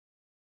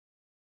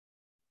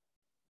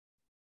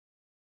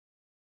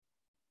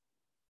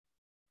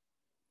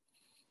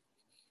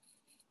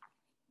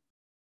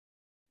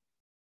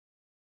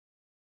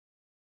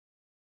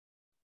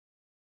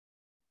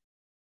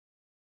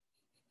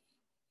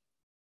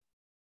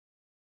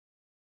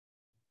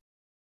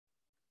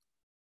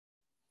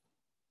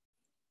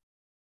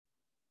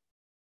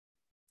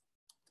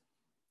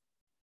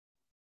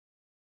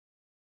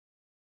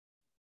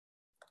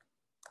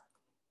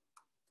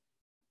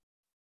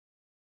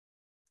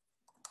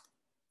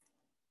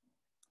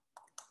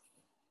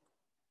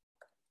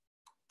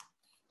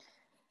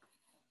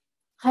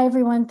Hi,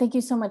 everyone. Thank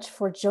you so much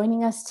for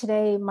joining us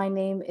today. My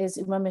name is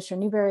Uma Mishra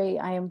Newberry.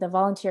 I am the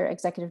Volunteer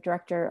Executive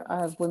Director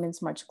of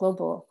Women's March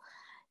Global.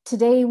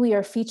 Today, we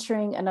are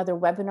featuring another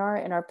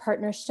webinar in our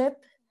partnership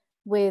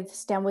with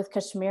Stand With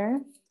Kashmir.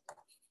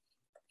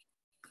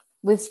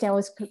 Since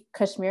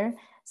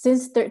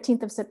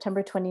 13th of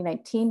September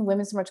 2019,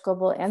 Women's March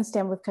Global and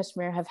Stand With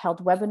Kashmir have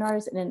held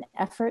webinars in an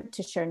effort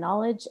to share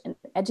knowledge and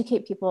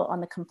educate people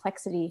on the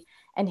complexity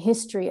and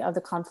history of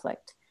the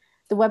conflict.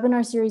 The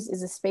webinar series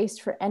is a space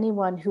for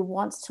anyone who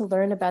wants to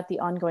learn about the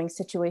ongoing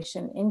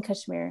situation in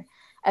Kashmir,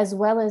 as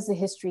well as the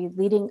history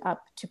leading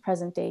up to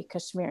present-day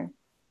Kashmir.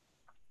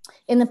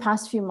 In the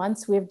past few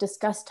months, we have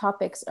discussed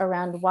topics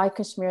around why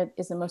Kashmir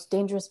is the most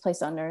dangerous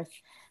place on earth,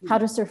 how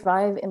to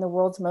survive in the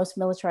world's most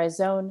militarized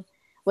zone,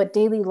 what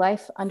daily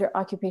life under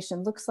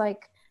occupation looks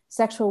like,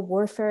 sexual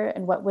warfare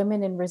and what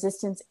women in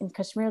resistance in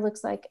Kashmir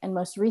looks like, and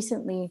most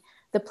recently,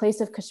 the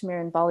place of Kashmir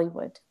in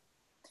Bollywood.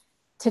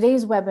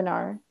 Today's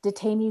webinar,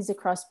 Detainees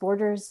Across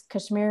Borders,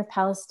 Kashmir,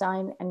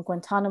 Palestine, and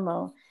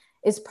Guantanamo,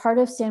 is part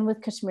of Stand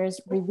With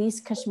Kashmir's Release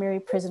Kashmiri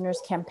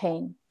Prisoners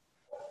campaign.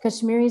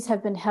 Kashmiris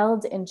have been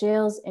held in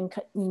jails in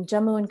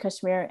Jammu and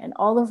Kashmir and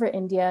all over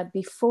India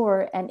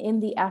before and in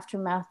the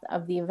aftermath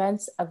of the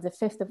events of the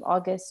 5th of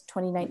August,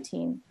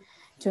 2019,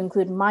 to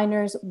include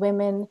minors,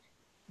 women,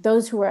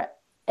 those who are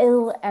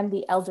ill, and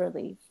the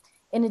elderly.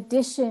 In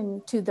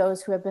addition to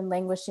those who have been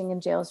languishing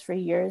in jails for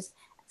years,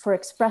 for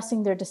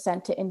expressing their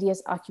dissent to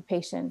India's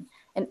occupation,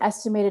 an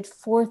estimated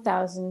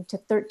 4,000 to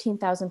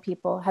 13,000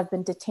 people have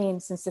been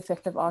detained since the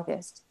 5th of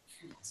August.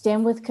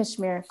 Stand With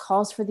Kashmir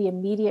calls for the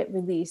immediate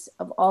release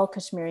of all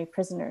Kashmiri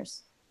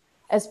prisoners.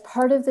 As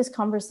part of this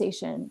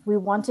conversation, we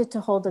wanted to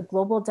hold a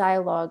global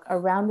dialogue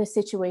around the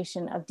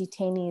situation of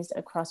detainees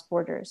across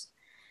borders.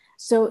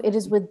 So it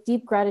is with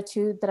deep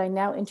gratitude that I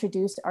now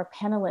introduce our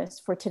panelists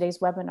for today's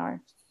webinar.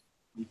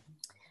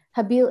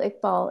 Habeel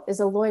Iqbal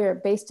is a lawyer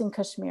based in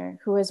Kashmir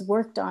who has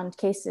worked on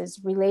cases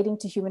relating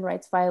to human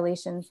rights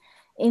violations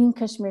in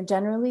Kashmir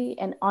generally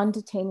and on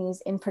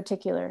detainees in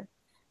particular.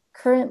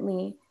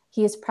 Currently,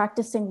 he is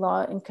practicing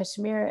law in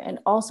Kashmir and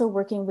also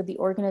working with the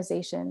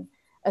organization,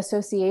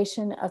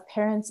 Association of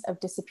Parents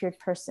of Disappeared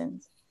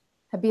Persons.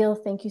 Habeel,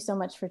 thank you so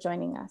much for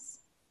joining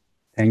us.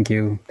 Thank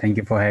you. Thank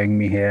you for having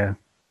me here.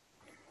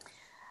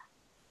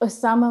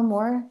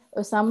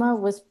 Osama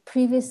was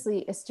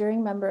previously a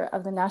steering member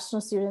of the National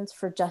Students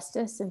for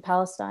Justice in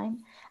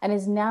Palestine and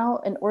is now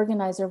an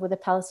organizer with the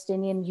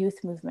Palestinian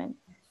Youth Movement.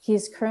 He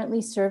is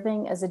currently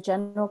serving as a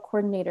general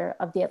coordinator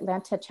of the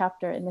Atlanta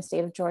chapter in the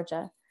state of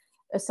Georgia.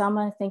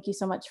 Osama, thank you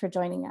so much for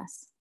joining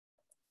us.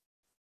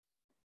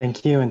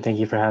 Thank you, and thank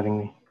you for having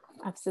me.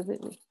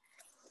 Absolutely.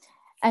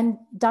 And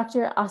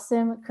Dr.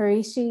 Asim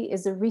Qureshi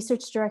is a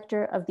research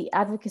director of the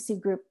advocacy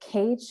group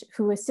CAGE,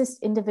 who assists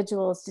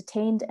individuals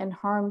detained and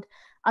harmed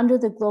under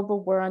the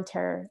global war on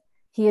terror.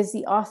 He is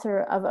the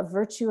author of A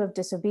Virtue of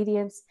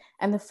Disobedience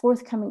and the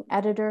forthcoming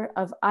editor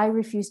of I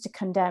Refuse to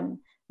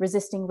Condemn,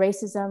 Resisting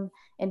Racism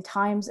in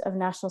Times of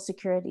National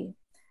Security.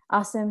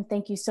 Asim,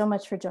 thank you so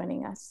much for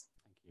joining us.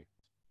 Thank you.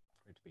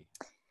 Great to be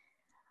here.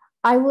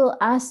 I will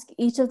ask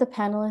each of the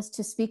panelists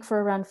to speak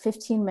for around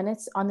 15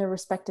 minutes on their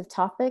respective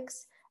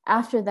topics.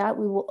 After that,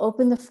 we will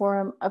open the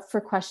forum up for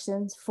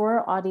questions for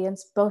our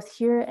audience, both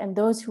here and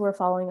those who are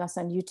following us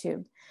on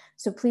YouTube.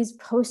 So please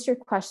post your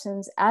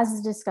questions as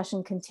the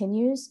discussion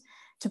continues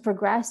to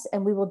progress,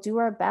 and we will do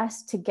our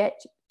best to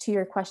get to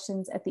your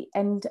questions at the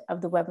end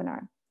of the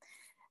webinar.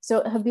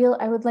 So Habeel,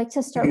 I would like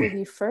to start with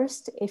you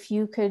first. If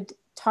you could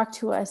talk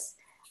to us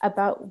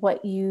about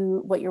what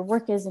your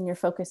work is in your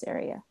focus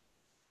area.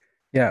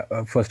 Yeah,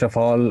 first of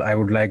all, I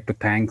would like to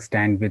thank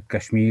Stand With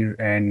Kashmir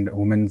and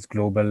Women's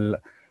Global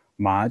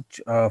March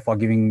for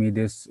giving me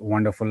this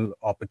wonderful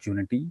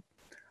opportunity.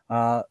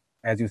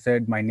 As you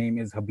said, my name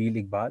is Habeel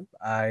Iqbal.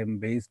 I'm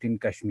based in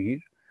Kashmir.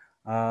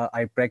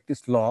 I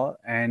practice law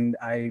and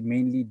I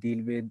mainly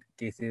deal with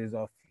cases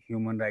of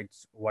human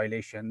rights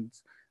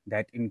violations.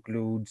 That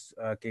includes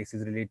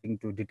cases relating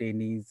to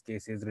detainees,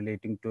 cases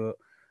relating to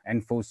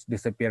enforced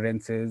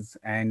disappearances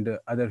and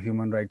other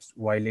human rights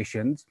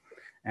violations.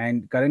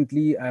 And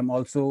currently, I'm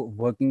also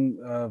working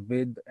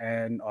with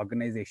an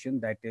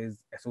organization that is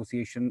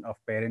Association of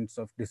Parents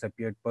of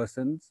Disappeared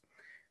Persons.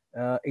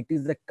 It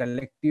is a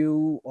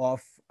collective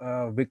of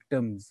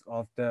victims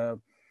of the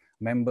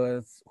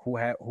members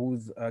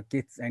whose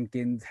kids and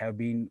kins have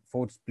been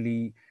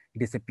forcibly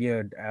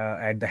disappeared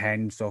at the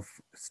hands of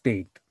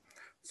state.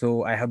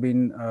 So I have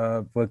been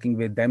working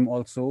with them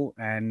also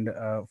and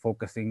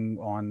focusing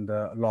on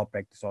the law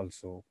practice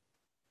also.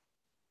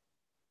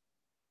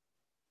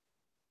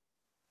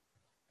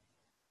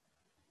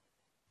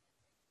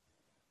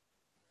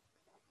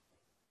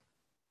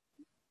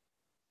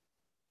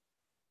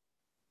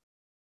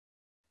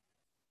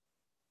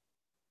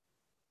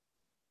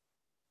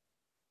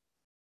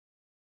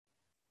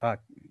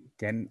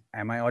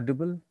 Am I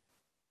audible?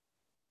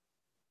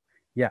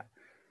 Yeah.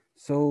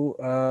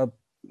 So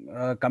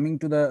coming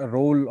to the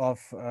role of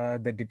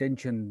the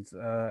detentions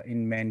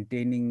in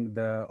maintaining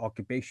the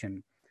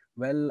occupation,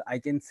 Well, I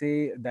can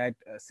say that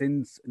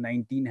since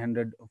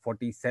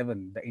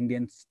 1947, the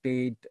Indian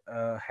state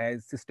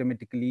has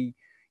systematically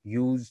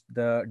used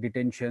the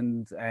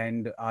detentions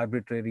and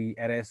arbitrary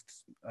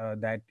arrests,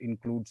 that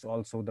includes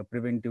also the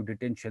preventive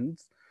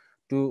detentions,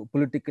 to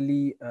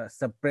politically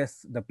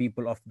suppress the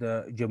people of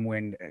the Jammu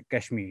and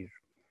Kashmir.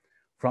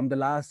 From the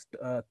last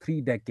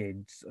 3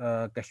 decades,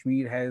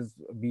 Kashmir has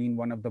been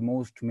one of the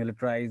most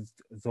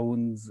militarized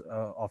zones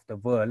of the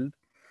world,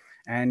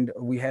 and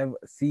we have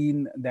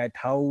seen that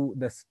how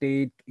the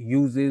state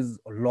uses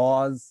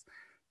laws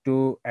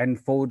to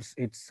enforce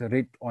its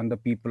writ on the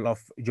people of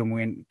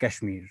Jammu and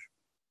Kashmir.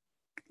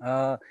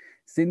 Uh,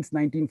 since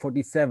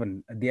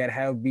 1947, there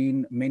have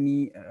been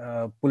many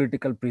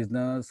political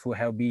prisoners who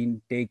have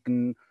been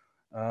taken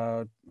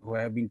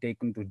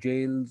to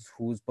jails,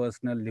 whose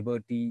personal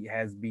liberty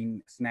has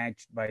been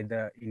snatched by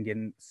the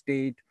Indian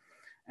state.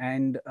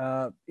 And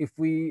if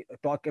we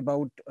talk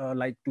about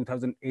like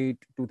 2008,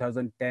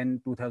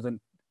 2010,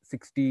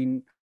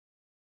 2016,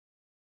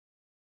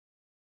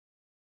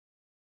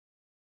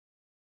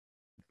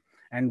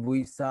 and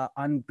we saw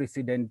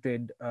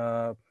unprecedented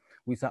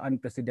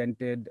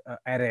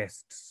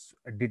arrests,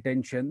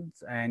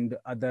 detentions, and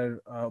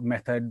other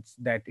methods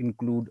that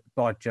include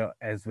torture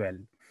as well.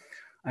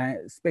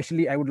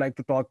 Especially, I would like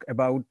to talk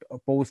about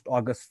post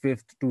August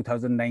 5th,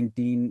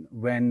 2019,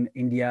 when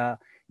India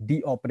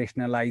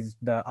deoperationalized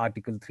the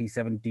Article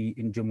 370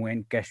 in Jammu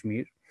and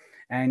Kashmir.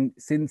 And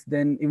since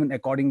then, even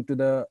according to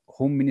the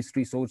Home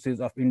Ministry sources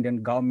of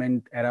Indian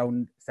government,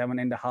 around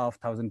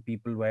 7,500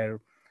 people were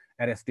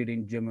arrested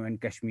in Jammu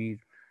and Kashmir,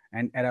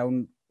 and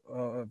around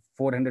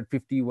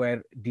 450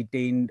 were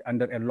detained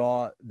under a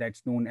law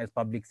that's known as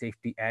Public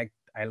Safety Act.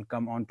 I'll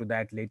come on to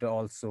that later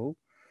also.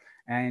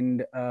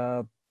 And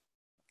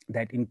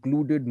that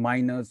included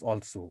minors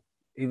also.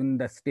 Even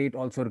the state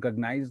also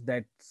recognized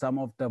that some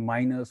of the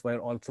minors were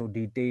also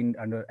detained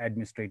under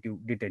administrative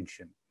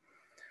detention.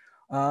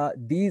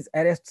 These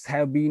arrests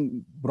have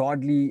been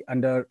broadly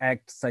under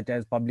acts such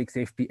as Public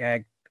Safety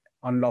Act,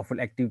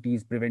 Unlawful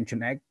Activities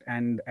Prevention Act,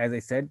 and as I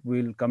said,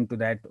 we'll come to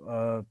that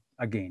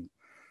again.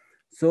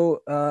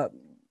 So,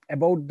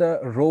 about the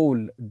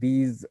role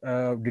these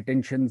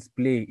detentions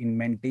play in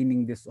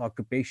maintaining this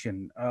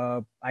occupation,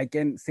 I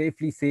can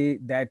safely say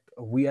that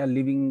we are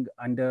living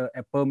under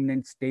a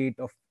permanent state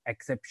of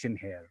exception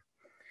here,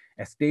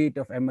 a state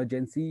of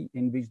emergency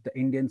in which the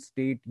Indian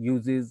state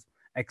uses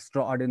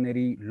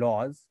extraordinary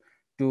laws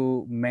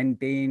to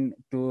maintain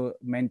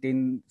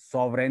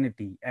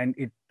sovereignty, and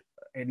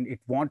it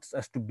wants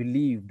us to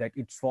believe that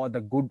it's for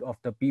the good of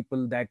the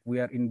people that we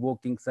are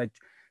invoking such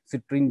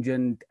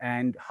stringent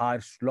and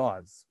harsh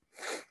laws.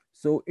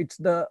 So it's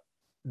the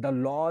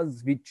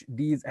laws which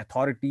these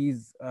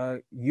authorities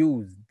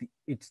use.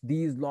 It's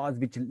these laws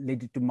which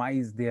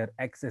legitimize their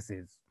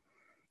excesses.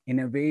 In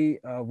a way,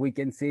 we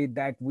can say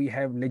that we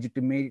have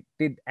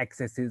legitimated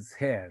excesses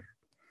here.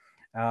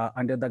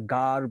 Under the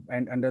garb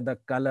and under the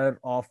color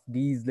of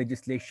these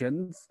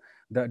legislations,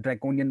 the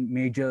draconian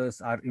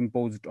measures are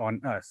imposed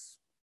on us.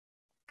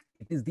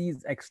 It is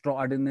these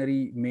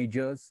extraordinary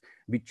measures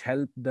which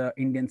help the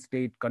Indian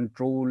state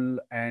control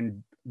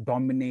and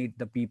dominate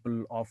the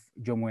people of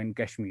Jammu and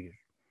Kashmir.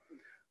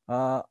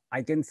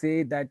 I can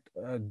say that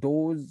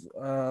those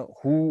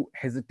who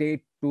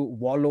hesitate to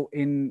wallow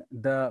in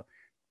the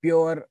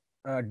pure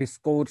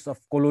discourse of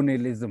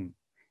colonialism,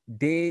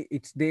 they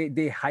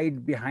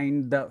hide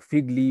behind the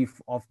fig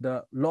leaf of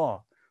the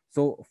law.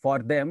 So for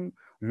them,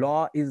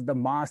 law is the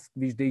mask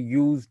which they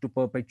use to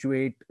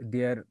perpetuate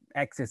their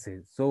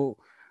excesses. So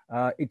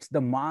it's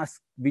the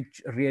mask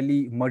which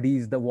really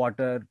muddies the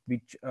water,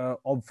 which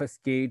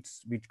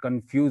obfuscates, which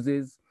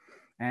confuses,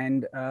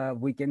 and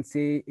we can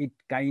say it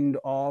kind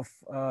of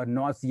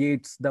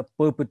nauseates the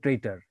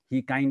perpetrator.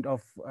 He kind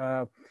of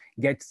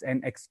gets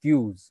an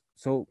excuse.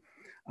 So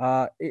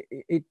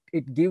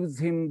it gives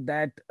him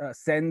that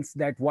sense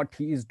that what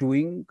he is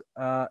doing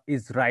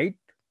is right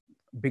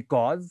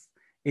because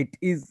it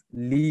is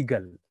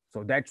legal.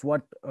 So that's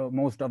what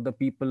most of the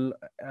people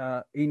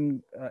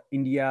in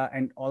India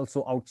and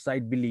also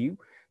outside believe,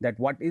 that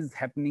what is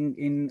happening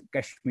in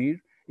Kashmir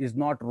is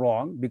not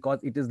wrong because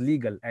it is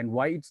legal. And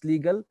why it's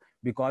legal?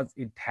 Because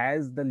it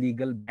has the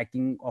legal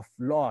backing of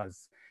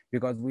laws,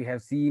 because we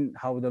have seen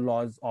how the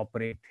laws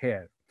operate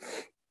here.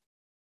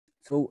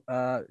 So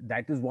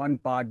that is one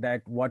part,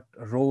 that what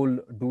role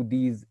do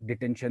these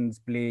detentions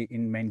play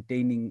in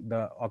maintaining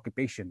the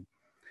occupation.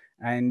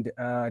 And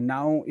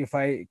now if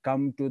I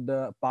come to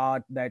the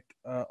part that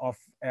of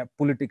a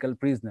political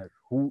prisoner,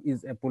 who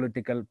is a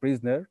political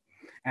prisoner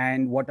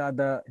and what are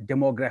the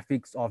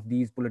demographics of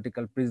these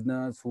political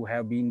prisoners who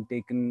have been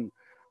taken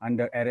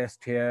under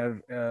arrest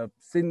here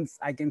since,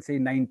 I can say,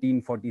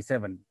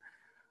 1947.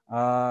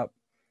 Uh,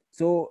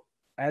 so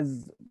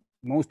as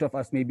most of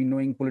us may be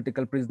knowing,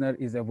 political prisoner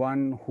is a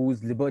one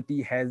whose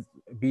liberty has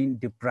been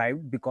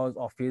deprived because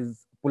of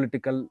his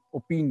political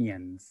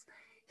opinions.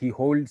 He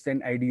holds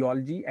an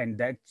ideology, and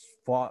that's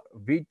for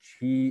which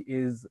he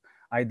is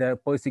either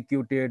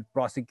persecuted,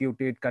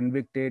 prosecuted,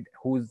 convicted,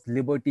 whose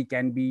liberty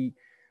can be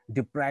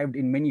deprived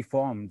in many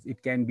forms.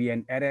 It can be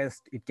an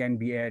arrest, it can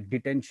be a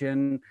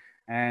detention,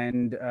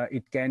 and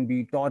it can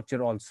be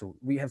torture also.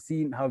 We have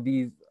seen how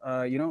these,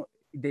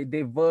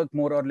 they work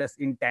more or less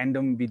in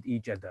tandem with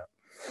each other.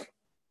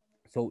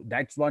 So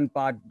that's one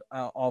part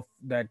of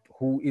that,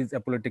 who is a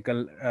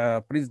political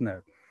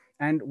prisoner.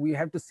 And we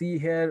have to see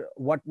here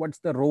what's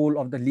the role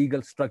of the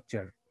legal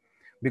structure,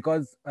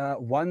 because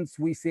once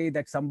we say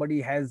that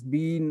somebody has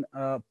been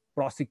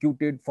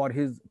prosecuted for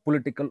his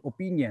political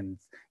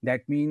opinions,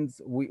 that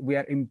means we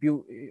are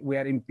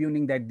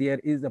impugning that there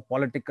is a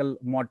political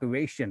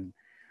motivation.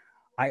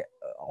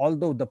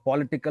 Although the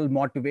political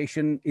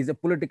motivation is a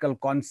political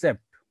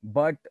concept,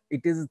 but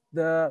it is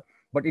the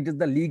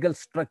legal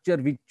structure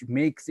which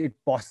makes it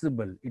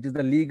possible. It is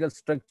the legal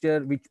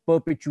structure which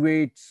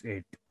perpetuates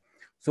it.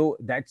 So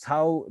that's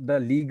how the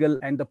legal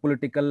and the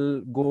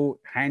political go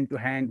hand to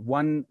hand.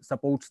 One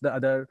supports the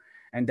other,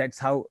 and that's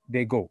how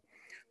they go.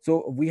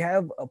 So we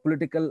have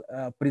political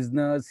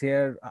prisoners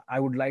here. I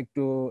would like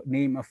to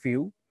name a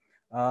few.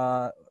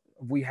 Uh,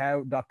 we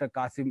have Dr.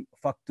 Qasim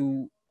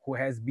Faktu, who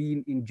has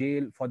been in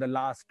jail for the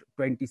last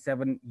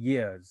 27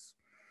 years.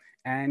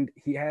 And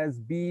he has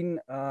been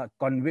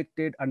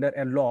convicted under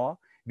a law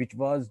which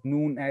was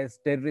known as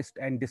Terrorist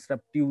and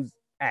Disruptives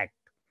Act.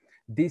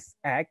 This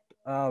act,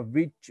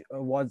 which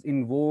was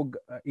in vogue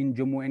in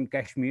Jammu and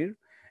Kashmir,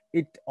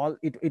 it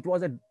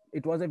was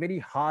a very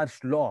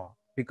harsh law,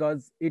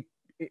 because it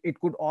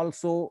could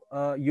also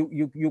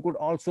you could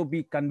also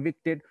be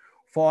convicted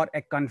for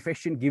a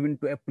confession given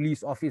to a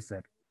police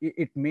officer.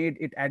 It made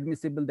it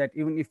admissible that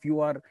even if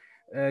you are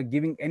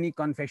giving any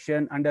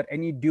confession under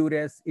any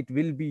duress, it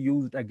will be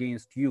used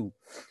against you.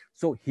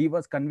 So he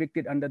was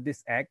convicted under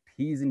this act.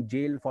 He is in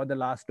jail for the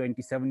last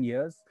 27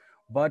 years.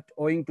 But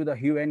owing to the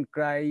hue and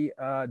cry,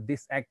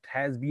 this act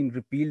has been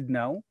repealed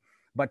now.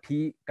 But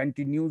he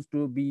continues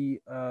to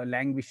be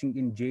languishing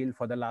in jail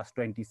for the last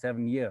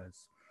 27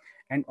 years.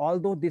 And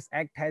although this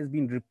act has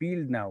been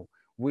repealed now,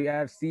 we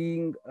are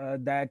seeing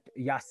that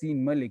Yasin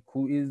Malik,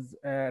 who is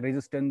a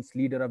resistance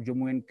leader of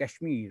Jammu and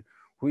Kashmir,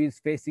 who is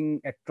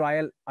facing a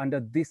trial under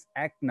this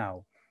act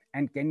now.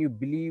 And can you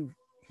believe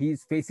he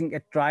is facing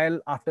a trial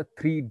after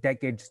 3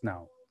 decades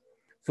now?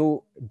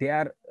 So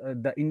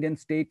the Indian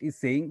state is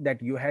saying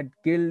that you had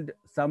killed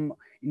some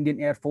Indian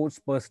Air Force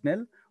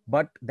personnel,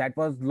 but that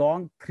was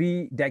long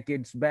 3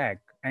 decades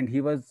back, and he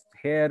was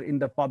here in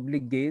the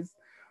public gaze.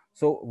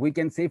 So we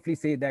can safely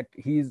say that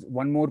he is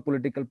one more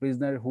political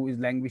prisoner who is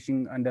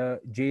languishing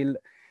under jail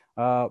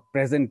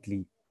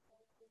presently.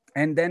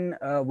 And then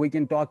we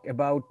can talk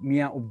about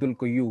Mia Abdul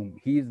Qayyum.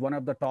 He is one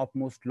of the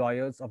topmost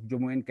lawyers of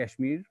Jammu and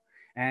Kashmir,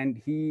 and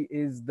he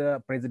is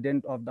the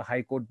president of the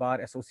High Court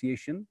Bar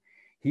Association.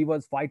 He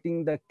was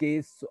fighting the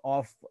case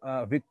of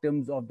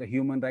victims of the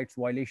human rights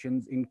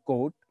violations in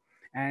court.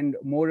 And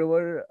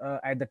moreover,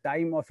 at the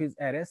time of his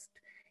arrest,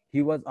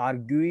 he was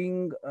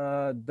arguing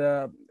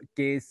the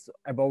case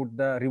about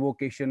the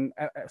revocation,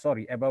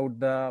 about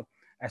the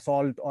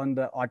assault on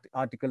the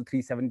Article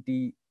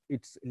 370,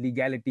 its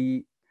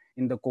legality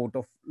in the court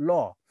of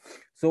law.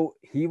 So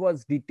he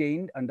was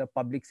detained under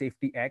Public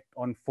Safety Act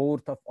on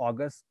 4th of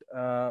August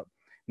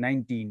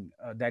 19,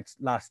 that's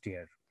last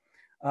year.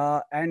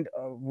 And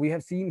we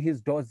have seen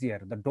his dossier.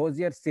 The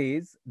dossier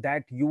says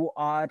that you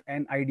are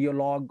an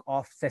ideologue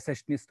of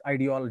secessionist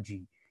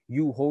ideology.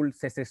 You hold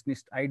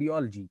secessionist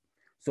ideology.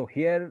 So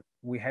here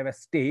we have a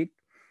state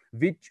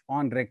which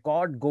on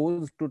record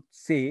goes to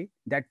say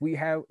that we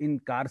have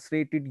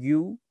incarcerated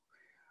you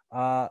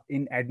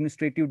in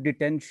administrative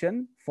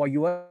detention for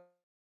your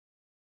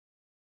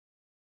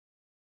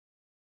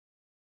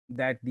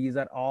that these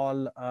are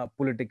all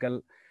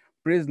political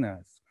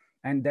prisoners.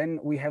 And then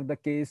we have the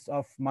case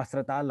of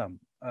Masrat Alam.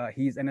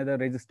 He's another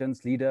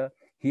resistance leader.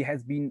 He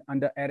has been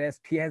under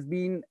arrest. He has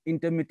been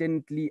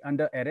intermittently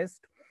under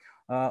arrest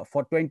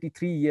for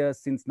 23 years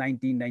since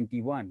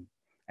 1991.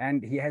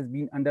 And he has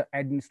been under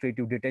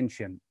administrative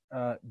detention.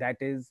 That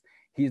is,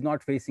 he's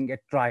not facing a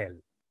trial.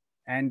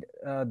 And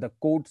the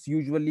courts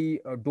usually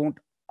don't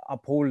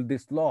uphold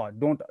this law,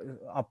 don't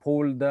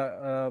uphold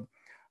the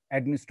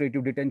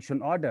administrative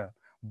detention order.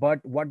 But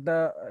what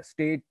the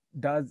state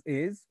does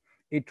is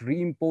it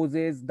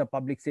reimposes the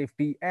Public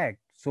Safety Act.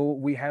 So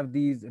we have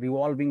these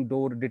revolving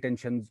door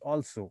detentions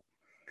also.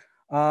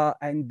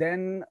 And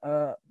then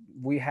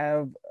we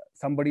have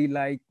somebody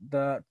like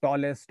the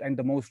tallest and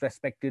the most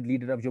respected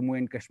leader of Jammu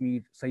and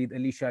Kashmir, Sayyid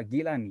Ali Shah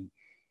Gilani.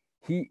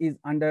 He is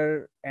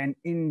under an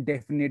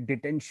indefinite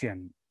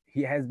detention.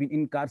 He has been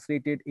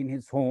incarcerated in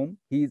his home.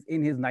 He is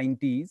in his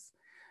 90s.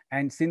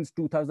 And since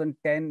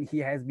 2010, he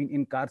has been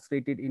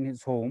incarcerated in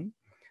his home,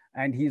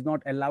 and he's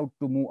not allowed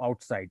to move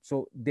outside.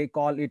 So they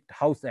call it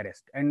house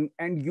arrest. And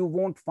you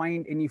won't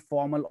find any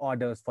formal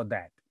orders for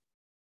that.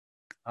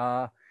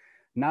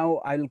 Now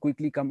I'll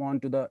quickly come on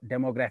to the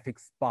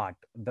demographics part.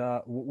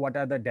 What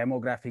are the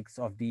demographics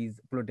of these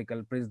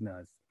political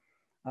prisoners?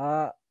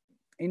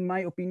 In my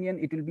opinion,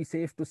 it will be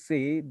safe to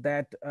say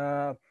that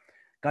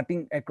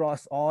cutting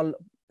across all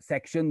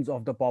sections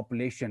of the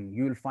population,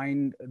 you will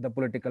find the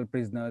political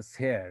prisoners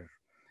here.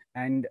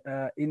 And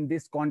in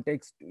this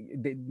context,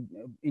 the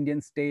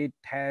Indian state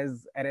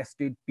has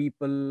arrested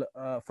people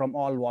from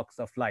all walks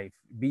of life,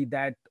 be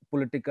that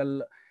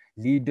political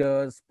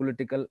leaders,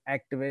 political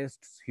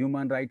activists,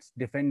 human rights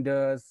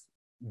defenders,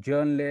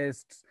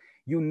 journalists,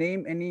 you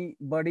name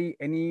anybody,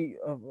 any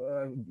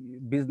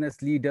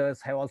business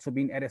leaders have also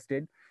been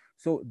arrested.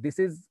 So this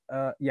is,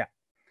 yeah.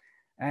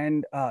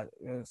 And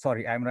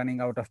sorry, I'm running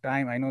out of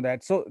time, I know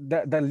that. So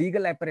the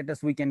legal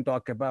apparatus we can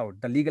talk about,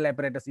 the legal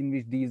apparatus in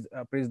which these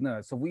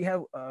prisoners, so we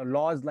have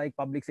laws like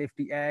Public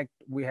Safety Act,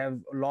 we have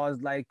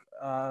laws like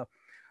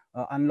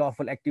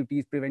Unlawful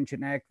Activities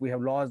Prevention Act, we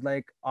have laws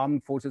like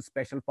Armed Forces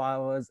Special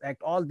Powers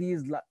Act. All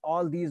these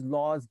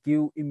laws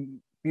give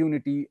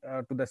impunity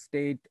to the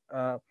state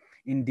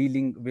in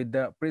dealing with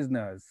the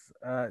prisoners.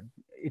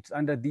 It's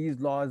under these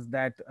laws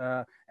that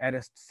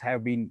arrests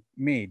have been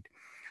made.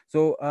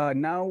 So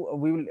now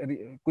we will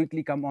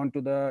quickly come on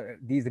to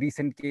these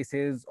recent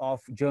cases of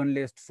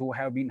journalists who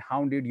have been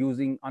hounded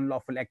using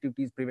Unlawful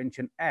Activities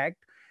Prevention Act,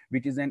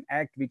 which is an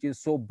act which is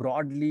so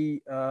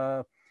broadly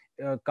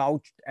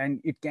couched,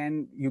 and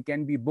you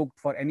can be booked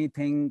for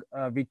anything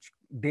which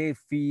they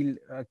feel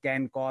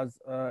can cause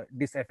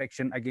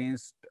disaffection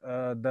against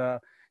the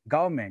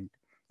government.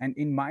 And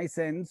in my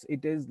sense,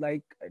 it is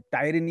like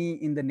tyranny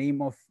in the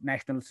name of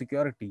national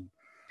security.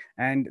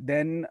 And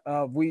then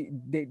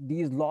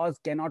these laws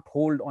cannot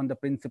hold on the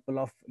principle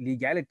of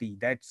legality.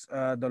 That's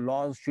the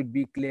laws should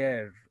be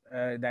clear.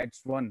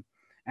 That's one.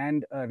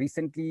 And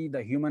recently,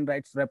 the human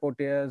rights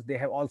rapporteurs, they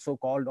have also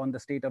called on the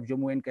state of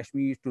Jammu and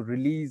Kashmir to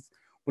release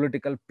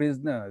political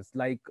prisoners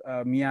like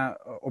Mia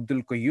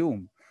Abdul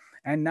Qayyum.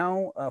 And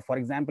now, for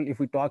example, if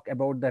we talk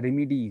about the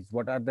remedies,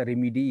 what are the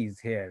remedies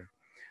here?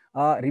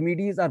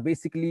 Remedies are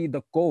basically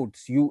the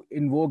courts. You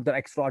invoke the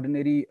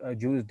extraordinary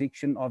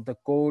jurisdiction of the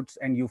courts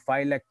and you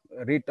file a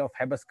writ of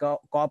habeas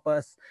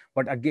corpus.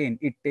 But again,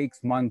 it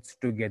takes months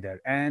together.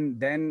 And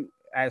then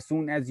as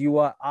soon as you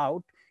are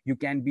out, you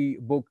can be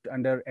booked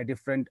under a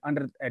different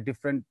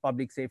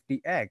Public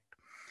Safety Act.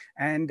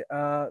 And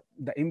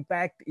the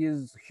impact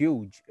is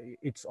huge.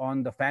 It's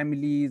on the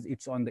families,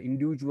 it's on the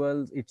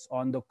individuals, it's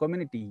on the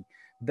community.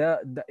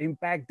 The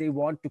impact they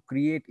want to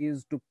create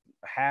is to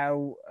have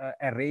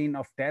a reign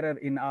of terror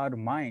in our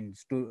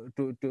minds, to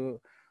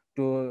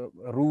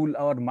rule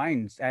our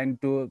minds and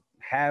to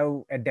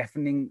have a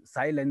deafening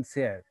silence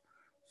here.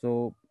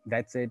 So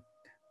that's it.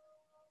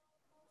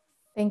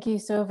 Thank you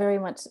so very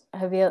much,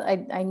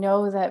 Habeel. I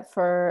know that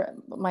for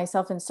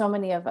myself and so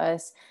many of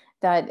us,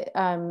 that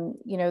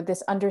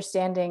this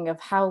understanding of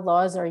how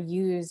laws are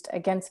used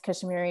against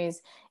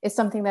Kashmiris is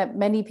something that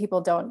many people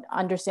don't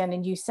understand.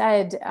 And you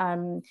said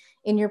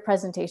in your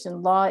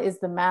presentation, law is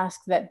the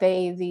mask that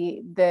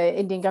the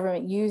Indian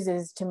government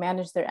uses to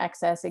manage their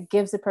excess. It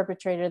gives the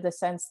perpetrator the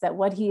sense that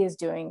what he is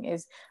doing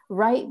is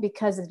right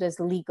because it is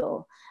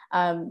legal.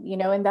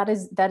 And that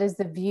is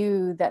the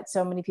view that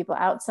so many people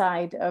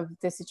outside of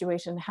this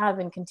situation have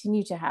and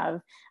continue to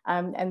have.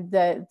 And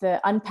the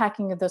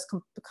unpacking of those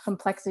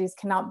complexities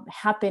cannot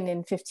happen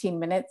in 15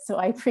 minutes. So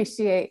I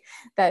appreciate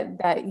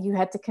that you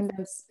had to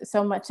condense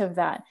so much of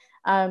that.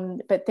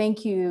 But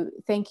thank you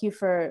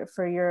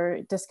for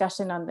your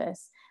discussion on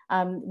this.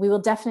 We will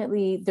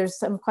definitely, there's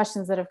some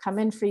questions that have come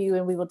in for you,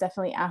 and we will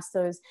definitely ask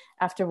those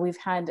after we've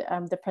had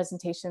the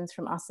presentations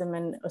from Asim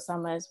and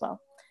Osama as well.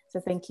 So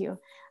thank you.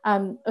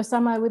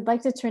 Osama, I would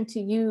like to turn to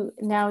you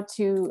now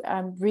to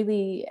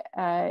really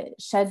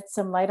shed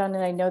some light on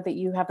it. I know that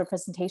you have a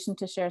presentation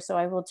to share, so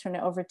I will turn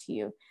it over to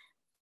you.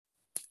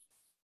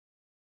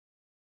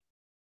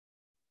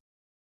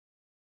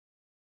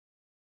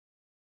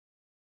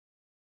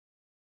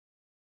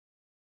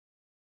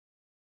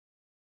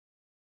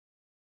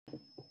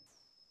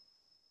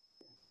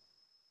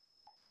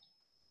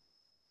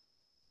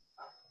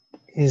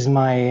 Is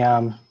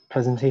my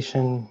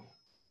presentation?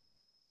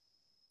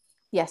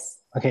 Yes.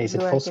 Okay, is it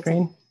full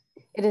screen?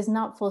 It is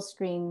not full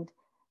screen.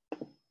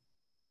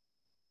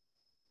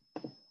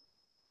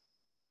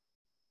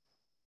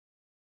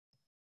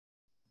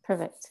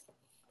 Perfect.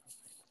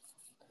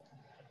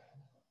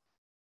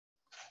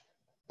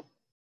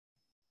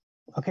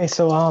 Okay,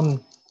 so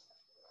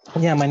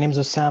yeah, my name is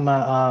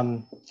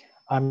Osama.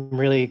 I'm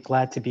really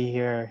glad to be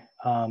here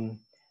and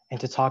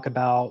to talk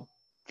about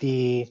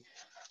the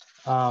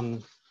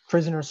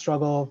prisoner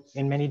struggle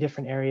in many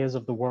different areas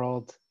of the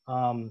world.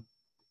 And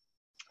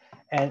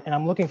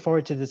I'm looking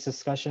forward to this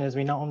discussion as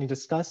we not only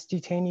discuss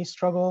detainee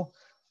struggle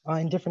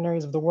in different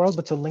areas of the world,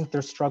 but to link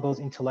their struggles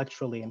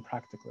intellectually and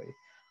practically.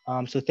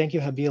 So thank you,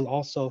 Habeel,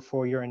 also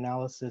for your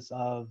analysis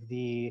of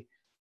the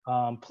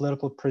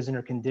political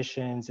prisoner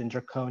conditions and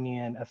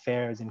draconian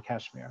affairs in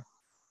Kashmir.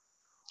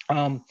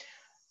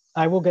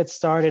 I will get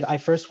started. I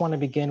first want to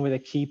begin with a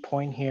key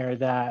point here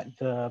that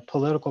the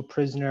political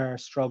prisoner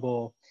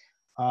struggle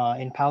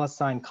in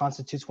Palestine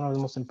constitutes one of the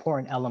most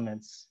important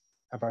elements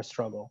of our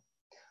struggle.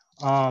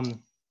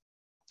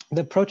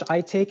 The approach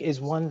I take is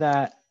one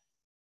that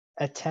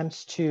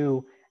attempts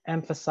to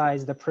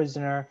emphasize the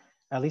prisoner,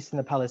 at least in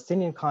the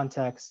Palestinian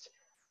context,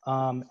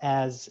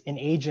 as an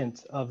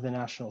agent of the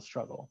national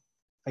struggle.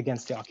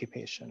 against the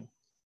occupation.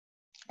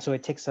 So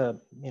it takes a,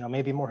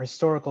 maybe more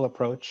historical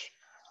approach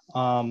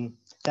that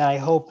I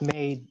hope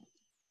may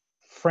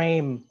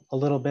frame a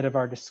little bit of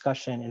our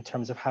discussion in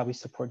terms of how we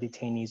support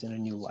detainees in a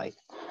new light.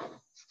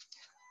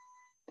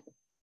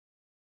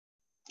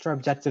 So our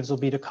objectives will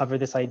be to cover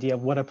this idea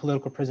of what a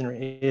political prisoner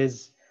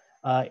is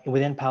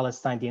within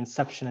Palestine, the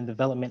inception and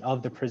development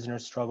of the prisoner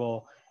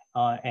struggle,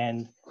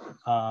 and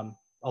a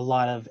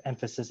lot of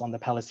emphasis on the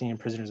Palestinian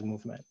prisoners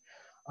movement.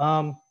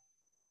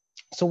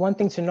 So one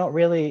thing to note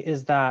really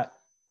is that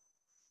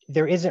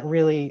there isn't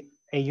really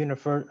a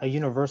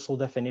universal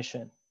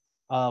definition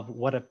of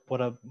what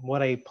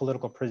a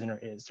political prisoner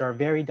is. There are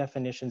varied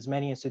definitions.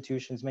 Many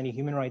institutions, many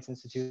human rights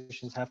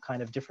institutions have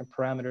kind of different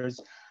parameters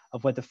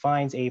of what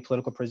defines a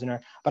political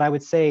prisoner. But I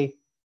would say,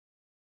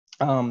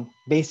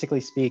 basically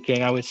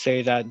speaking, I would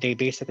say that they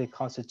basically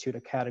constitute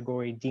a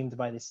category deemed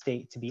by the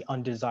state to be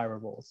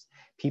undesirables,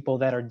 people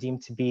that are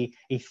deemed to be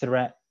a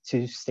threat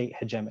to state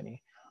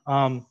hegemony.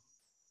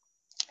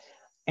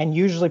 And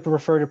usually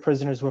refer to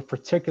prisoners who have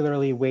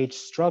particularly waged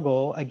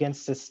struggle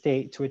against the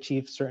state to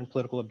achieve certain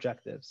political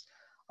objectives.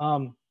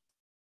 In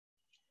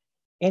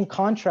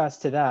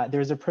contrast to that,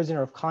 there's a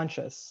prisoner of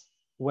conscience,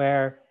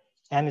 where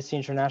Amnesty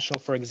International,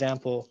 for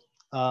example,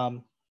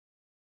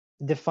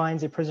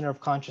 defines a prisoner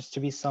of conscience to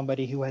be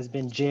somebody who has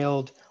been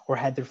jailed or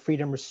had their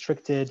freedom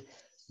restricted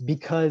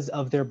because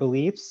of their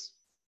beliefs.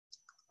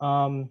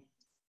 And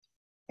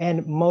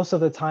most of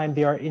the time,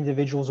 they are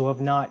individuals who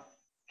have not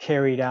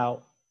carried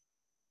out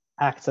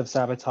acts of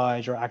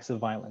sabotage or acts of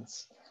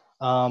violence.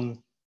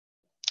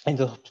 And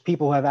the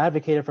people who have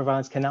advocated for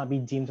violence cannot be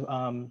deemed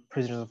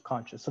prisoners of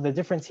conscience. So the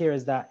difference here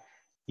is that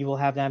you will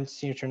have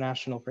Amnesty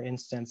International, for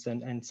instance,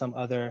 and some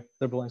other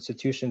liberal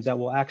institutions that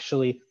will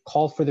actually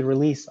call for the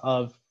release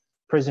of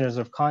prisoners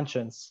of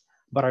conscience,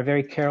 but are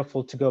very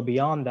careful to go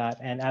beyond that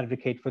and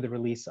advocate for the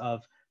release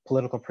of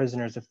political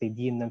prisoners if they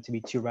deem them to be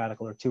too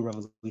radical or too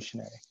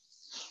revolutionary.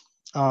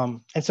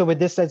 And so with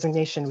this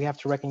designation, we have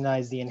to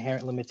recognize the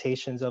inherent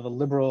limitations of a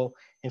liberal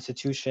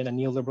institution, a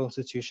neoliberal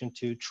institution,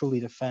 to truly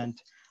defend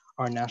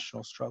our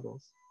national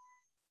struggles.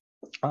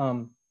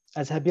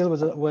 As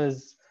Habeel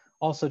was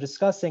also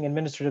discussing,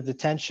 administrative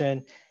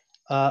detention,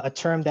 a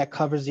term that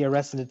covers the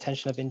arrest and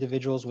detention of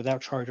individuals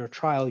without charge or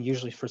trial,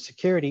 usually for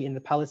security. In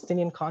the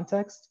Palestinian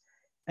context,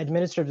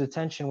 administrative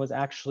detention was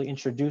actually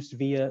introduced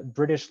via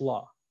British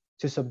law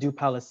to subdue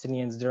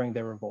Palestinians during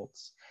their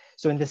revolts.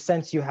 So in this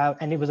sense, you have,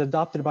 and it was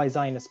adopted by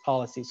Zionist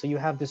policy. So you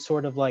have this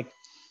sort of like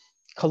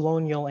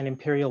colonial and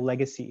imperial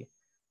legacy,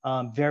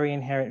 very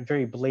inherent,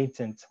 very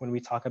blatant when we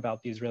talk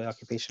about the Israeli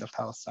occupation of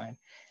Palestine.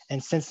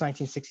 And since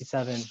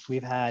 1967,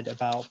 we've had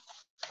about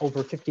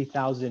over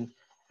 50,000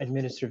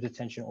 administrative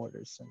detention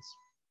orders since.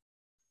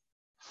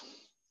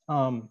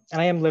 And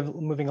I am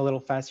moving a little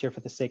fast here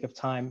for the sake of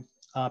time,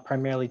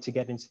 primarily to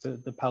get into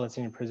the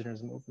Palestinian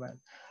prisoners movement.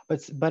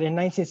 But in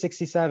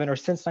 1967, or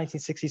since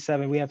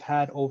 1967, we have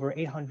had over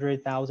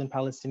 800,000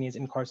 Palestinians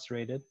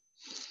incarcerated.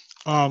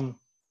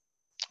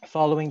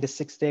 Following the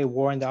Six-Day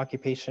War and the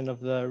occupation of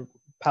the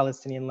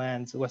Palestinian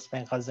lands, West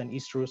Bank, Gaza, and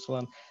East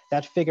Jerusalem,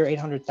 that figure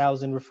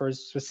 800,000 refers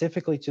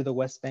specifically to the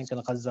West Bank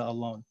and Gaza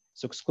alone,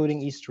 so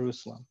excluding East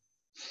Jerusalem.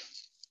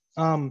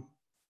 On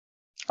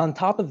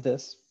top of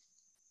this,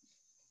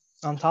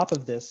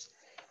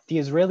 the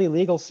Israeli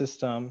legal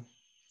system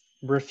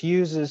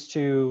refuses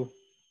to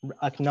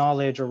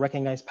acknowledge or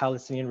recognize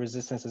Palestinian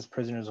resistance as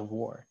prisoners of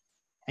war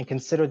and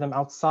consider them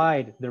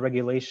outside the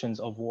regulations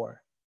of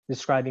war,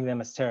 describing them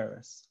as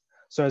terrorists.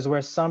 So as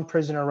where some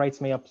prisoner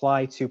rights may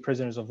apply to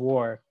prisoners of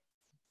war,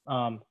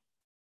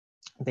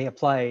 they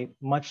apply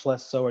much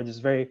less so, or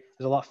there's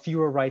a lot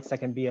fewer rights that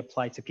can be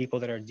applied to people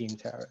that are deemed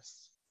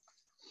terrorists.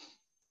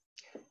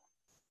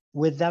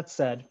 With that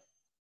said,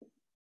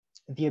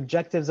 the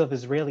objectives of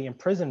Israeli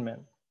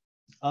imprisonment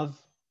of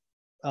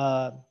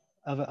a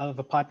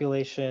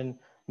population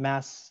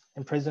mass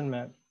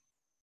imprisonment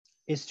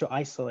is to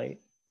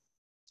isolate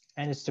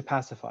and is to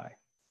pacify.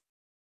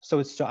 So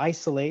it's to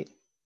isolate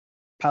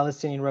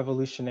Palestinian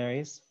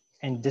revolutionaries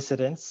and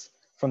dissidents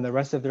from the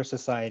rest of their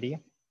society,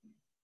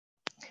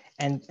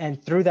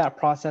 and through that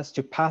process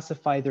to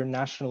pacify their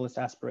nationalist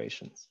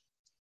aspirations.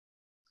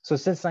 So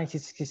since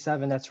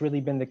 1967, that's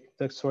really been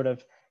the sort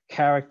of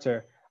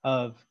character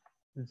of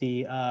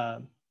the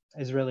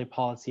Israeli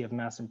policy of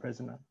mass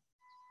imprisonment.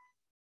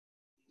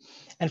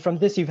 And from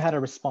this, you've had a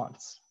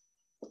response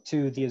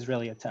to the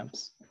Israeli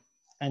attempts.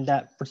 And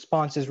that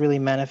response is really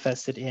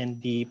manifested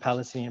in the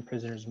Palestinian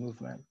prisoners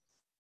movement.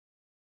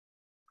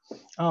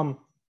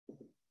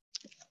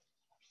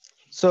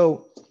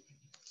 So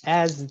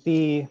as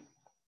the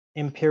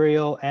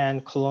imperial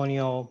and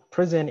colonial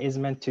prison is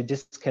meant to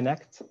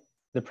disconnect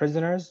the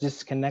prisoners,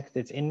 disconnect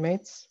its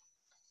inmates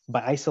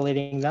by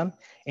isolating them.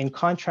 In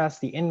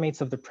contrast, the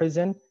inmates of the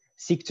prison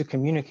seek to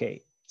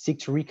communicate, seek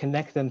to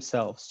reconnect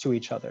themselves to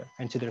each other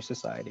and to their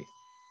society.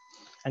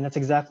 And that's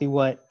exactly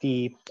what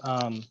the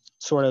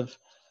sort of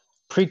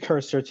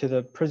precursor to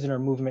the prisoner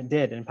movement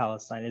did in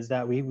Palestine, is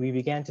that we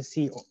began to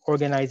see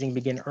organizing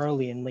begin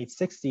early in late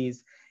 60s,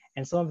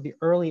 And some of the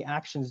early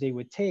actions they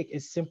would take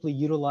is simply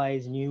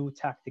utilize new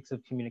tactics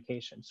of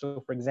communication.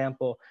 So for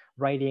example,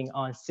 writing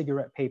on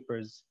cigarette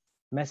papers,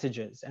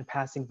 messages, and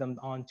passing them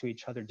on to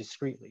each other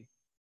discreetly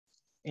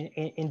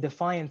in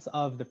defiance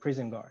of the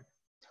prison guard,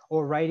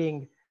 or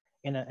writing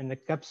in a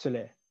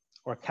capsule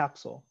or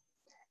capsule,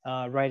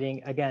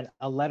 writing, again,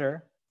 a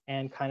letter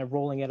and kind of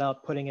rolling it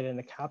up, putting it in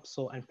the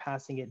capsule and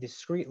passing it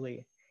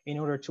discreetly in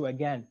order to,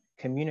 again,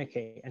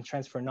 communicate and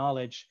transfer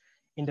knowledge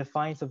in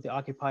defiance of the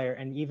occupier,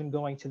 and even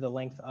going to the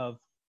length of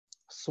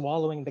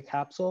swallowing the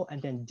capsule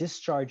and then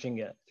discharging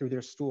it through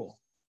their stool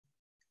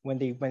when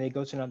they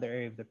go to another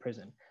area of the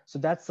prison. So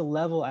that's the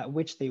level at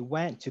which they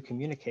went to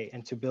communicate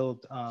and to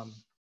build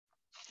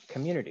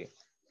community.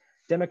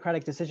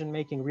 Democratic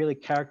decision-making really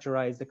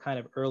characterized the kind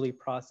of early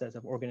process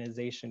of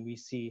organization we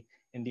see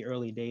in the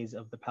early days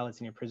of the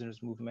Palestinian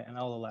prisoners movement, and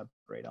I'll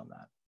elaborate on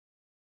that.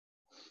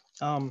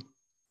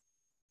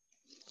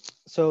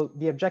 So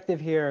the objective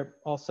here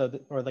also,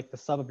 or like the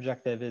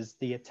sub-objective, is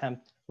the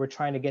attempt, we're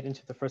trying to get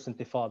into the first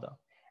intifada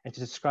and to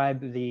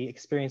describe the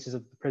experiences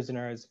of the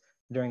prisoners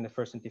during the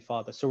first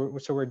intifada.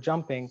 So we're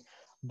jumping,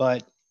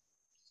 but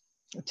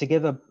to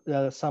give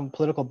some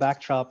political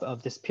backdrop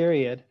of this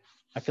period,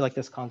 I feel like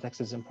this context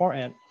is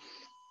important.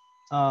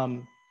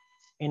 In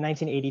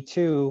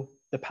 1982,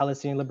 the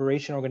Palestinian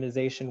Liberation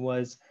Organization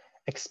was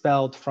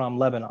expelled from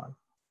Lebanon.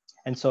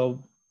 And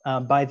so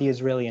by the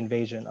Israeli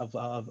invasion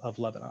of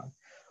Lebanon.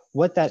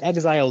 What that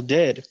exile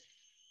did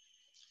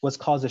was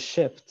cause a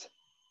shift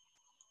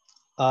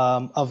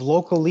of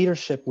local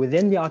leadership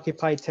within the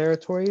occupied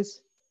territories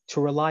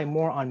to rely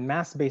more on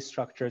mass-based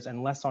structures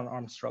and less on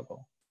armed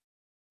struggle.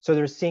 So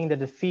they're seeing the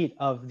defeat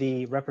of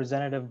the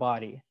representative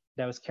body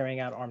that was carrying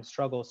out armed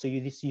struggle. So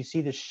you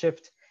see the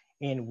shift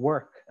in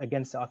work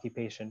against the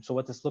occupation. So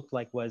what this looked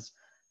like was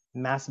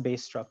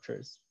mass-based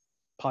structures,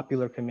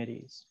 popular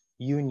committees,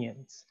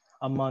 unions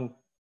among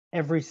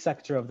every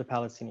sector of the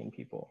Palestinian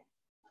people.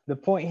 The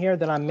point here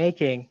that I'm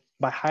making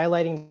by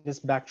highlighting this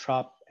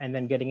backdrop and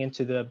then getting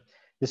into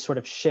this sort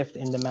of shift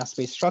in the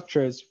mass-based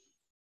structures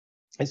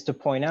is to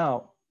point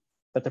out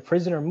that the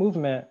prisoner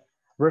movement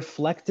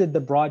reflected the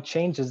broad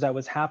changes that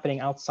was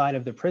happening outside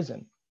of the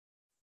prison.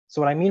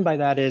 So what I mean by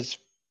that is,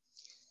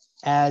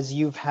 as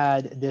you've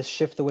had this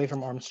shift away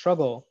from armed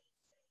struggle,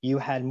 you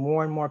had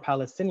more and more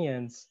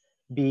Palestinians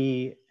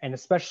be, and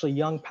especially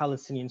young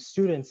Palestinian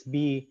students,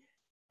 be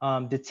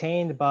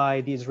detained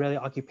by the Israeli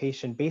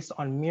occupation based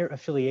on mere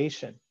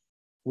affiliation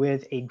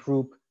with a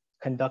group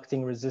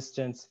conducting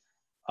resistance,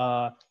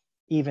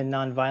 even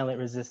nonviolent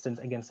resistance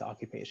against the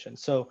occupation.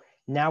 So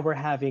now we're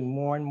having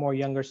more and more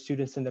younger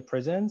students in the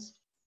prisons.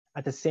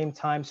 At the same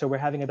time, so we're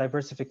having a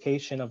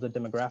diversification of the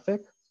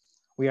demographic.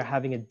 We are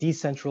having a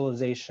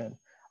decentralization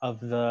of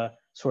the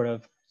sort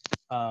of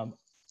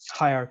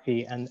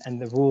hierarchy and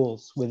the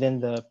rules within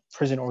the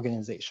prison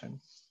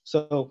organization.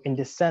 So in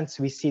this sense,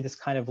 we see this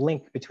kind of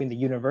link between the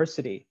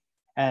university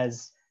and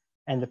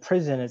the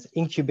prison as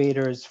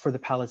incubators for the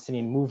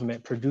Palestinian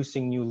movement,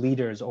 producing new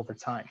leaders over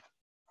time.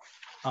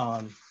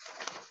 So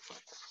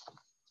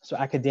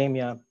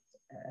academia,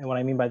 and what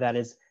I mean by that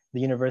is the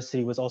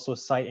university was also a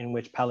site in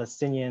which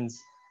Palestinians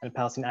and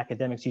Palestinian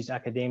academics used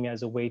academia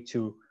as a way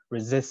to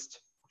resist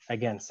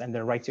against, and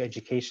their right to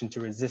education to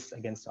resist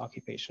against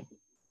occupation.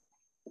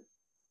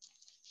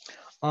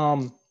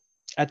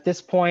 At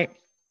this point,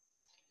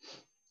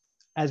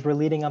 as we're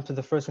leading up to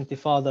the first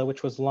Intifada,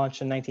 which was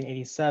launched in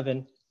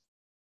 1987,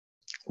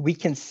 we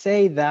can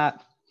say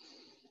that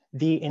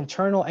the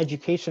internal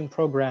education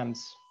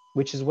programs,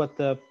 which is what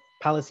the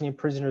Palestinian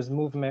prisoners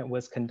movement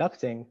was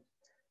conducting,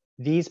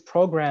 these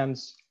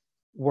programs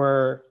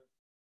were,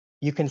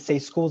 you can say,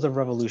 schools of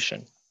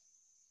revolution.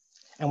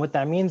 And what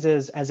that means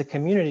is, as a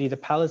community, the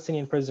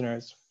Palestinian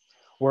prisoners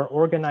were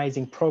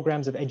organizing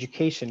programs of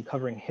education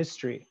covering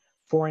history,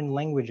 foreign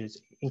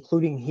languages,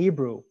 including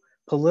Hebrew,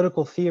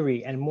 political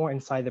theory, and more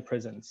inside the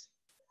prisons.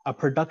 A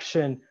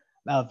production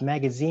of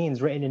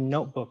magazines written in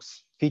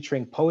notebooks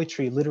featuring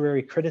poetry,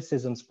 literary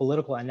criticisms,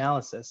 political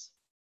analysis.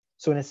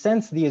 So in a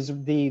sense, the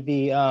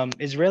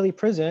Israeli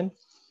prison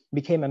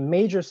became a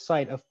major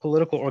site of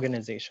political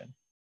organization.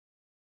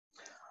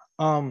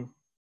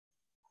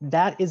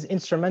 That is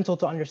instrumental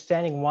to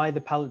understanding why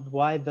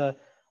the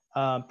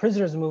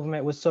prisoners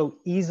movement was so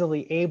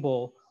easily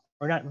able,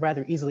 or not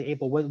rather easily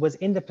able, was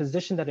in the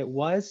position that it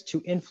was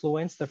to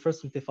influence the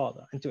first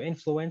Intifada and to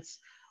influence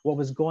what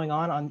was going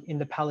on in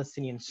the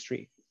Palestinian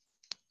street.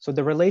 So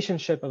the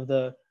relationship of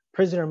the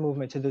prisoner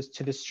movement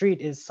to the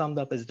street is summed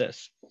up as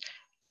this.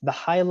 The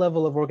high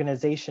level of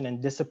organization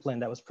and discipline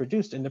that was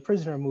produced in the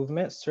prisoner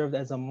movement served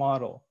as a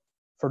model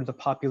for the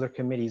popular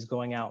committees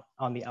going out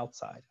on the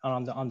outside,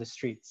 on the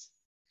streets.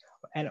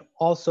 And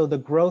also the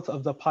growth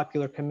of the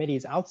popular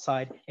committees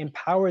outside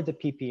empowered the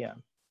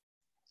PPM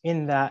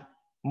in that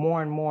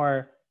more and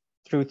more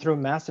through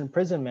mass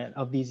imprisonment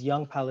of these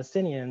young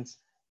Palestinians,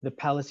 the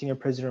Palestinian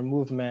prisoner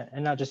movement,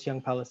 and not just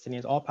young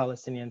Palestinians, all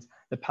Palestinians,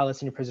 the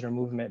Palestinian prisoner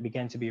movement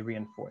began to be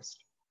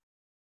reinforced.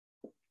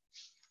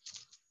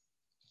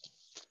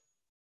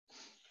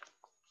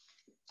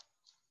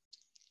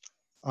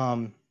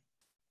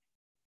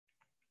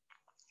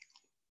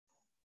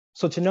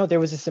 So to note, there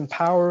was this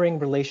empowering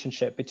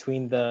relationship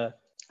between the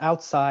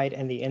outside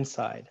and the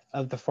inside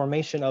of the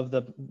formation of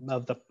the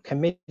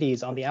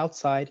committees on the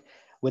outside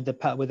with the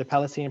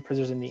Palestinian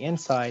prisoners in the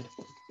inside.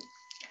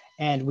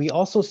 And we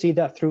also see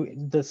that through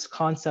this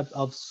concept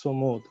of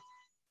sumud.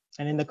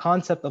 And in the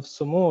concept of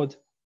sumud,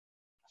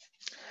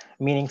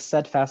 meaning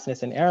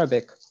steadfastness in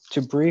Arabic,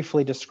 to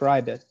briefly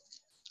describe it,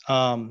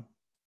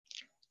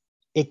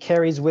 it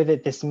carries with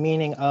it this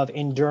meaning of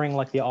enduring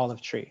like the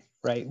olive tree,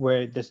 right?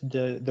 Where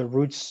the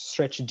roots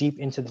stretch deep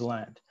into the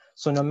land.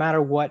 So no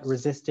matter what,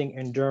 resisting,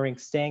 enduring,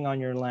 staying on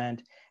your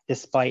land,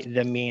 despite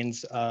the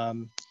means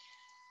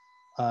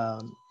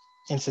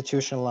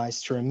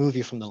institutionalized to remove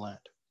you from the land.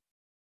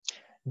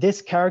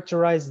 This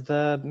characterized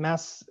the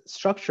mass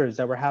structures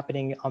that were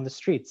happening on the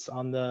streets,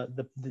 in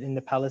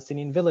the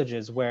Palestinian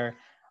villages, where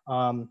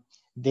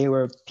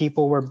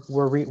people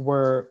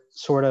were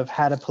sort of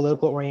had a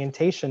political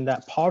orientation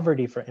that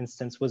poverty, for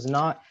instance, was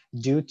not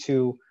due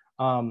to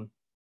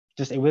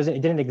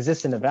it didn't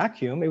exist in a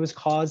vacuum. It was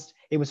caused,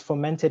 it was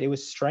fomented, it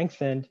was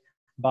strengthened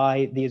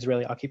by the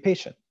Israeli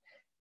occupation.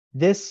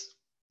 This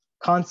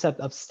concept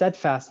of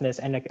steadfastness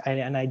and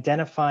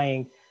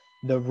identifying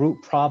the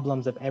root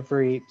problems of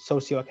every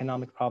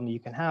socioeconomic problem you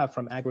can have,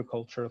 from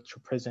agriculture to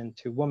prison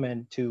to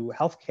women to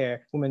healthcare,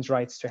 women's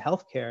rights to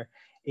healthcare,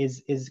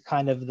 is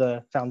kind of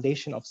the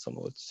foundation of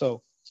Sumud.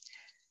 So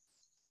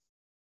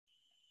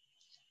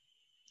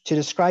to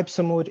describe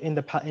Sumud in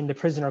the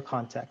prisoner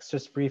context,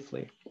 just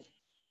briefly,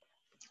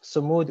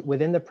 Sumud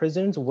within the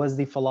prisons was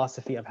the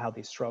philosophy of how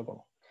they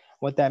struggle.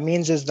 What that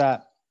means is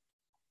that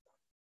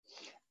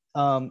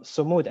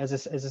Sumud, as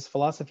this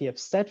philosophy of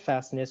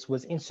steadfastness,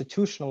 was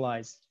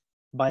institutionalized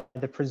by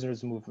the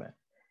prisoners' movement.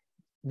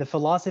 The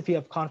philosophy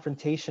of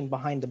confrontation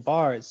behind the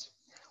bars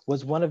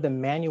was one of the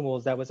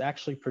manuals that was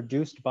actually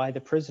produced by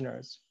the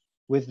prisoners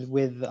with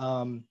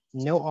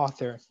no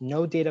author,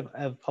 no date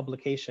of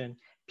publication.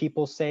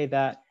 People say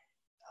that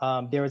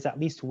there is at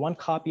least one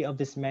copy of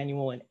this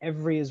manual in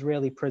every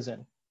Israeli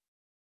prison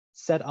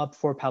set up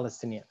for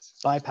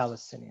Palestinians, by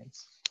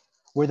Palestinians,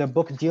 where the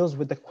book deals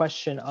with the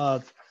question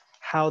of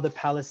how the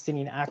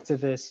Palestinian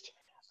activist,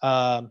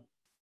 of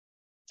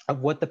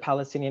what the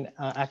Palestinian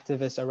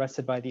activists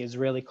arrested by the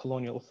Israeli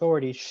colonial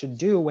authorities should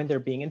do when they're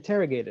being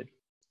interrogated,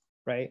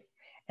 right?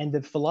 And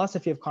the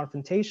philosophy of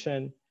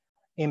confrontation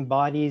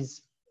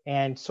embodies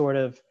and sort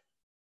of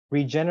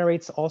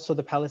regenerates also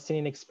the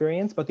Palestinian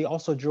experience, but they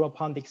also drew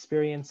upon the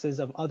experiences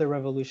of other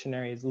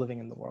revolutionaries living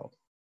in the world.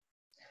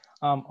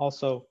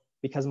 Also,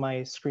 because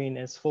my screen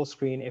is full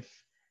screen, if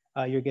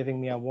you're giving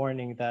me a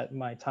warning that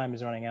my time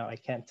is running out, I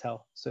can't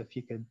tell. So if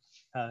you could,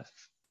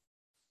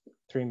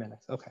 3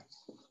 minutes, okay.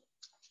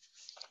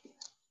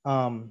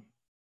 And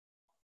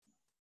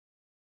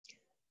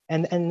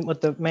what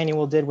the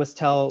manual did was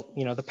tell,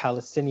 the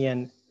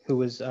Palestinian who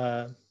was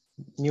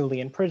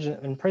newly in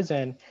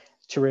prison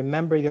to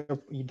remember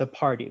the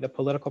party, the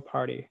political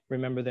party,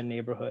 remember the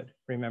neighborhood,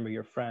 remember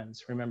your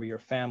friends, remember your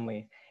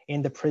family.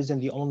 In the prison,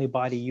 the only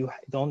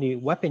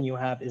weapon you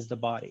have is the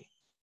body.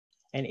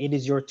 And it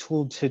is your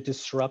tool to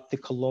disrupt the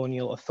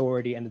colonial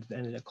authority and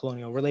the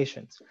colonial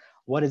relations.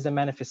 What is the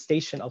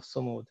manifestation of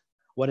Sumud?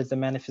 What is the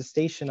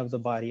manifestation of the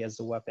body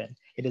as a weapon?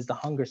 It is the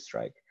hunger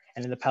strike.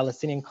 And in the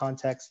Palestinian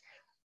context,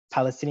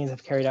 Palestinians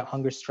have carried out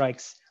hunger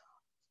strikes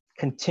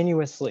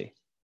continuously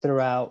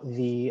throughout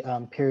the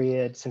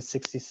period since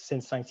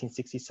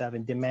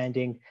 1967,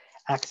 demanding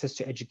access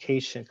to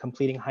education,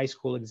 completing high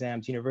school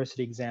exams,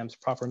 university exams,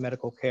 proper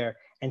medical care,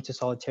 end to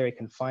solitary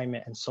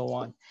confinement, and so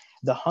on.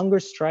 The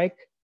hunger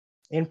strike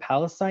in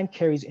Palestine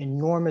carries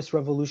enormous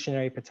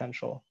revolutionary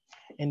potential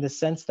in the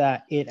sense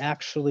that it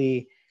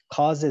actually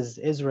causes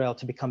Israel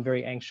to become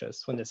very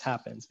anxious when this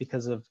happens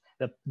because of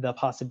the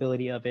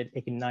possibility of it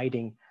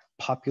igniting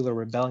popular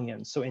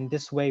rebellion. So in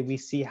this way, we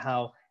see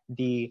how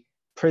the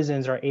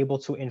prisons are able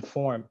to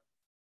inform,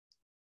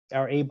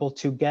 are able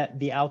to get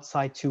the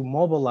outside to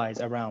mobilize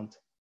around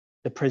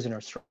the prisoner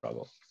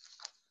struggle.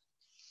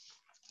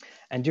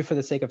 And due for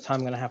the sake of time,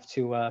 I'm gonna have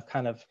to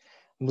kind of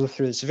move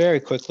through this very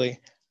quickly,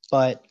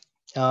 but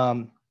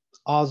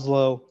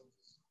Oslo,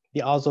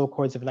 the Oslo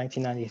Accords of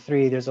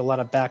 1993, there's a lot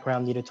of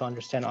background needed to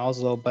understand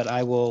Oslo, but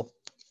I will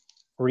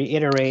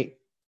reiterate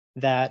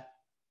that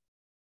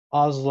the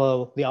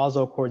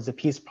Oslo Accords, the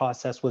peace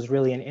process, was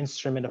really an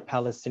instrument of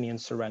Palestinian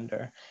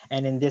surrender.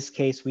 And in this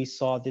case, we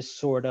saw this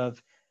sort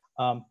of,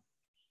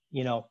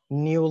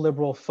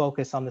 neoliberal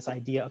focus on this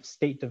idea of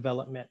state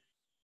development.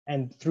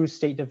 And through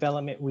state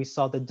development, we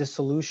saw the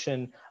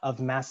dissolution of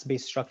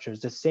mass-based structures.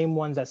 The same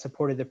ones that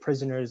supported the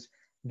prisoners,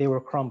 they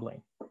were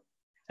crumbling.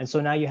 And so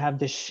now you have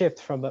this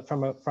shift from a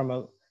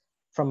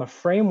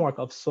framework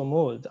of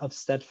sumud, of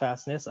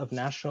steadfastness, of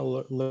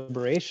national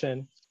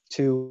liberation,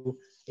 to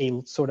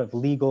a sort of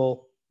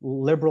legal,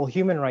 liberal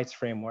human rights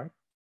framework.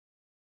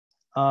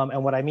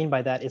 And what I mean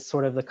by that is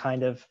sort of the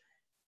kind of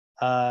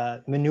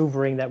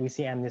maneuvering that we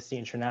see Amnesty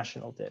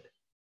International did.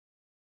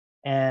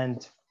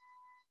 And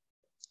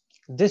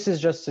this is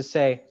just to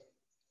say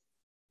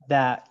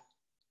that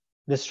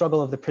the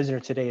struggle of the prisoner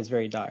today is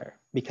very dire.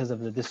 because of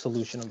the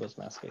dissolution of those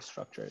mass-based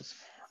structures.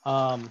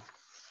 My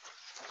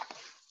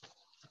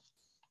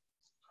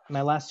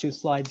last two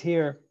slides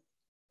here,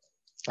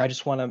 I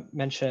just want to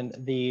mention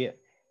the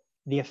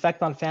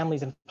effect on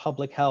families and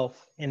public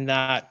health in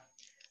that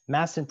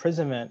mass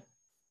imprisonment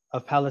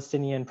of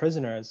Palestinian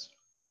prisoners,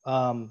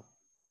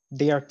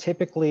 they are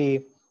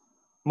typically,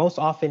 most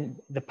often,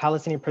 the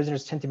Palestinian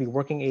prisoners tend to be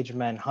working age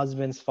men,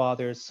 husbands,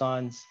 fathers,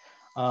 sons,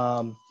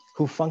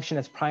 who function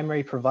as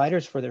primary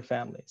providers for their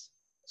families.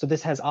 So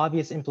this has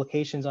obvious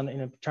implications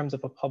in terms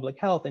of public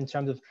health, in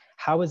terms of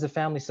how is the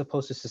family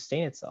supposed to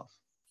sustain itself?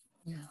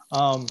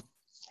 Yeah.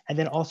 And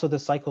then also the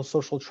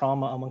psychosocial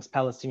trauma amongst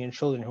Palestinian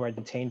children who are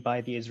detained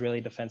by the Israeli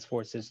Defense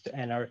Forces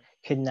and are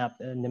kidnapped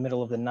in the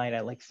middle of the night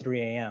at like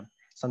 3 a.m.,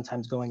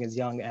 sometimes going as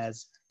young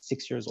as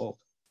 6 years old.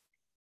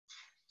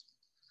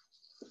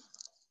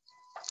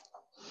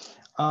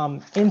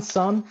 In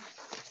sum,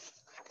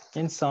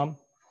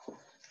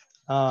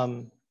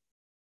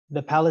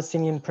 the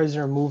Palestinian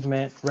prisoner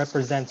movement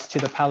represents to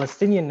the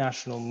Palestinian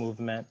national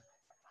movement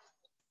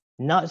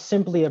not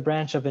simply a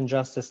branch of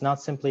injustice,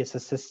 not simply a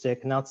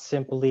statistic, not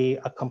simply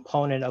a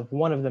component of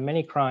one of the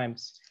many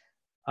crimes,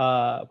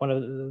 one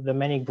of the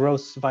many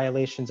gross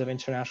violations of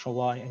international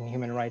law and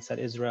human rights that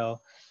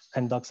Israel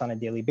conducts on a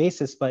daily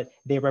basis, but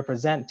they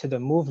represent to the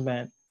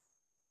movement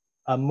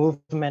a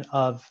movement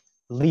of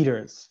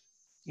leaders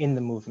in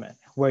the movement,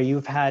 where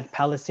you've had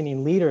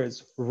Palestinian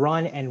leaders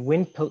run and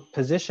win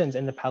positions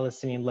in the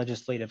Palestinian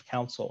Legislative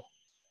Council,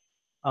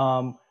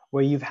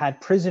 where you've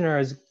had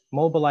prisoners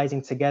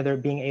mobilizing together,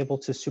 being able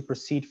to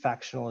supersede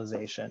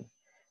factionalization,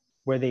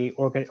 where they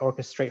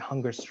orchestrate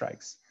hunger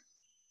strikes.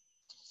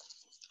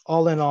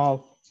 All in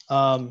all,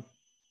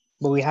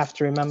 what we have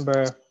to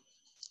remember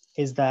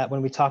is that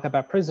when we talk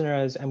about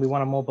prisoners and we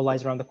want to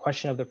mobilize around the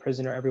question of the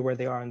prisoner everywhere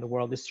they are in the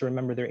world, is to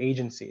remember their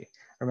agency,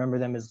 remember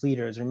them as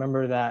leaders,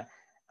 remember that,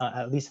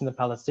 at least in the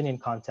Palestinian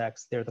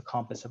context, they're the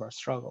compass of our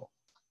struggle.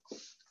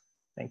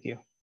 Thank you.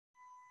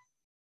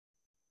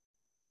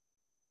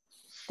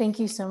 Thank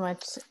you so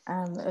much,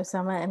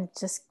 Osama. I'm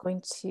just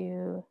going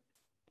to,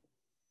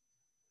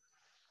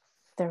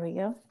 there we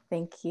go.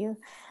 Thank you.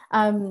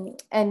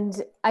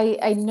 And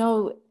I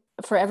know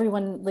for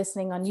everyone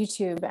listening on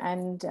YouTube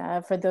and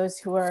for those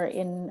who are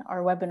in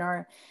our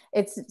webinar,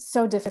 it's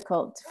so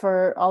difficult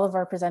for all of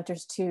our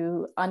presenters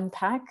to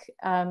unpack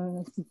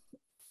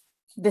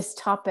this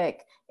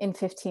topic in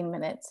 15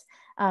 minutes.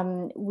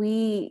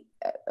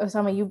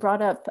 Osama, you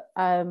brought up,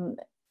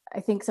 I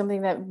think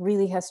something that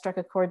really has struck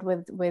a chord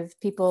with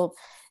people,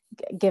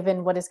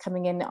 given what is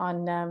coming in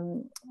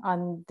on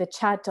the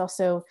chat,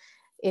 also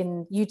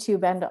in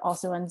YouTube and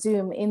also on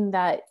Zoom, in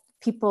that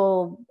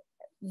people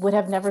would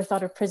have never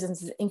thought of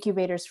prisons as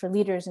incubators for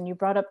leaders. And you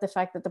brought up the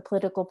fact that the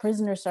political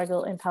prisoner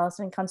struggle in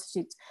Palestine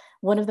constitutes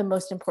one of the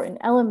most important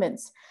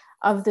elements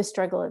of the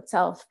struggle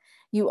itself.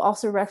 You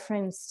also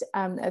referenced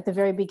at the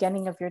very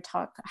beginning of your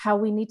talk how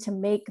we need to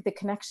make the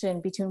connection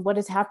between what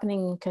is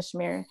happening in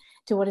Kashmir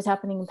to what is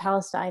happening in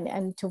Palestine,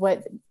 and to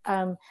what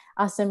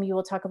Asim, you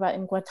will talk about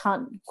in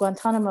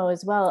Guantanamo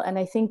as well. And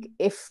I think,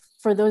 if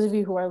for those of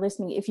you who are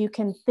listening, if you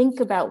can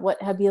think about what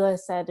Habeel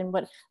has said and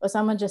what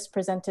Osama just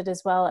presented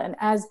as well, and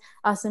as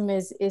Asim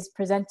is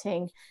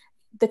presenting,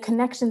 the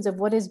connections of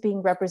what is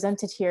being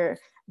represented here,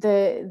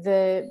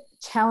 the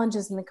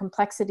challenges and the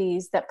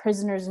complexities that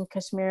prisoners in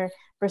Kashmir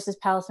versus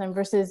Palestine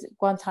versus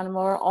Guantanamo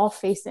are all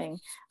facing.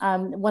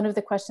 One of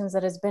the questions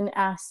that has been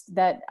asked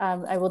that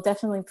I will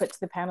definitely put to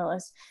the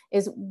panelists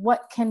is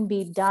what can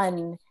be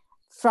done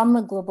from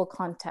a global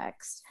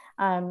context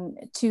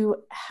to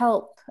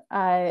help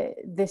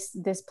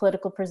this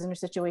political prisoner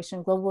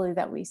situation globally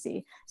that we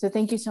see. So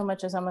thank you so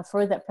much, Osama,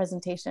 for that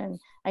presentation.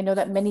 I know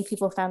that many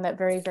people found that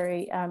very,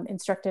 very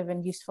instructive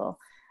and useful.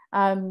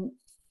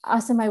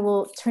 Asim, I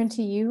will turn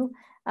to you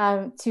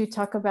to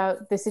talk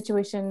about the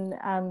situation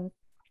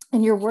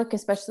and your work,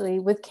 especially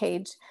with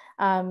Cage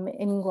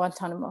in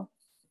Guantanamo.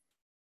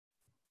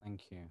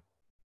 Thank you.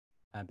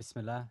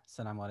 Bismillah,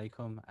 assalamu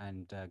alaikum,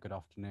 and good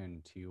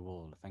afternoon to you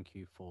all. Thank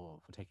you for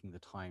taking the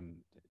time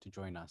to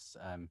join us.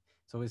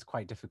 It's always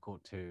quite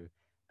difficult to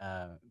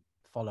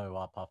follow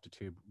up after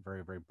two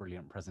very, very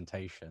brilliant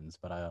presentations,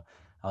 but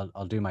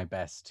I'll do my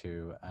best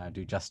to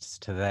do justice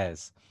to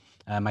theirs.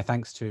 My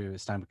thanks to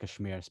Stand With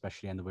Kashmir,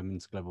 especially, and the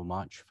Women's Global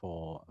March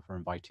for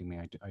inviting me.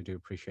 I do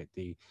appreciate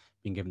being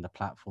given the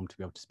platform to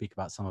be able to speak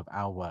about some of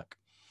our work.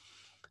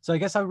 So I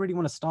guess I really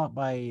want to start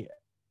by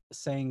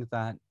saying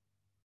that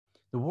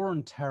the war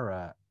on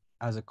terror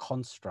as a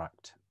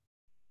construct,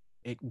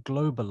 it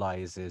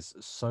globalizes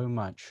so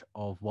much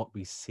of what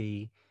we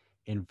see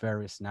in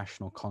various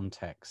national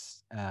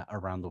contexts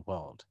around the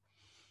world.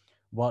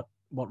 What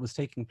was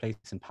taking place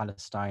in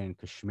Palestine and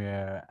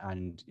Kashmir,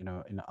 and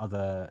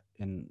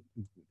in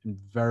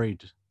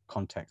varied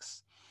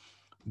contexts,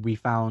 we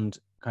found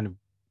kind of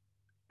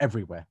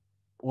everywhere,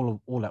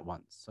 all at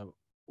once. So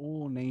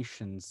all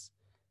nations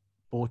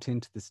bought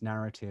into this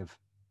narrative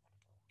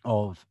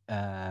of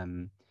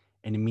an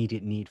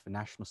immediate need for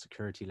national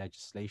security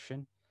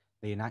legislation.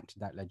 They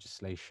enacted that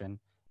legislation,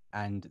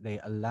 and they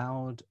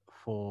allowed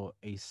for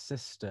a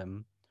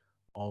system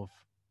of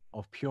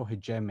pure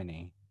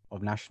hegemony,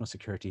 of national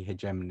security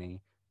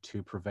hegemony,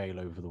 to prevail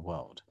over the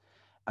world.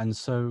 And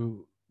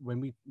so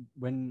when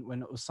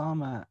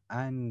Osama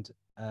and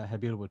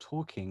Habeel were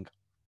talking,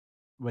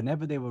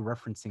 whenever they were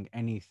referencing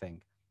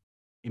anything,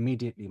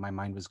 immediately my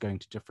mind was going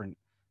to different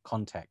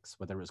contexts,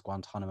 whether it was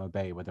Guantanamo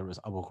Bay, whether it was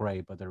Abu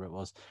Ghraib, whether it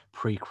was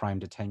pre-crime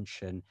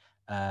detention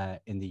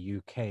in the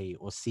UK,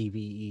 or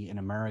CVE in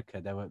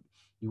America.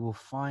 You will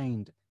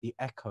find the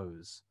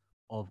echoes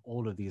of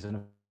all of these. And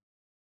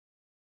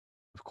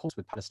of course,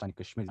 with Palestine and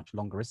Kashmir, much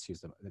longer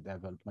issues, they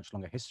have a much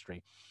longer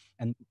history.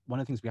 And one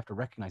of the things we have to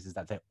recognize is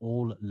that they're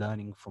all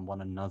learning from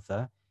one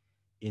another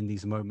in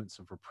these moments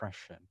of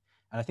repression.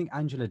 And I think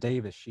Angela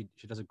Davis, she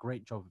does a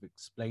great job of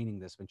explaining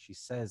this when she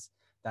says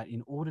that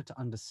in order to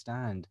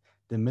understand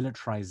the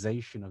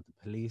militarization of the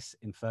police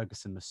in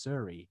Ferguson,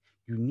 Missouri,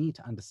 you need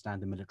to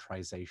understand the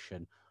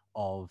militarization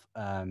of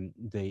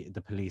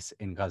the police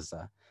in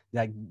Gaza.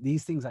 Like,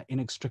 these things are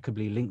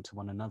inextricably linked to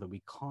one another.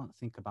 We can't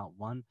think about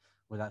one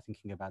without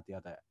thinking about the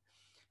other.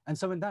 And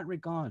so in that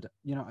regard,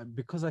 you know,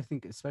 because I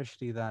think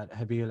especially that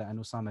Habeel and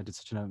Osama did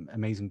such an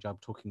amazing job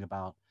talking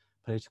about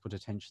political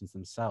detentions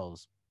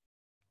themselves,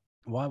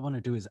 what I want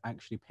to do is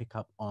actually pick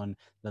up on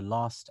the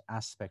last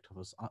aspect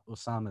of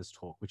Osama's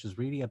talk, which is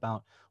really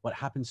about what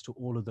happens to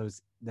all of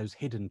those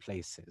hidden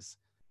places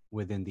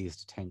within these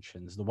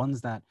detentions, the ones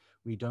that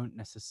we don't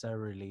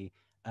necessarily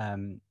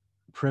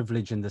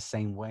privilege in the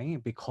same way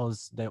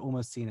because they're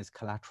almost seen as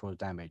collateral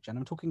damage. And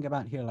I'm talking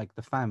about here like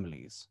the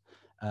families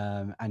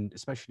and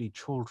especially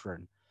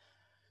children.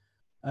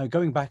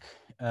 Going back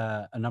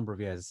a number of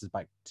years, this is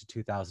back to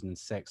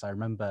 2006, I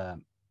remember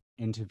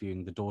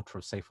interviewing the daughter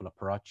of Saifullah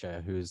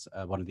Paracha, who's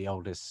one of the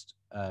oldest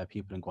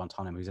people in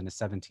Guantanamo, who's in his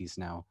 70s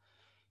now.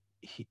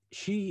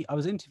 I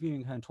was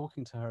interviewing her and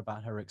talking to her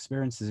about her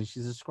experiences, and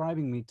she's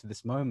describing me to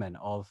this moment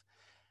of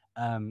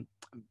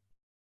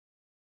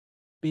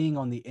being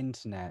on the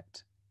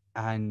internet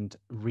and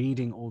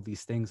reading all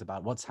these things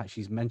about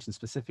she's mentioned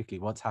specifically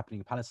what's happening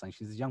in Palestine.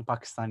 She's a young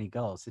Pakistani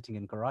girl sitting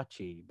in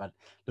Karachi, but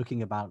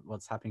looking about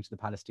what's happening to the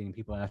Palestinian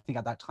people. And I think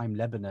at that time,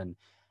 Lebanon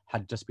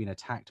had just been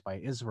attacked by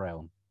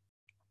Israel.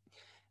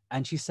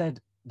 And she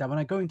said that when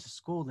I go into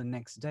school the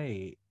next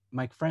day,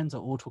 my friends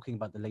are all talking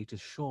about the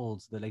latest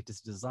shawls, the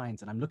latest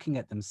designs. And I'm looking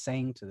at them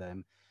saying to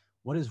them,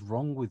 what is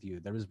wrong with you?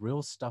 There is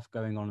real stuff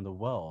going on in the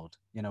world.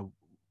 You know,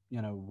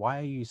 why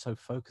are you so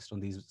focused on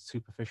these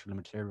superficial and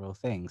material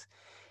things?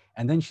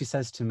 And then she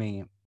says to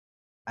me,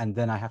 and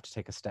then I have to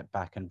take a step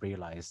back and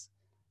realize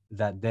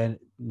that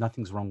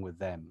nothing's wrong with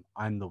them.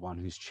 I'm the one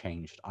who's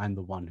changed. I'm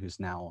the one who's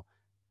now,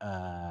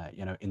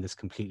 in this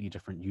completely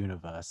different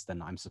universe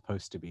than I'm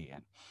supposed to be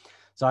in.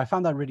 So I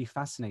found that really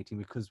fascinating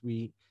because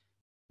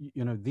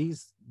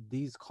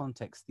these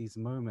contexts, these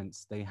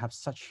moments, they have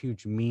such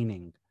huge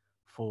meaning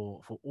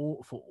for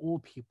all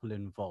people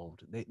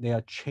involved. They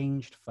are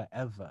changed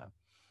forever,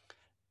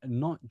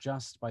 not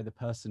just by the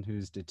person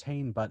who's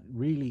detained, but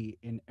really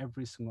in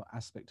every single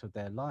aspect of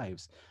their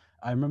lives.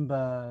 I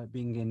remember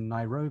being in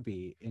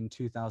Nairobi in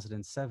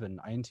 2007.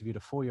 I interviewed a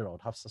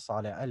 4-year-old, Hafsa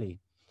Saleh Ali.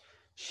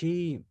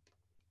 She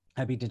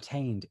had been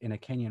detained in a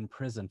Kenyan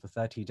prison for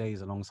 30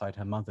 days alongside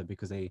her mother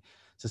because they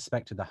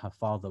suspected that her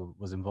father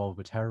was involved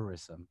with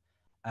terrorism.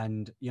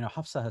 And,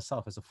 Hafsa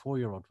herself as a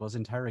 4-year-old was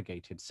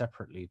interrogated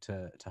separately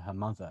to her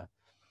mother.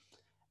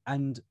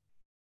 And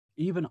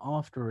even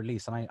after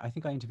release, and I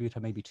think I interviewed her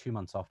maybe 2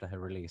 months after her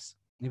release,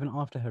 even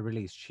after her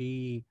release,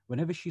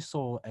 whenever she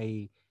saw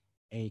a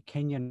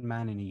Kenyan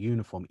man in a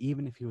uniform,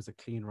 even if he was a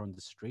cleaner on the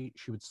street,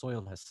 she would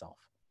soil herself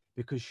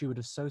because she would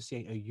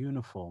associate a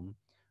uniform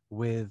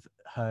with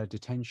her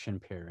detention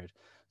period.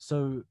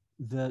 So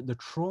the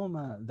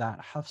trauma that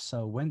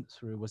Hafsa went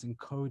through was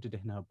encoded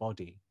in her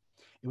body.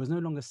 It was no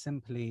longer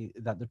simply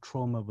that the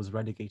trauma was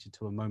relegated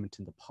to a moment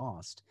in the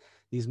past.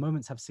 These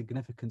moments have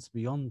significance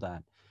beyond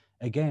that.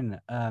 Again,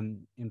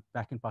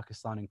 back in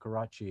Pakistan, in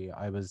Karachi,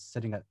 I was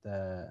sitting at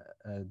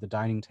the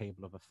dining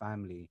table of a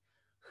family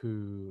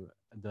who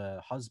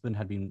the husband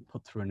had been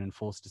put through an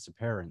enforced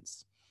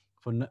disappearance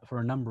for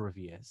a number of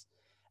years.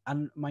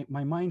 And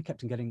my mind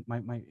kept on getting,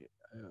 my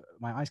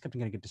eyes kept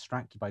on getting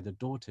distracted by the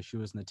daughter. She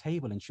was on the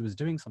table and she was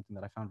doing something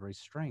that I found very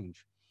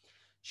strange.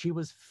 She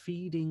was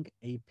feeding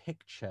a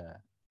picture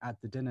at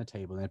the dinner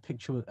table,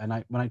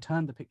 and when I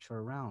turned the picture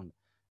around,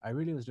 I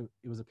realized it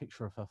was a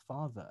picture of her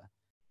father.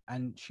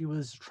 And she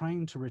was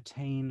trying to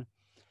retain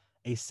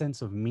a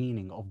sense of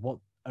meaning of what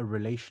a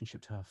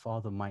relationship to her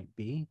father might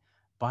be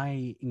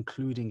by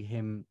including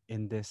him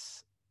in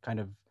this kind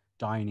of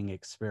dining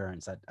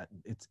experience.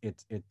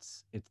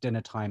 It's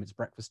dinner time, it's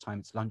breakfast time,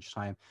 it's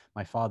lunchtime.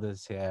 My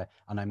father's here,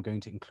 and I'm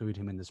going to include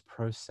him in this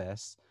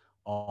process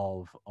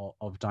of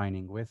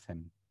dining with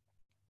him.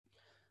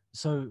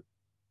 So,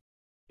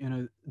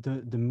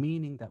 the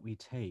meaning that we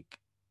take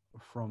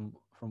from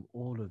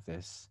all of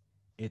this,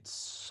 it's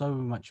so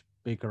much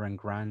bigger and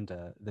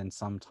grander than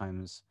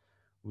sometimes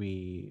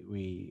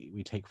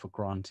we take for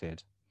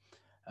granted.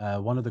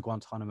 One of the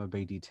Guantanamo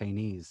Bay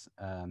detainees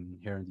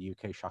here in the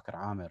UK, Shakir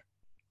Amir,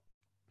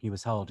 he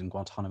was held in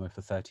Guantanamo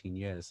for 13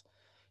 years.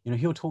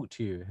 He'll talk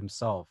to you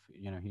himself.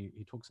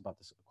 He talks about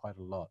this quite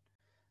a lot,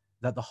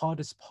 that the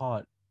hardest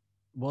part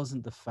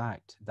wasn't the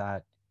fact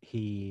that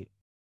he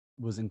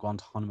was in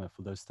Guantanamo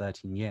for those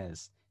 13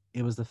 years.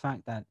 It was the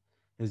fact that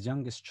his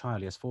youngest child,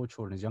 he has 4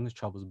 children, his youngest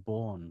child was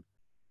born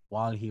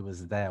while he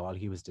was there, while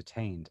he was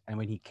detained. And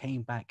when he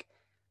came back,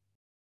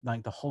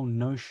 like, the whole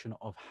notion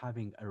of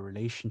having a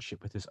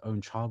relationship with his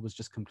own child was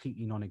just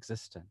completely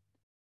non-existent.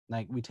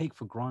 Like, we take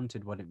for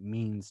granted what it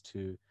means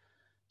to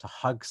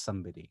hug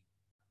somebody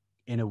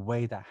in a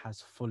way that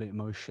has full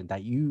emotion,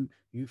 that you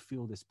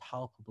feel this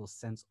palpable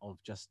sense of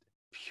just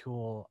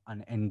pure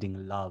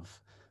unending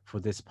love for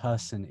this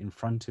person in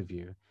front of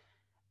you.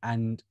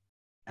 And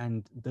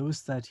those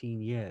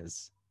 13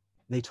 years,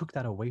 they took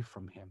that away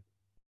from him.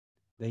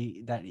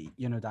 That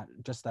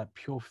just that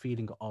pure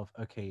feeling of,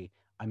 okay,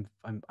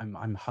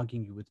 I'm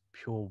hugging you with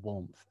pure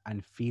warmth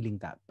and feeling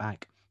that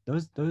back.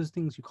 Those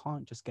things you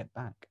can't just get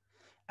back.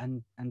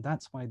 And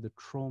that's why the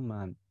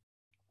trauma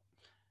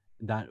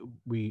that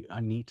I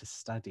need to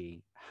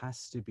study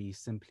has to be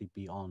simply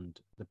beyond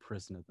the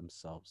prisoner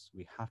themselves.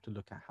 We have to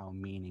look at how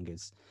meaning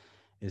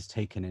is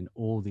taken in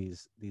all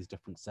these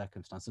different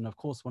circumstances. And of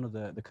course, one of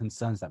the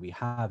concerns that we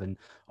have, and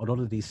a lot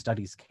of these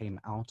studies came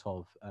out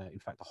of, in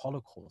fact, the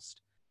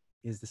Holocaust,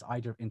 is this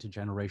idea of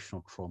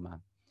intergenerational trauma,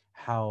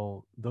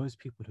 how those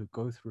people who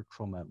go through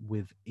trauma,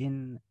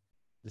 within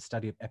the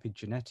study of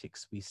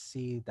epigenetics, we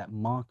see that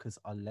markers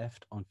are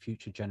left on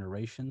future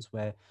generations,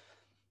 where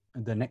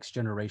the next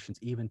generations,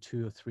 even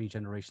 2 or 3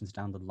 generations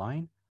down the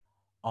line,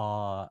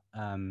 are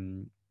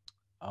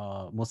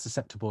more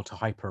susceptible to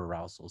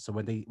hyperarousal. So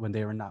when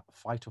they're in that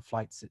fight or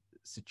flight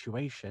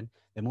situation,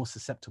 they're more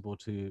susceptible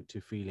to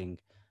feeling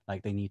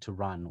like they need to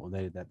run, or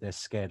that they're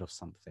scared of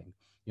something.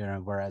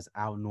 Whereas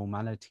our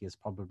normality is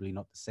probably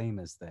not the same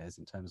as theirs,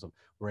 in terms of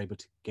we're able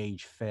to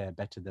gauge fear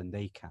better than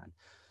they can.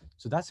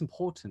 So that's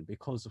important,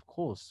 because of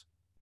course,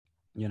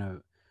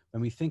 when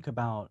we think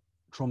about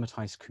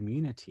traumatized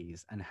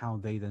communities and how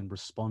they then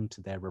respond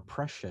to their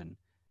repression,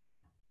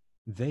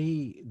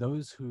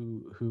 those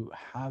who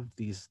have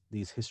these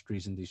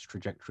histories and these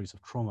trajectories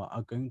of trauma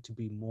are going to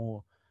be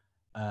more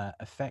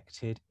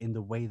affected in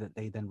the way that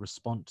they then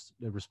respond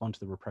to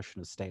the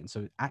repression of the state. And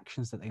so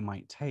actions that they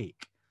might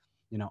take,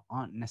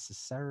 aren't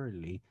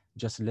necessarily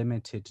just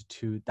limited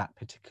to that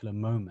particular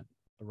moment,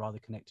 but rather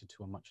connected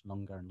to a much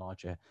longer and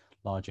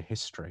larger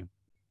history.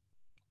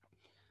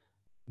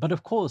 But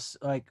of course,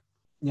 like,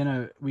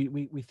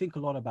 we think a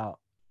lot about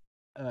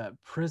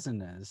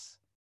prisoners,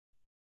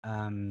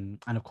 and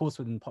of course,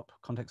 within the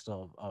context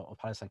of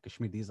Palestine and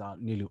Kashmir, these are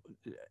nearly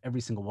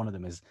every single one of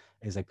them is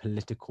a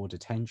political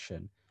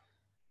detention.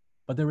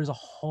 But there is a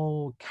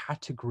whole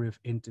category of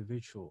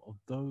individual, of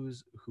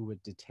those who were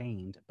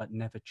detained but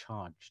never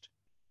charged.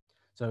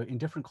 So in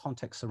different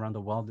contexts around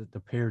the world, the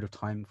period of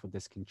time for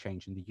this can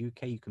change. In the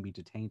UK, you can be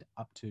detained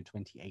up to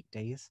 28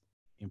 days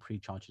in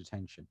pre-charge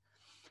detention.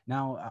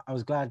 Now, I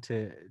was glad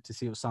to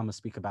see Osama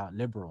speak about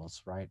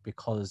liberals, right?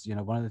 Because,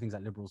 one of the things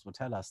that liberals will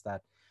tell us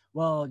that,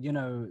 well,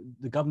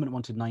 the government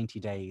wanted 90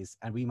 days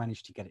and we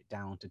managed to get it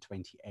down to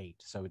 28.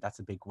 So that's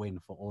a big win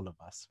for all of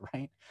us,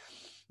 right?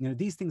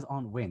 These things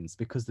aren't wins,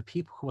 because the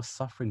people who are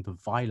suffering the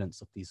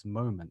violence of these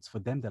moments, for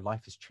them, their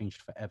life is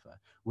changed forever.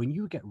 When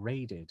you get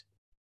raided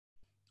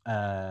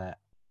in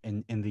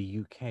the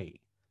UK,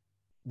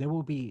 there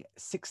will be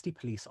 60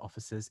 police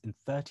officers in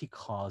 30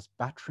 cars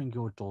battering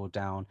your door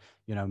down.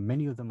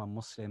 Many of them are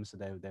Muslims, so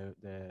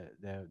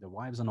their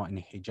wives are not in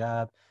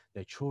hijab,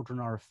 their children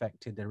are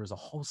affected. There is a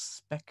whole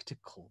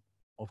spectacle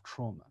of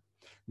trauma.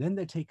 Then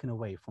they're taken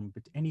away from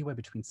anywhere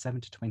between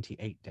 7 to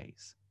 28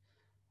 days.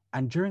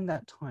 And during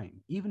that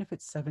time, even if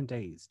it's 7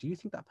 days, do you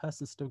think that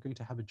person's still going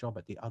to have a job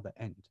at the other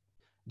end?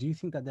 Do you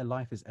think that their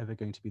life is ever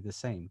going to be the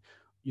same?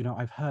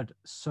 I've heard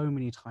so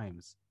many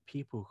times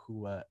people who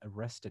were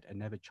arrested and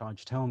never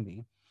charged tell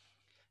me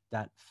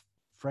that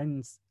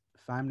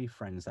family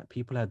friends, that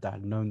people that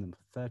had known them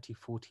for 30,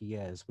 40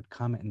 years would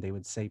come and they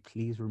would say,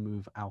 please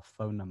remove our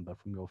phone number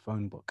from your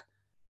phone book.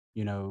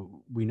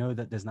 We know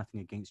that there's nothing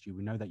against you.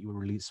 We know that you were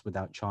released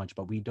without charge,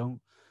 but we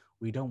don't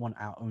want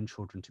our own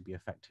children to be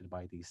affected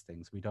by these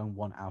things. We don't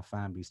want our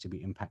families to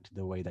be impacted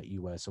the way that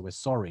you were. So we're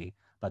sorry,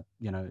 but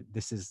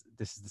this is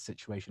the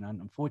situation.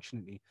 And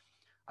unfortunately,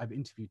 I've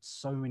interviewed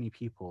so many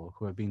people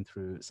who have been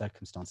through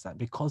circumstances that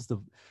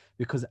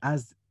because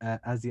as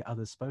the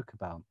others spoke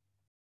about,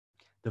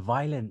 the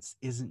violence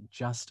isn't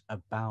just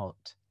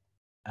about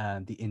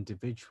the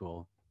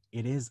individual.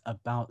 It is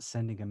about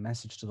sending a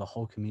message to the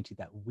whole community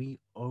that we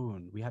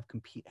have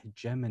complete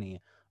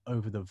hegemony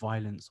over the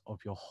violence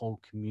of your whole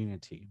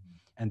community.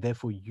 And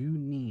therefore you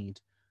need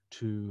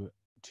to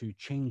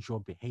change your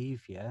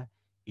behavior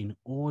in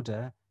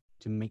order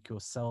to make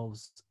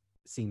yourselves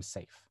seem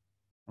safe.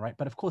 Right?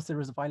 But of course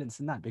there is violence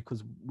in that,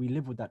 because we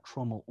live with that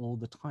trauma all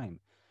the time.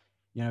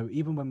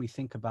 Even when we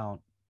think about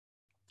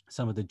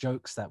some of the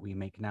jokes that we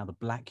make now, the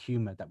black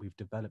humor that we've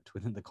developed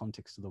within the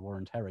context of the war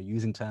on terror,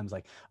 using terms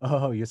like,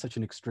 oh, you're such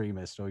an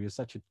extremist, or you're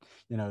such a,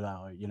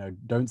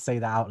 don't say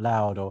that out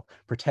loud, or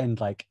pretend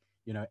like,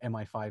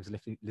 MI5s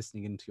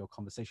listening into your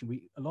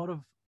conversation. A lot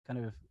of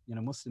kind of,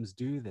 Muslims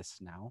do this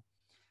now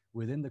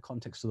within the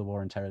context of the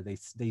war on terror.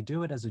 They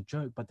do it as a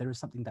joke, but there is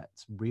something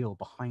that's real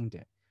behind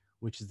it,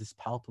 which is this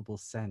palpable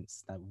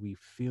sense that we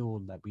feel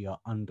that we are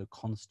under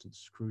constant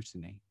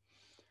scrutiny.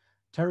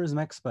 Terrorism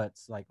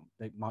experts like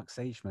Mark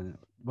Sageman,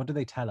 what do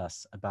they tell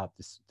us about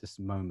this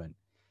moment?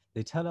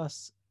 They tell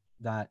us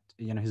that,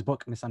 his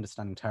book,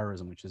 Misunderstanding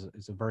Terrorism, which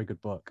is a very good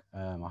book,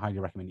 I highly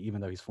recommend, even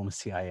though he's former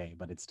CIA,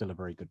 but it's still a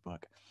very good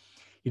book.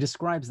 He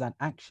describes that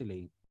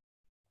actually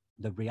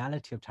the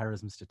reality of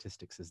terrorism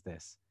statistics is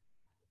this,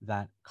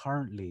 that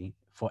currently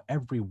for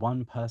every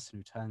one person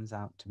who turns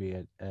out to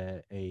be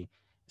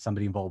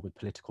somebody involved with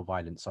political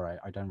violence, sorry,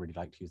 I don't really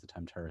like to use the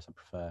term terrorist, I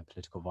prefer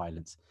political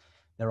violence,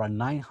 there are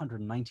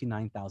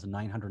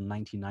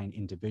 999,999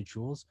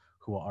 individuals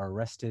who are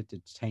arrested,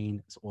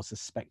 detained, or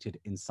suspected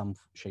in some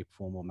shape,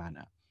 form, or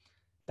manner.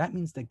 That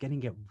means they're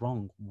getting it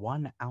wrong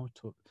 1 out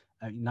of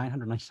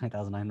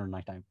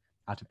 999,999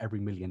 out of every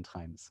million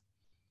times.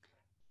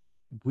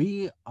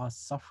 We are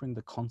suffering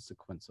the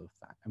consequence of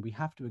that, and we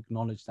have to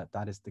acknowledge that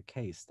that is the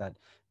case. That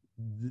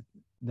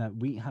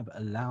we have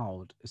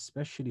allowed,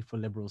 especially for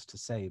liberals, to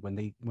say when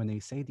they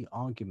say the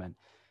argument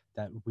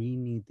that we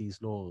need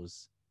these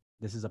laws.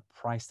 This is a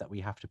price that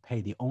we have to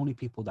pay. The only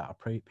people that are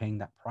paying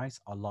that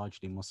price are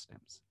largely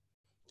Muslims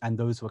and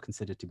those who are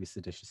considered to be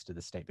seditious to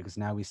the state. Because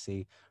now we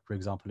see, for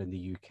example, in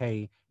the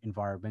UK,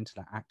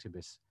 environmental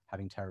activists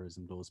having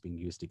terrorism laws being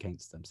used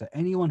against them. So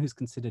anyone who's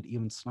considered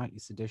even slightly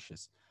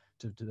seditious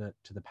to the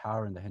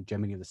power and the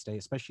hegemony of the state,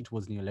 especially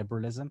towards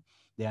neoliberalism,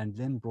 they are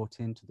then brought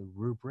into the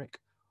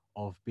rubric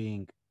of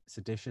being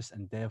seditious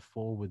and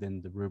therefore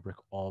within the rubric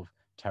of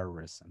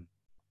terrorism.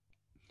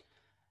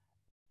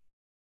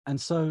 And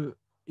so,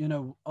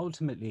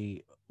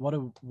 ultimately, what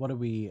are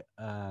we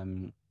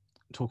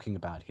talking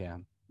about here?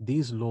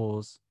 These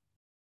laws,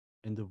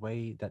 in the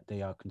way that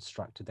they are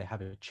constructed, they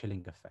have a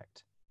chilling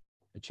effect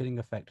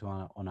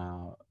on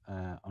our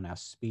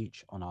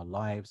speech, on our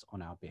lives,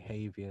 on our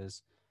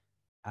behaviors,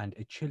 and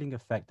a chilling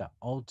effect that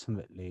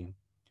ultimately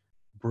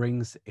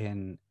brings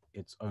in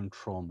its own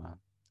trauma,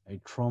 a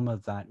trauma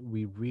that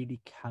we really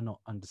cannot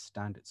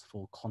understand its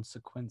full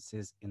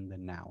consequences in the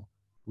now.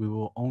 We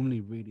will only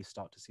really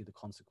start to see the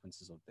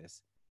consequences of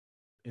this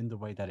in the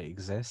way that it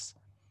exists,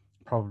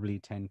 probably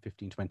 10,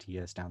 15, 20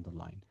 years down the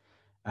line.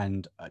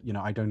 And,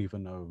 I don't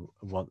even know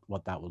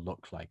what that will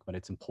look like, but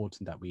it's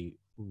important that we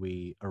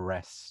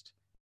arrest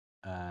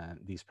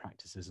these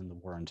practices in the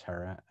war on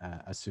terror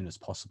as soon as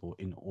possible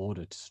in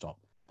order to stop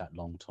that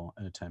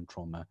long-term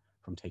trauma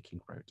from taking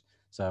root.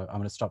 So I'm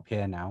going to stop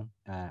here now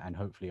and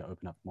hopefully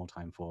open up more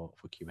time for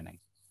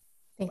Q&A.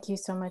 Thank you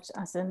so much,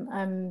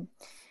 Asim.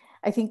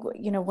 I think,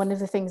 one of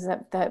the things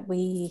that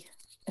we,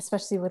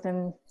 especially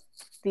within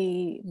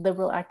the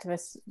liberal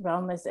activist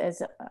realm,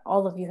 as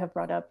all of you have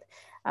brought up,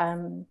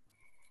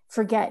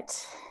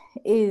 forget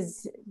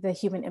is the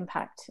human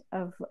impact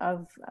of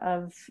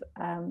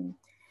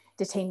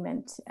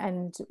detainment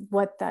and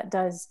what that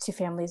does to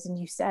families. And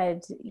you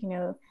said,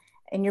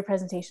 in your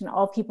presentation,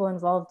 all people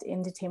involved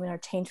in detainment are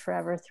changed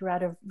forever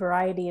throughout a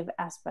variety of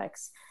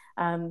aspects,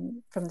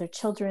 from their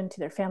children to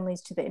their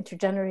families to the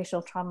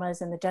intergenerational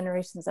traumas and the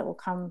generations that will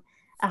come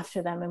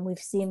after them. And we've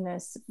seen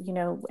this,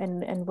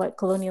 and what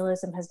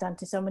colonialism has done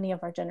to so many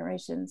of our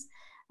generations.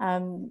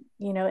 And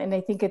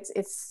I think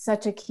it's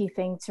such a key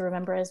thing to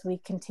remember as we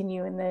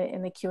continue in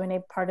the Q&A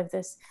part of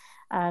this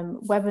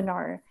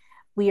webinar.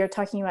 We are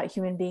talking about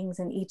human beings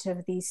in each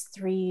of these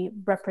three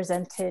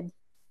represented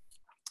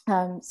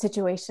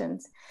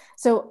situations.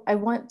 So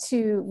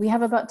we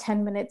have about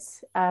 10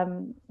 minutes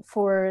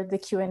for the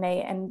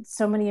Q&A, and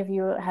so many of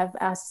you have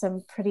asked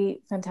some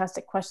pretty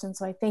fantastic questions,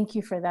 so I thank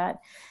you for that.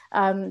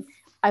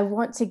 I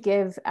want to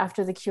give,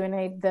 after the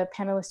Q&A, the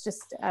panelists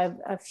just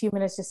a few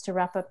minutes just to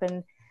wrap up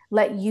and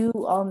let you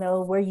all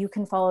know where you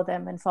can follow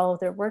them and follow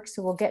their work.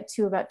 So we'll get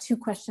to about 2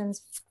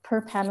 questions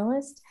per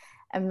panelist,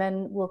 and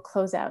then we'll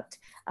close out.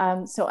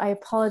 So I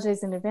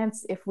apologize in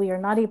advance if we are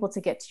not able to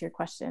get to your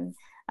question,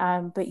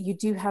 but you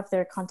do have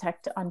their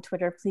contact on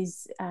Twitter.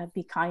 Please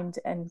be kind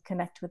and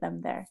connect with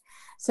them there.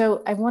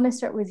 So I want to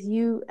start with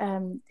you,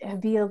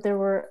 Habeel. There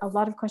were a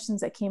lot of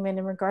questions that came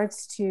in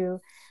regards to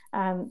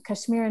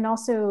Kashmir, and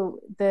also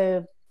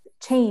the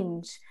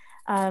change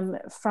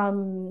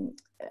from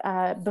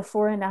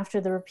before and after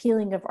the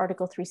repealing of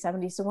Article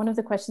 370. So one of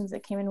the questions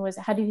that came in was,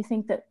 how do you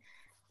think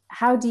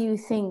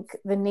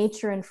the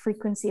nature and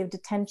frequency of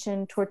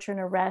detention, torture, and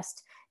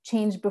arrest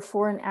changed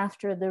before and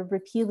after the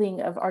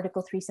repealing of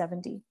Article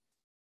 370?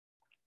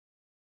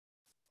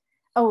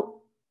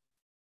 Oh,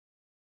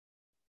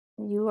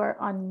 you are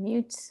on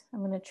mute. I'm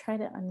going to try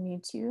to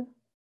unmute you.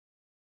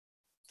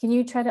 Can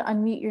you try to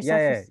unmute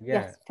yourself? Yeah.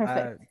 Yes,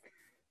 perfect.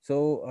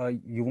 So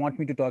you want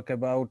me to talk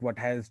about what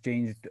has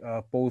changed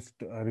post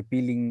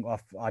repealing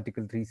of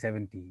Article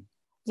 370?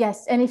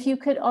 Yes, and if you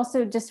could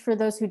also, just for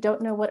those who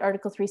don't know what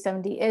Article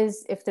 370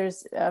 is, if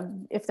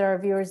there are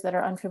viewers that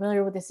are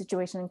unfamiliar with the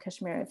situation in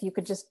Kashmir, if you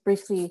could just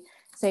briefly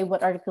say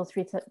what Article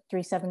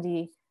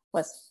 370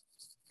 was.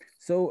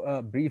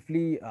 So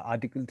briefly,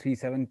 Article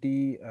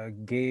 370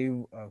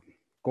 gave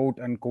quote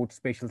unquote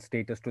special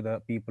status to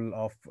the people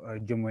of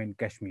Jammu and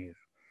Kashmir.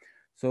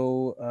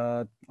 So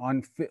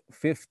on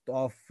 5th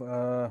of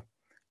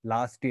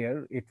last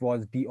year, it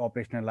was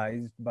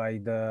deoperationalized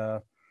by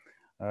the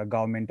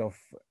government of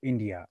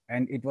India,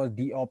 and it was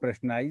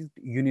deoperationalized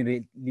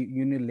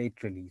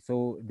unilaterally.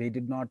 So they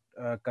did not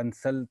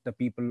consult the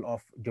people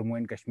of Jammu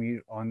and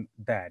Kashmir on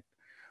that.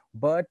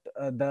 But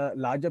the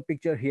larger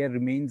picture here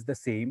remains the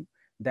same,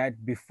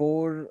 that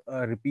before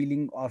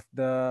repealing of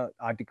the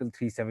Article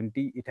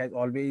 370, it has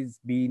always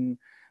been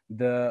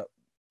the,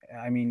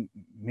 I mean,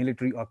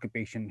 military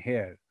occupation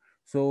here.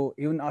 So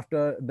even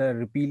after the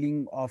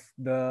repealing of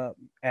the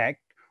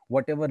act,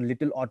 whatever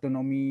little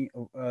autonomy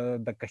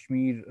the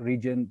Kashmir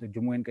region, the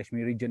Jammu and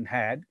Kashmir region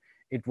had,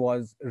 it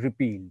was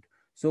repealed.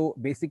 So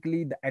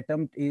basically, the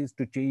attempt is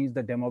to change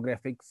the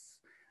demographics,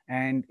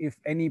 and if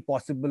any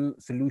possible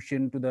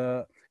solution to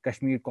the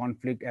Kashmir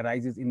conflict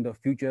arises in the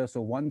future.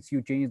 So once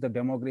you change the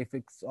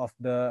demographics of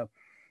the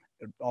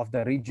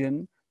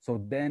region,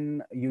 so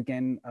then you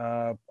can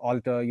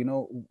alter,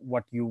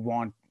 what you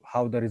want,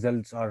 how the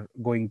results are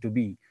going to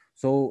be.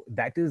 So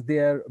that is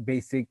their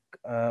basic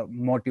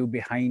motive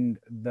behind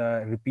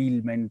the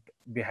repealment,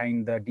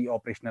 behind the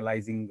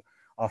deoperationalizing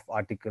of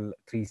Article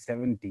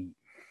 370.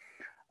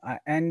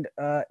 And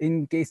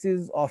in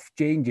cases of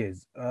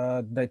changes,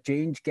 the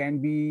change can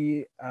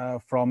be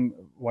from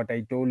what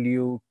I told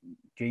you,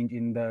 change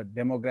in the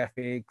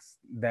demographics,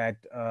 that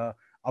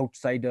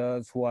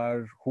outsiders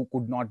who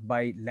could not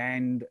buy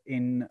land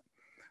in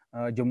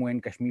Jammu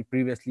and Kashmir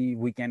previously,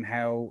 we can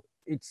have,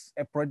 it's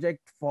a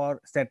project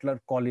for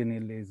settler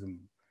colonialism.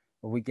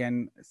 We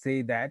can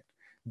say that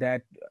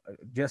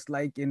just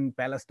like in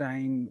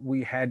Palestine,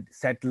 we had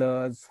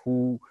settlers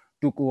who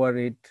took over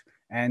it,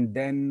 and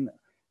then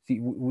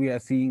we are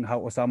seeing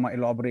how Osama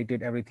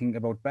elaborated everything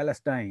about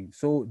Palestine.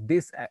 So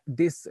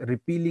this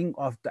repealing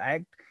of the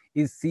act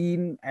is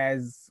seen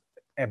as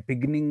a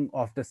beginning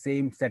of the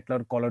same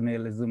settler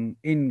colonialism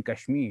in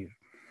Kashmir.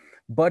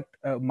 But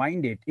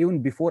mind it,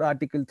 even before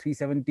Article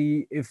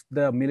 370, if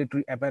the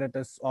military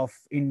apparatus of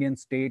Indian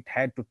state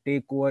had to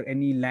take over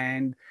any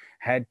land,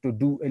 had to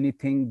do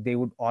anything, they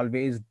would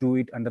always do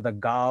it under the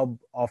garb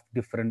of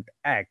different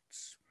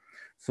acts.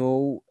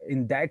 So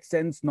in that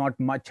sense, not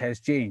much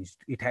has changed.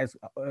 It has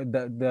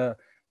the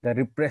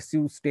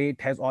repressive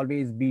state has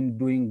always been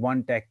doing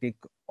one tactic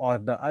or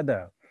the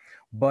other.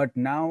 But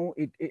now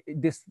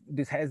this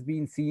has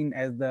been seen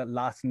as the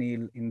last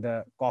nail in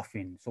the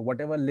coffin. So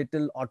whatever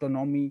little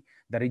autonomy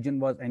the region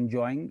was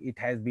enjoying, it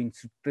has been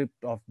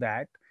stripped of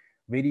that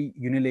very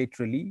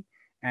unilaterally,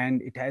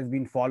 and it has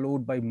been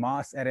followed by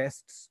mass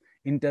arrests.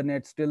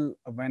 Internet still,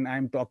 when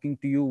I'm talking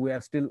to you, we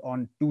are still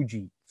on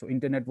 2G. So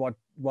internet what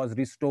was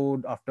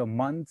restored after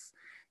months.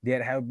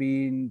 There have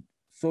been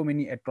so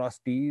many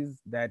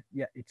atrocities that,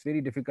 yeah, it's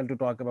very difficult to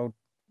talk about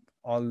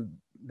all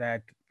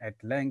that at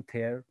length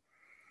here.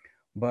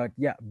 But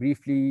yeah,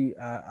 briefly,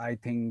 I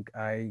think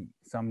I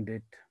summed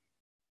it.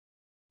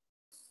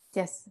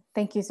 Yes,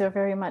 thank you so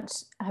very much,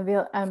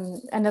 Habeel.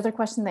 Another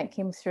question that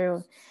came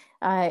through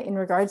in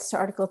regards to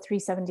Article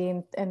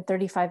 370 and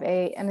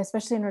 35A, and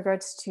especially in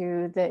regards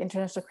to the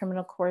International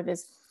Criminal Court,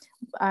 is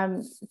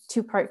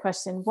two-part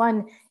question.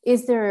 One,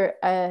 is there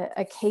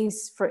a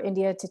case for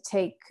India to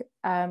take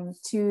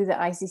to the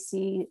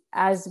ICC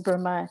as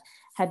Burma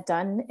had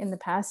done in the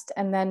past?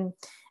 And then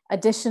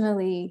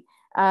additionally,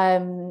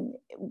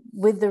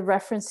 with the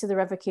reference to the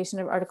revocation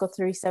of Article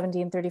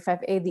 370 and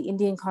 35A, the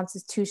Indian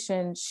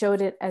Constitution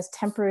showed it as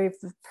temporary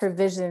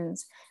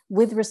provisions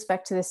with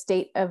respect to the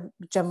state of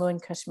Jammu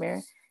and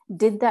Kashmir.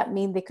 Did that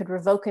mean they could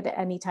revoke it at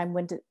any time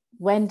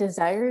when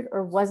desired,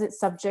 or was it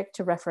subject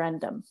to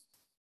referendum?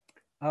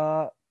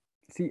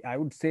 See, I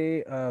would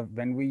say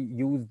when we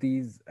use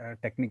these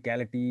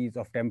technicalities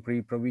of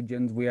temporary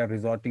provisions, we are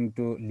resorting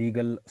to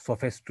legal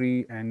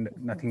sophistry and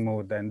nothing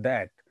more than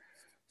that.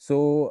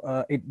 So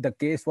the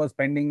case was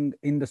pending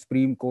in the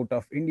Supreme Court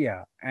of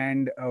India,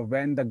 and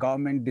when the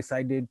government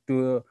decided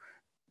to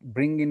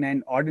bring in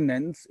an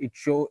ordinance,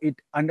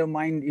 it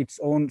undermined its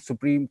own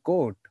Supreme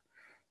Court.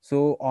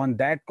 So on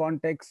that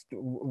context,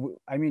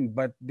 I mean,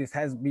 but this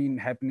has been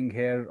happening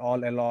here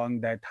all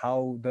along, that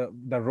how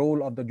the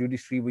role of the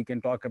judiciary, we can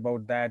talk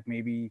about that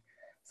maybe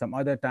some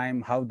other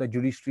time, how the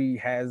judiciary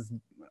has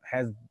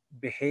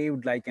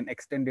behaved like an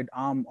extended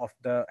arm of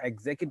the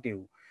executive.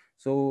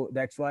 So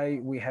that's why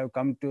we have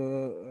come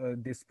to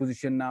this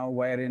position now,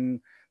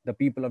 wherein the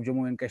people of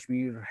Jammu and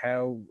Kashmir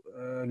have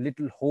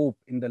little hope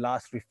in the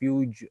last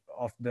refuge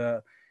of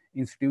the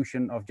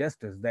institution of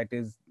justice, that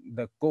is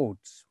the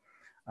courts.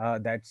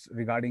 That's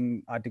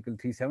regarding Article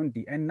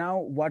 370. And now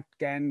what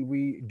can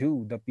we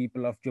do, the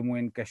people of Jammu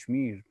and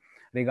Kashmir,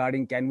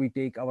 regarding can we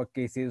take our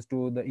cases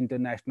to the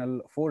international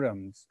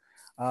forums?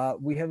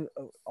 We have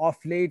of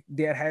late,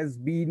 there has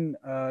been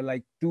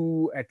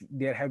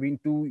there have been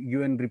two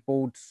UN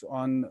reports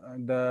on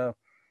the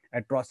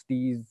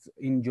atrocities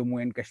in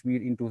Jammu and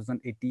Kashmir in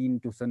 2018,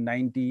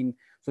 2019.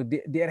 So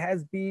there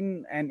has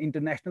been an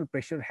international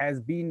pressure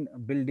has been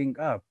building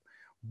up.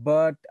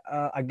 but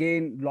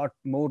again, lot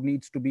more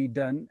needs to be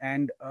done,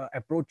 and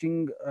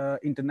approaching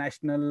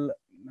international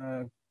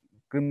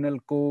criminal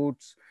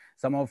courts,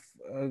 some of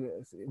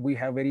we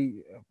have very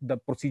the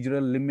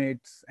procedural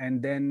limits,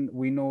 and then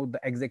we know the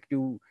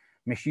executive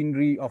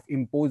machinery of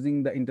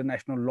imposing the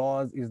international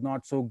laws is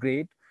not so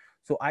great.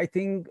 So I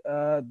think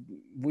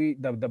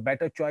the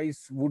better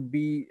choice would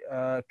be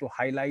to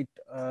highlight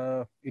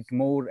it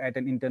more at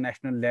an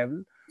international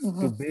level,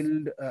 to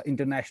build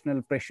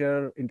international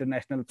pressure,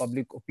 international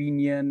public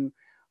opinion,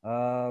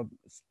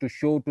 to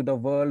show to the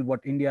world what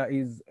India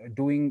is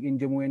doing in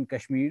Jammu and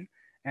Kashmir,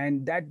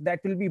 and that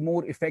will be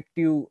more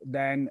effective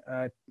than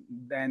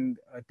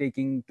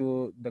taking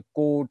to the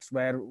courts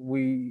where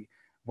we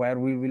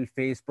will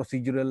face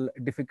procedural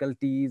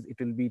difficulties. It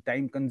will be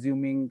time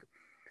consuming.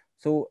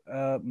 So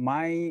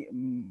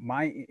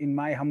in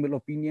my humble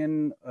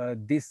opinion,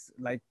 this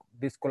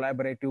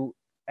collaborative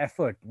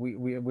effort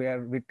we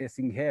are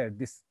witnessing here,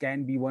 this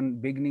can be one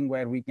beginning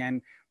where we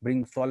can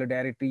bring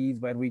solidarities,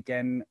 where we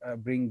can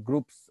bring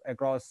groups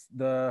across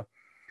the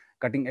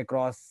cutting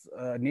across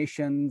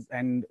nations,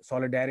 and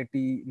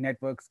solidarity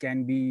networks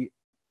can be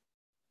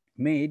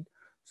made.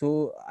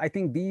 So I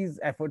think these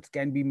efforts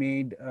can be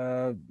made,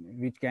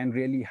 which can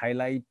really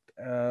highlight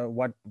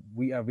what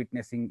we are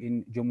witnessing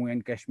in Jammu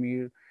and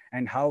Kashmir,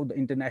 and how the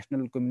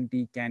international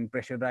community can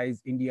pressurize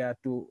India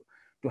to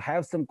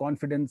have some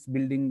confidence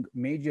building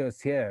measures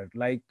here.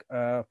 Like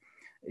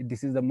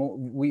this is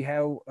we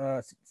have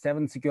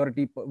seven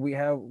security,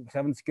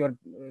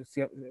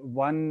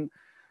 one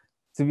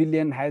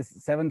civilian has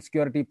 7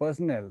 security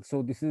personnel.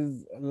 So this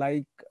is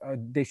like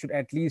they should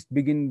at least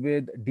begin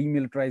with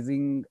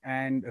demilitarizing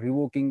and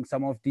revoking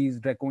some of these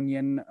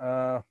draconian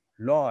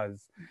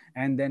laws,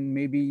 and then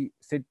maybe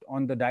sit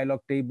on the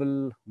dialogue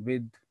table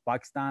with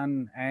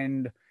Pakistan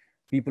and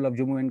people of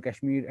Jammu and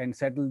Kashmir and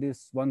settle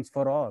this once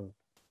for all.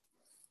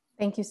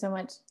 Thank you so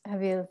much,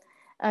 Habeel.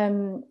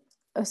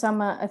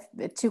 Osama,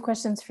 2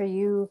 questions for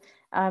you.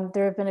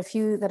 There have been a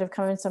few that have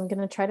come in, so I'm going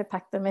to try to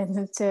pack them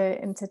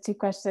into 2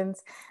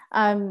 questions.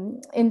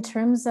 In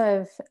terms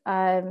of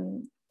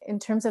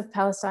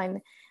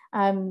Palestine,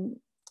 one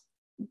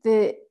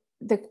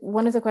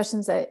of the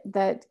questions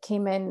that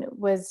came in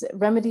was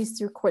remedies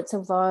through courts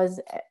of laws.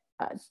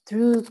 In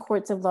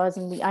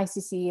the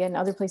ICC and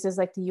other places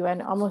like the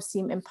UN almost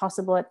seem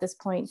impossible at this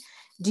point.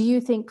 Do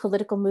you think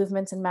political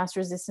movements and mass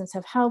resistance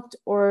have helped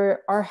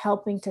or are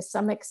helping to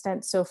some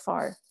extent so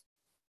far?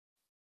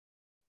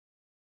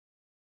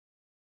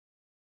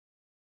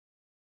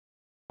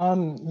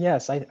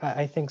 Yes,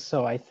 I think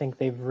so. I think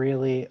they've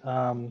really,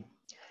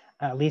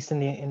 at least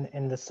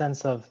in the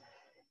sense of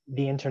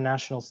the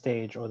international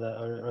stage or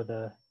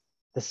the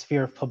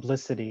sphere of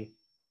publicity,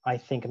 I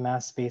think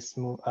mass-based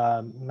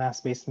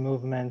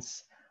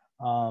movements,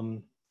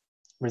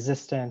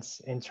 resistance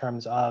in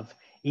terms of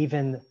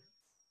even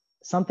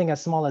something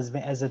as small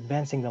as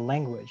advancing the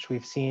language.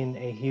 We've seen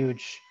a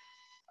huge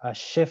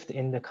shift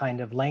in the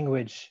kind of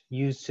language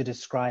used to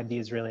describe the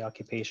Israeli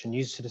occupation,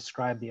 used to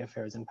describe the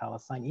affairs in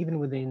Palestine, even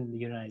within the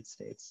United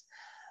States.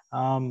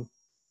 And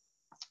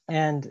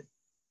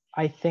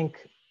I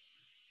think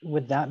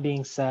with that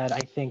being said, I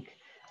think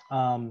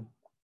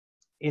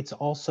it's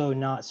also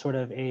not sort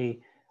of a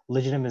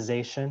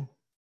legitimization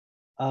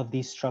of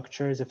these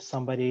structures if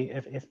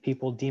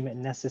people deem it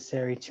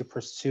necessary to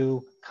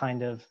pursue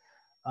kind of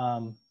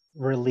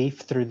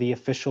relief through the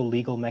official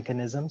legal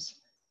mechanisms,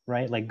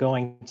 right? Like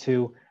going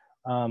to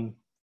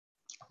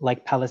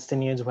like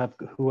Palestinians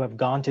who have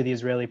gone to the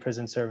Israeli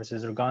prison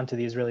services or gone to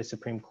the Israeli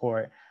Supreme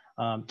Court,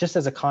 just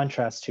as a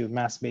contrast to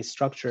mass-based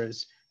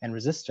structures and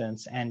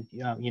resistance, and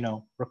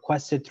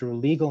requested through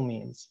legal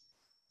means,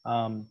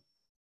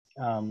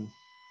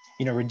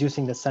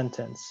 reducing the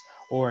sentence,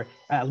 or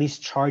at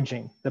least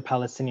charging the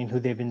Palestinian who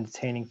they've been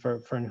detaining for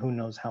who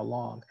knows how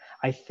long.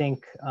 I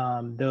think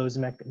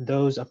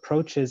those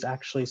approaches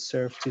actually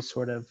serve to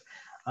sort of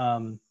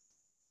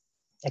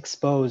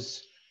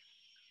expose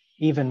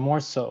even more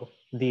so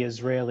the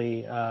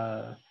Israeli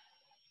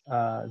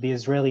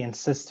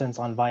insistence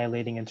on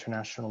violating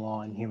international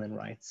law and human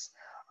rights.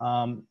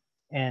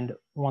 And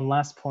one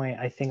last point,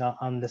 I think,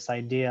 on this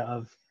idea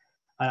of,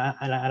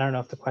 and I don't know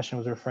if the question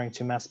was referring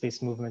to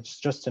mass-based movements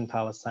just in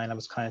Palestine. I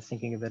was kind of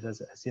thinking of it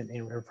as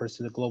it refers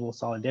to the global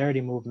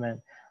solidarity movement.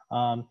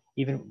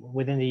 Even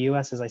within the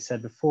US, as I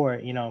said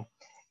before,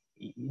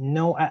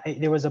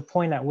 there was a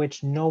point at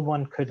which no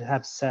one could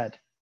have said,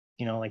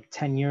 like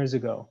 10 years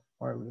ago,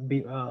 or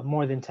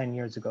more than 10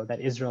 years ago,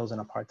 that Israel is an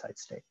apartheid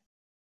state.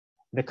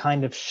 The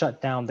kind of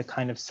shutdown, the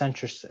kind of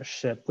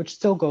censorship, which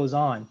still goes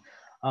on,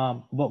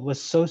 but was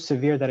so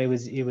severe that it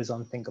was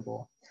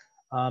unthinkable.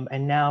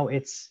 And now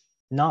it's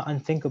not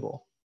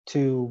unthinkable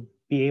to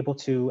be able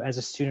to, as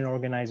a student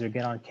organizer,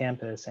 get on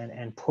campus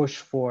and push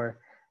for,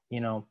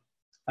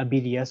 a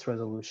BDS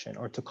resolution,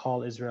 or to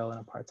call Israel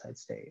an apartheid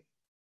state.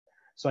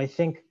 So I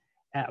think,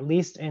 at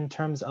least in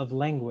terms of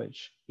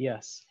language,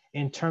 yes.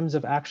 In terms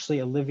of actually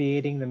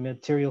alleviating the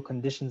material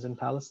conditions in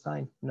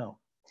Palestine, no.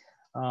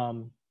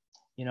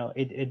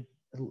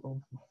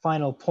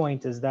 Final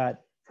point is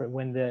that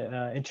when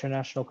the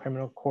International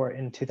Criminal Court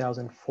in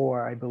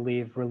 2004, I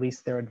believe,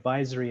 released their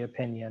advisory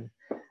opinion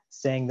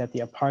saying that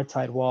the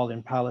apartheid wall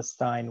in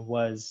Palestine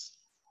was,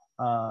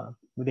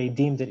 they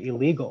deemed it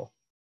illegal.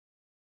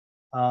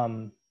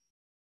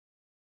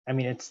 I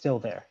mean, it's still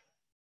there,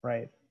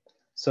 right?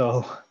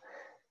 So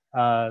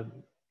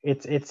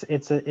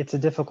it's a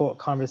difficult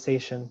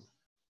conversation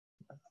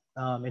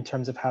in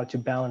terms of how to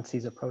balance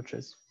these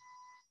approaches.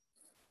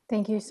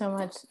 Thank you so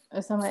much,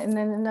 Osama. And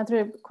then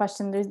another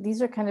question.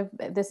 These are kind of,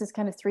 this is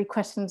kind of three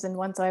questions in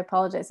one, so I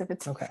apologize if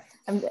it's, okay.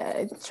 I'm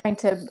trying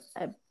to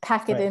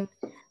pack it in.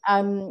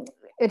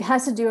 It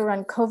has to do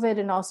around COVID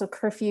and also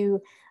curfew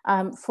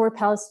for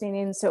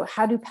Palestinians. So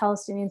how do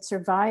Palestinians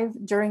survive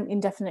during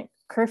indefinite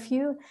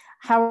curfew?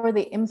 How are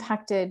they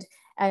impacted?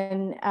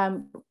 And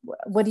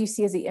what do you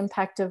see as the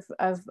impact of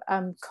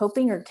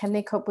coping, or can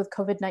they cope with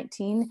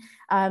COVID-19?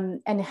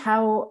 And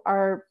how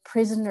are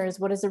prisoners,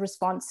 what is the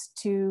response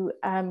to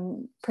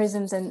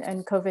prisons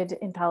and COVID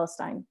in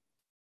Palestine?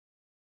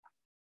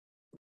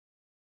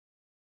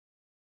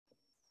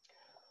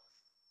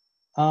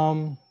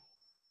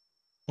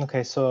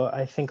 Okay, so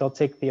I think I'll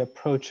take the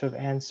approach of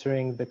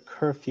answering the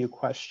curfew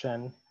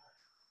question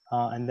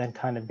and then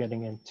kind of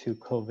getting into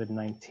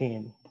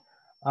COVID-19.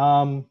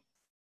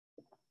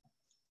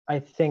 I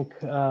think,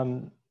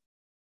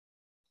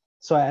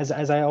 so as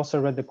I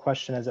also read the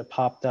question as it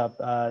popped up,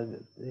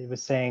 it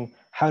was saying,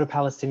 how do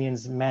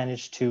Palestinians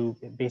manage to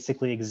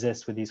basically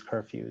exist with these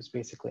curfews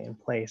basically in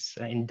place,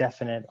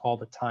 indefinite all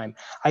the time?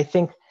 I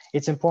think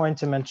it's important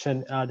to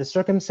mention the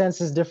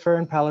circumstances differ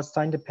in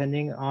Palestine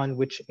depending on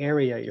which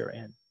area you're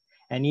in.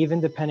 And even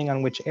depending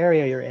on which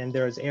area you're in,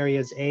 there's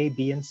areas A,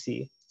 B, and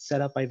C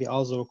set up by the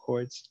Oslo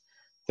Accords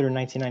through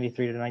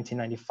 1993 to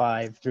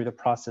 1995 through the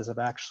process of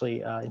actually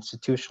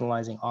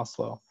institutionalizing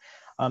Oslo.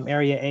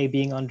 Area A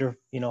being under,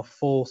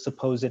 full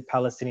supposed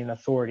Palestinian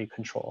Authority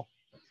control,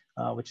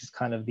 which is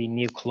kind of the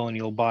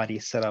neo-colonial body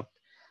set up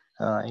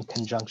in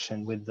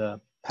conjunction with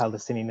the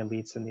Palestinian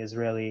elites and the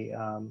Israeli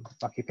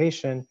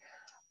occupation,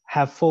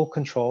 have full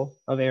control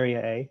of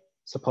Area A,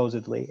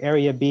 supposedly.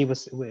 Area B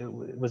was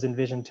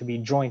envisioned to be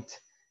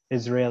joint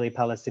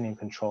Israeli-Palestinian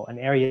control. And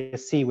Area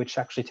C, which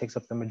actually takes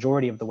up the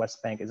majority of the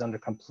West Bank, is under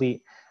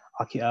complete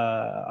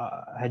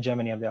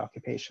hegemony of the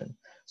occupation.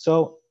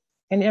 So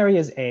in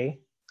areas A,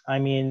 I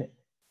mean,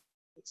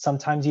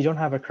 sometimes you don't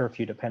have a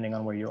curfew depending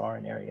on where you are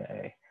in Area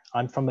A.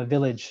 I'm from a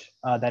village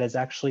that is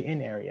actually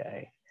in Area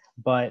A,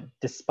 but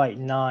despite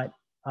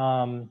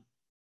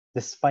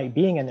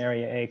being in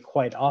Area A,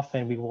 quite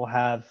often we will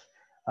have,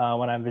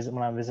 when I'm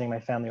visiting my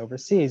family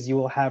overseas, you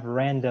will have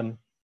random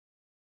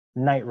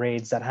night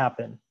raids that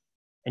happen,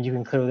 and you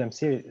can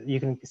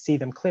see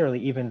them clearly,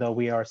 even though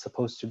we are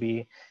supposed to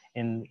be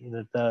in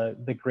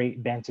the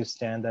great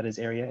Bantustan that is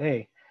Area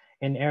A.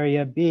 In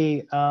Area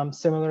B,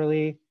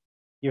 similarly,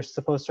 you're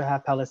supposed to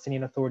have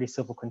Palestinian Authority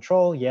civil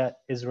control, yet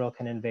Israel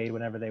can invade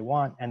whenever they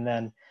want. And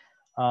then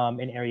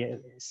in Area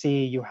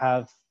C, you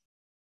have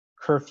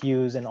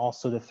curfews and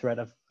also the threat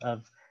of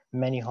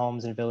many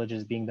homes and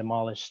villages being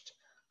demolished.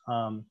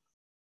 And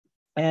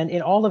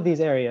in all of these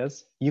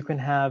areas, you can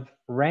have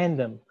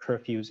random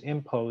curfews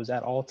imposed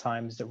at all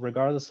times,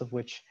 regardless of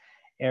which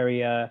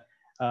area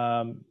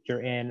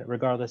you're in,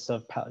 regardless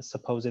of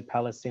supposed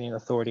Palestinian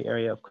Authority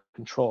area of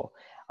control.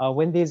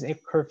 When these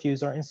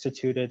curfews are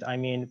instituted, I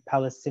mean,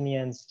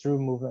 Palestinians, through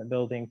movement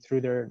building,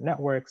 through their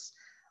networks,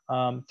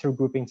 through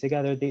grouping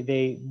together,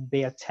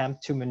 they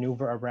attempt to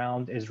maneuver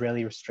around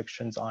Israeli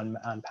restrictions on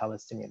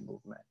Palestinian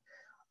movement.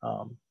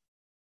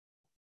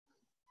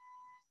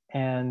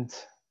 And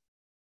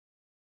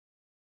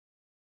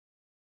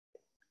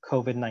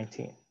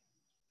COVID-19,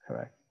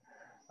 correct.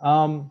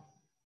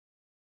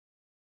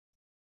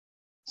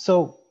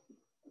 So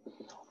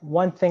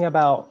one thing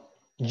about,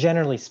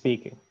 generally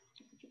speaking,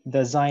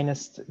 the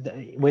Zionist,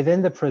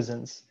 within the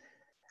prisons,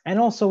 and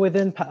also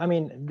within, I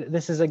mean,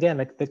 this is again,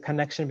 like the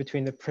connection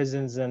between the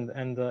prisons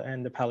and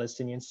the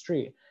Palestinian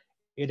street.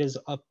 It is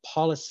a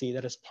policy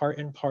that is part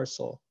and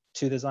parcel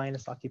to the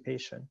Zionist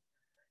occupation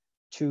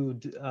to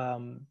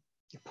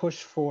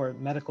push for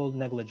medical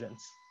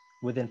negligence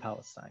within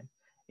Palestine.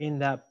 In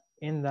that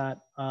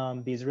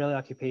the Israeli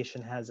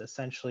occupation has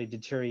essentially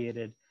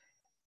deteriorated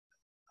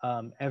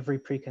every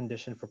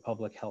precondition for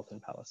public health in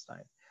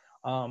Palestine.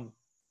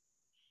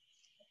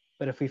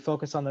 But if we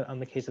focus on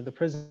the case of the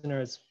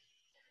prisoners,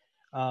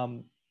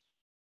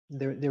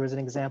 there was an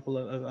example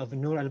of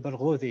Noor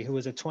al-Barghouthi, who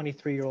was a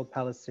 23-year-old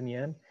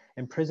Palestinian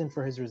imprisoned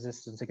for his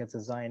resistance against a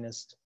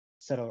Zionist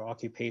settler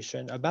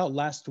occupation. About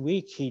last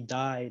week, he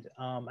died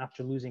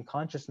after losing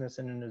consciousness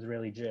in an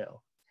Israeli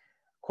jail.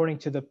 According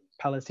to the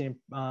Palestinian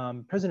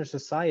Prisoner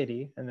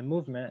Society and the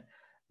movement,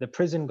 the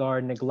prison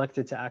guard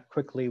neglected to act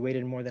quickly,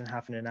 waited more than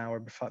half an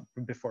hour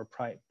before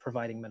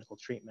providing medical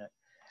treatment,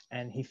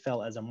 and he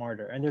fell as a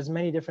martyr. And there's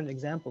many different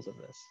examples of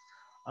this.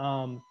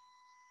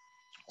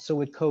 So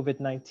with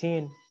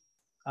COVID-19,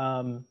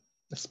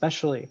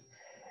 especially,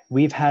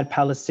 we've had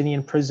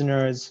Palestinian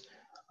prisoners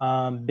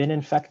been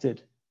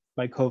infected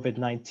by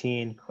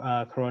COVID-19,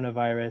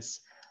 coronavirus.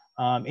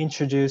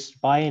 introduced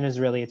by an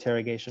Israeli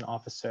interrogation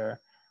officer.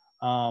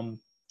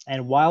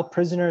 And while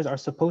prisoners are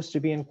supposed to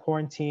be in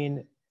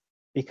quarantine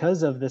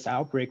because of this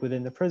outbreak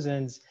within the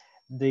prisons,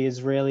 the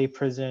Israeli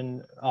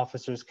prison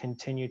officers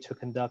continue to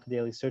conduct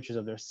daily searches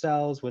of their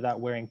cells without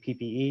wearing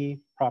PPE,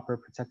 proper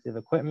protective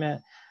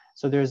equipment.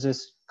 So there's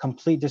this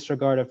complete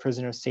disregard of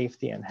prisoner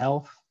safety and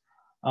health.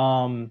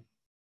 And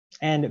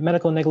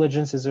medical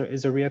negligence is a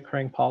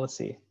reoccurring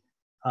policy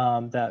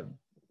that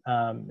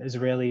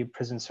Israeli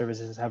prison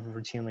services have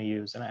routinely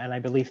used. And I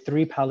believe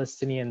 3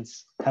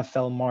 Palestinians have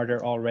fell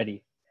martyr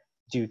already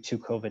due to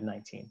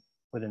COVID-19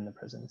 within the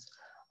prisons.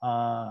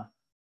 I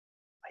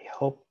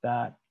hope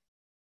that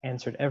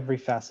answered every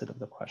facet of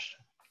the question.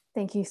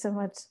 Thank you so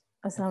much,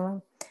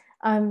 Osama.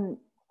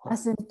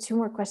 Asim, 2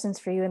 more questions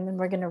for you, and then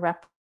we're going to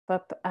wrap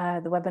up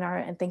the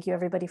webinar. And thank you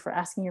everybody for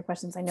asking your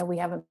questions. I know we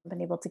haven't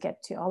been able to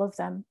get to all of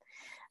them.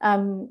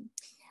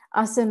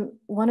 Asim,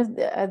 one of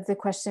the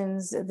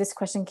questions, this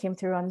question came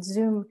through on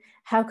Zoom.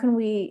 How can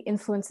we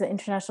influence the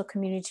international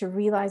community to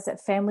realize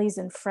that families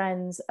and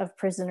friends of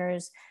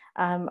prisoners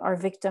are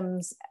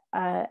victims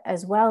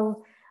as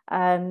well?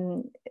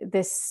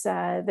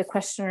 The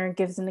questioner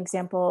gives an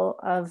example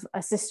of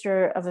a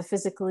sister of a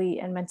physically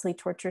and mentally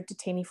tortured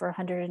detainee for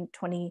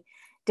 120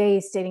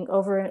 days, stating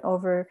over and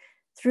over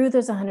through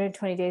those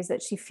 120 days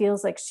that she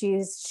feels like she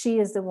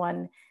is the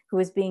one who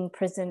is being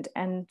imprisoned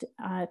and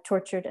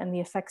tortured, and the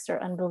effects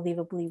are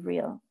unbelievably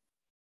real.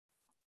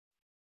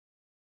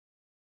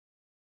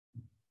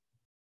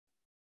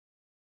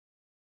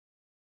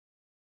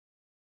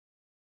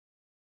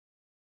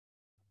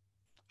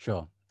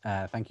 Sure.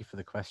 Thank you for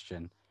the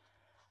question.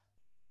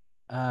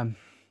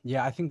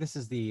 Yeah, I think this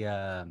is the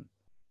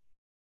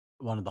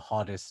one of the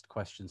hardest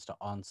questions to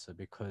answer,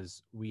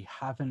 because we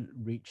haven't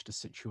reached a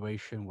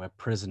situation where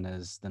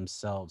prisoners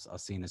themselves are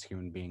seen as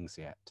human beings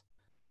yet.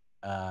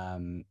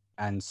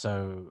 And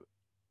so,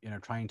 you know,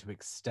 trying to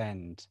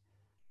extend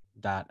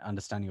that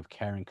understanding of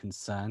care and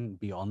concern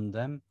beyond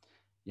them,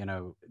 you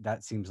know,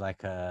 that seems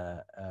like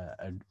a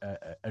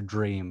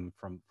dream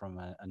from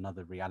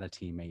another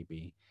reality,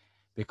 maybe,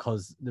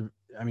 because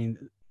I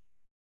mean,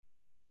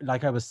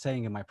 like I was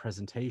saying in my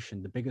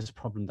presentation, the biggest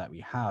problem that we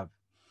have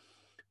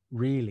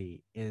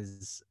really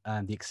is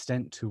the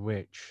extent to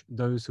which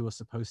those who are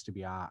supposed to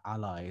be our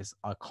allies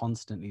are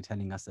constantly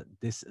telling us that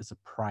this is a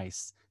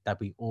price that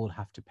we all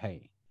have to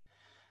pay.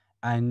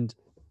 And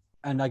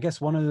I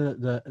guess one of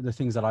the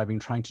things that I've been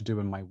trying to do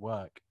in my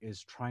work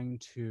is trying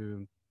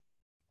to,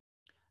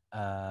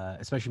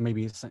 especially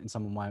maybe in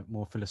some of my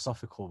more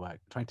philosophical work,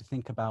 trying to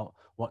think about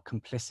what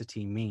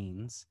complicity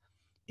means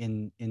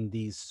in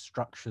these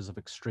structures of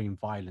extreme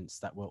violence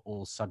that we're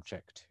all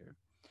subject to.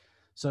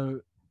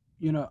 So,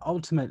 you know,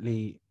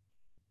 ultimately,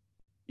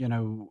 you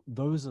know,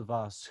 those of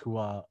us who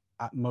are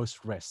at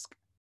most risk,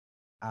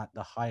 at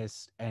the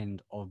highest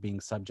end of being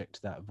subject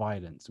to that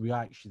violence, we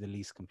are actually the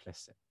least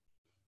complicit.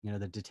 You know,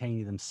 the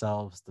detainee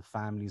themselves, the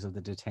families of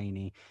the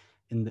detainee,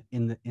 in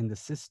the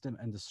system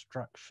and the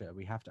structure,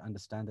 we have to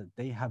understand that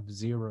they have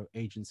zero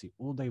agency.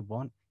 All they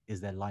want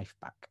is their life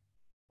back,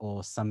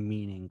 or some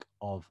meaning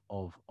of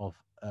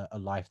a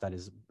life that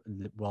is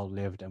well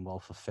lived and well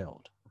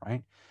fulfilled,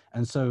 right?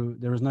 And so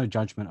there is no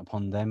judgment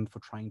upon them for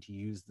trying to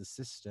use the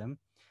system.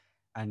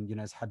 And, you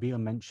know, as Habeel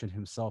mentioned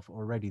himself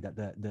already, that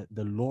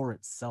the law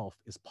itself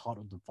is part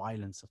of the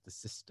violence of the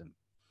system.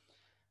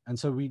 And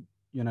so we,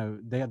 you know,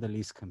 they are the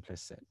least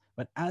complicit.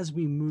 But as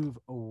we move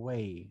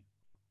away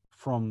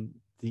from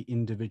the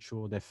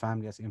individual, their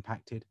family that's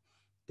impacted,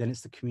 then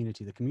it's the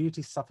community. The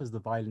community suffers the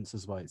violence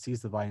as well. It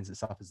sees the violence, it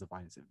suffers the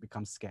violence, it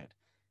becomes scared.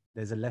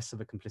 There's a less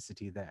of a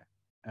complicity there,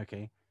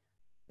 okay?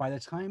 By the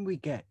time we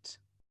get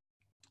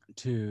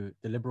to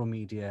the liberal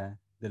media,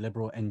 the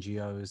liberal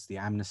NGOs, the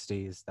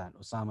amnesties that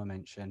Osama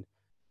mentioned,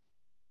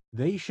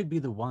 they should be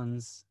the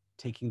ones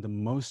taking the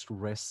most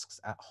risks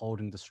at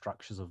holding the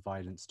structures of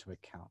violence to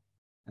account.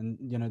 And,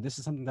 you know, this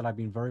is something that I've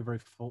been very, very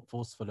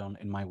forceful on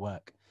in my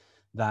work,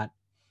 that,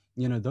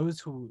 you know, those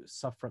who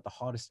suffer at the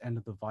hardest end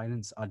of the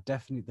violence are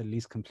definitely the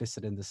least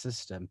complicit in the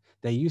system.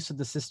 Their use of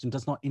the system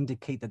does not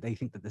indicate that they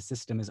think that the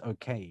system is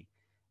okay,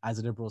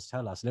 as liberals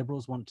tell us.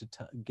 Liberals want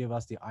to give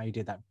us the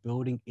idea that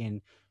building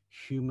in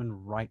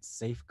human rights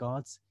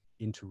safeguards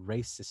into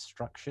racist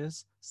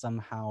structures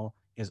somehow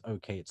is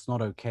okay. It's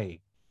not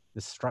okay.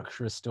 The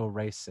structure is still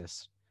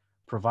racist.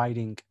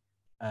 Providing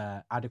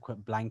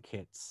adequate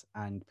blankets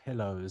and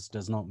pillows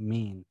does not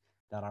mean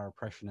that our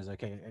oppression is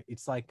okay.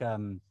 It's like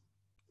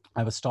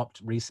I was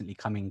stopped recently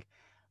coming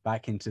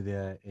back into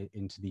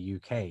the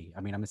UK.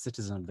 I mean, I'm a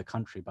citizen of the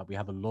country, but we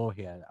have a law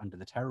here under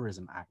the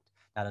Terrorism Act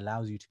that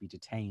allows you to be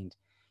detained.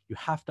 You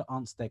have to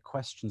answer their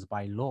questions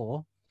by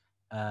law,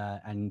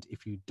 and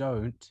if you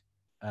don't,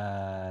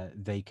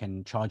 they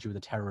can charge you with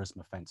a terrorism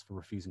offense for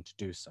refusing to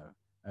do so.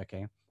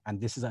 Okay, and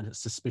this is a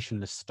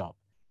suspicionless stop,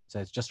 so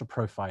it's just a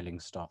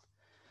profiling stop.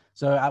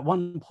 So at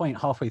one point,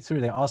 halfway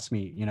through, they asked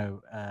me, you're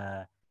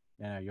a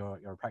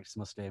practicing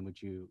Muslim.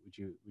 Would you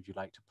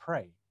like to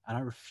pray? And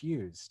I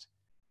refused,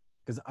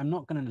 because I'm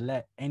not going to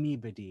let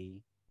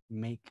anybody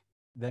make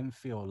them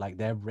feel like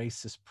their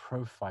racist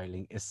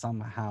profiling is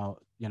somehow,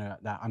 you know,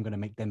 that I'm going to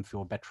make them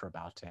feel better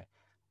about it.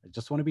 I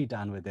just want to be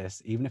done with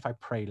this. Even if I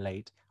pray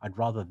late, I'd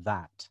rather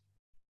that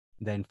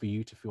than for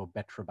you to feel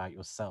better about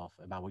yourself,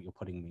 about what you're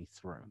putting me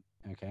through.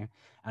 Okay.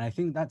 And I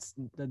think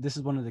this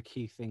is one of the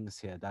key things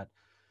here, that,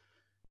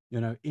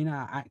 you know, in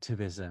our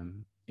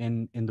activism,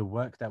 in the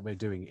work that we're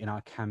doing, in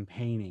our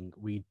campaigning,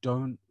 we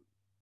don't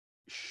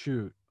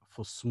shoot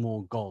for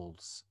small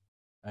goals.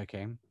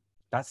 Okay.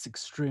 That's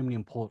extremely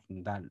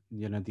important, that,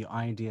 you know, the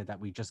idea that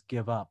we just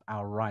give up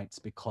our rights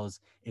because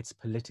it's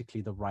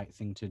politically the right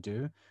thing to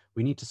do.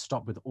 We need to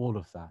stop with all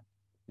of that.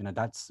 You know,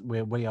 that's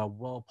where we are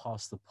well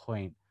past the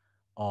point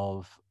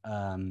of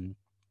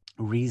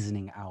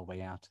reasoning our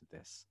way out of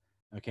this.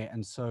 Okay.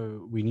 And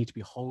so we need to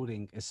be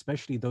holding,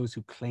 especially those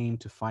who claim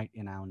to fight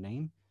in our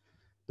name,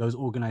 those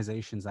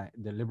organizations, that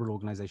the liberal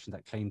organizations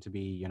that claim to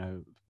be, you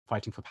know,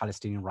 fighting for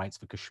Palestinian rights,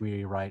 for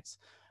Kashmiri rights,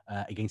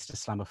 against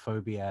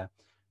Islamophobia.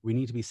 We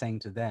need to be saying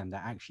to them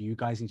that actually you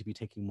guys need to be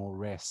taking more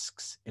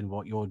risks in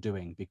what you're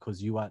doing,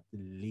 because you are at the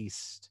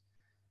least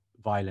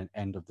violent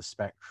end of the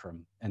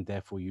spectrum, and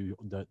therefore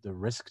the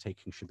risk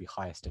taking should be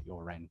highest at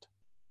your end.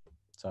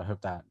 So I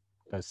hope that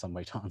goes some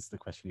way to answer the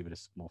question, even if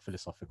it's more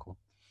philosophical.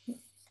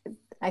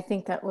 I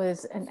think that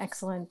was an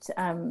excellent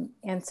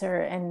answer,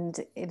 and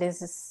it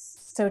is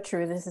so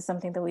true. This is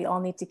something that we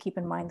all need to keep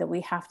in mind, that we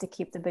have to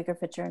keep the bigger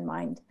picture in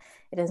mind.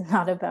 It is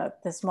not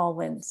about the small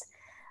wins.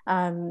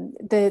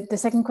 The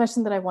second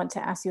question that I want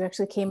to ask you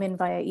actually came in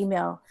via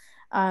email,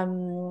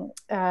 and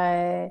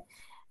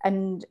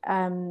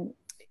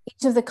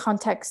each of the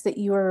contexts that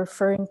you are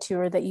referring to,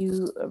 or that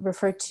you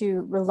refer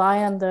to,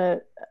 rely on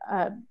the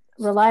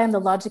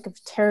logic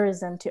of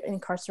terrorism to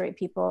incarcerate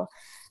people.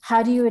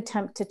 How do you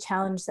attempt to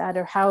challenge that,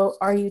 or how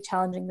are you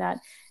challenging that?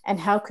 And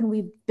how can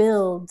we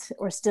build,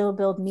 or still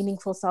build,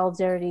 meaningful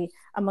solidarity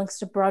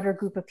amongst a broader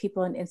group of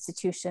people and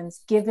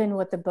institutions, given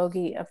what the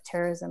bogey of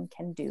terrorism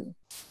can do?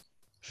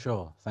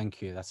 Sure,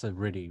 thank you. That's a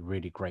really,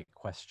 really great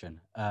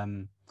question.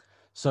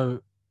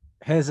 So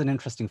here's an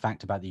interesting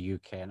fact about the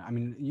UK. And I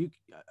mean,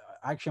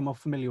 actually, I'm more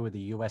familiar with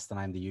the US than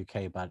I am the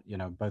UK, but, you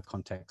know, both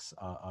contexts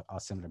are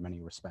similar in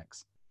many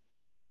respects.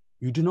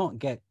 You do not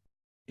get,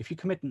 if you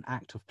commit an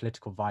act of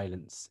political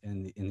violence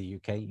in the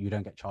UK, you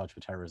don't get charged for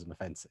terrorism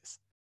offenses.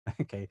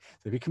 Okay,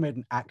 so if you commit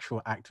an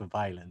actual act of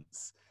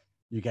violence,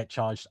 you get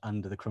charged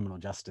under the criminal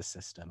justice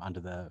system, under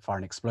the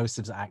Foreign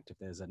Explosives Act, if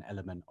there's an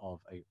element of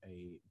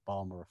a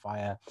bomb or a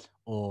fire,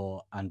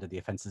 or under the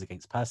Offences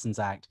Against Persons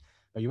Act,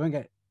 but you won't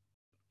get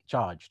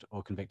charged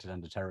or convicted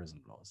under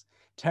terrorism laws.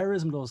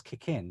 Terrorism laws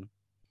kick in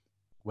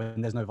when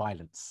there's no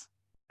violence,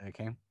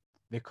 okay?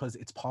 Because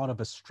it's part of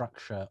a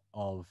structure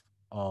of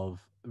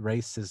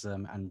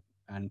racism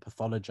and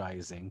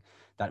pathologizing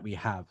that we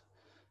have.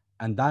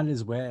 And that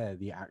is where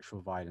the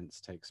actual violence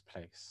takes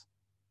place,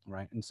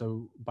 right? And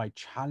so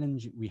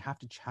we have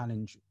to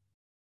challenge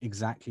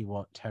exactly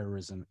what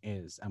terrorism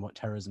is and what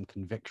terrorism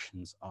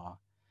convictions are,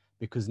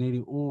 because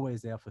nearly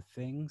always they are for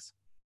things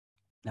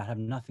that have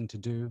nothing to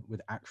do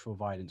with actual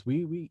violence.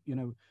 We you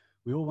know,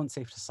 we all want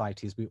safe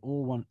societies. We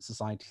all want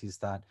societies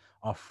that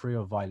are free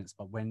of violence.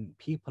 But when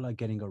people are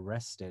getting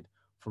arrested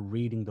for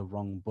reading the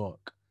wrong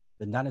book,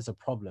 then that is a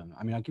problem.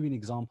 I mean, I'll give you an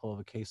example of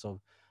a case of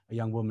a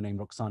young woman named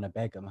Roxana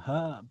Begum.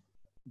 Her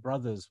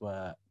brothers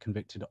were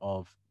convicted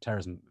of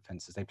terrorism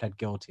offenses. They pled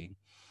guilty.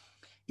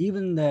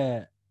 Even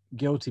their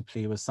guilty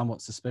plea was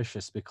somewhat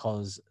suspicious,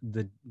 because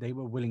they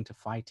were willing to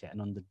fight it.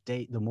 And on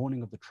the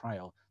morning of the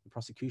trial, the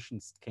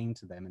prosecution came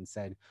to them and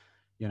said,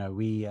 you know,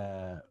 we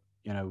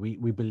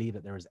believe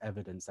that there is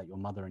evidence that your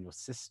mother and your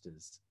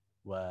sisters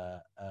were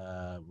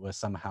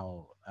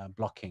somehow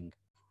blocking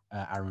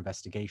our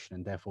investigation,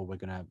 and therefore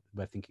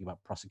we're thinking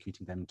about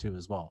prosecuting them too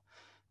as well.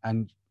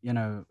 And, you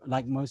know,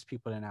 like most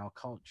people in our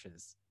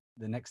cultures,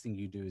 the next thing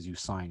you do is you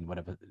sign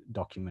whatever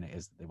document it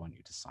is that they want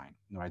you to sign,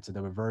 right? So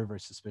there were very, very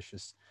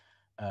suspicious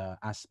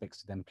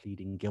aspects to them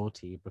pleading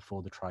guilty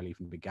before the trial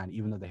even began,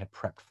 even though they had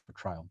prepped for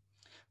trial.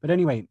 But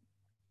anyway,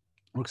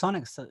 Roxana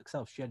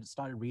herself, she had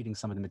started reading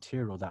some of the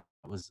material that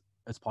was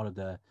as part of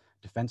the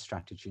defense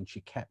strategy, and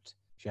she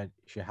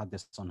had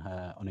this on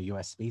a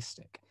USB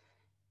stick.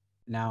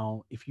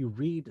 Now, if you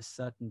read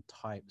certain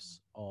types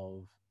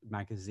of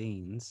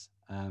magazines,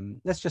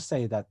 let's just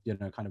say that, you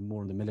know, kind of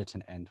more on the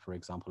militant end, for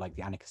example, like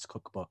the Anarchist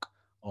Cookbook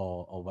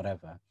or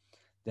whatever,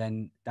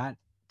 then that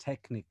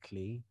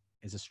technically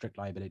is a strict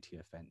liability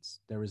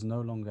offense. There is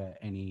no longer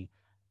any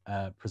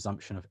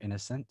presumption of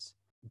innocence.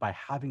 By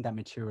having that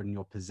material in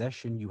your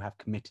possession, you have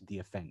committed the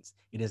offense.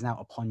 It is now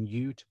upon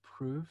you to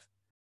prove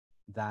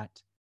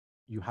that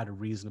you had a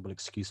reasonable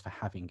excuse for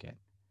having it.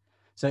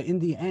 So in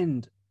the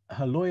end,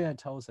 her lawyer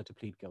tells her to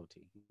plead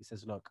guilty. He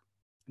says, look,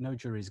 no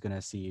jury is going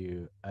to see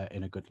you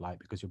in a good light,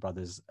 because your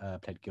brothers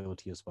pled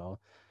guilty as well.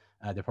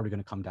 They're probably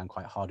going to come down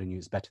quite hard on you.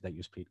 It's better that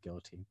you plead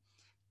guilty.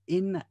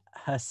 In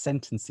her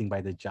sentencing by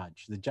the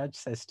judge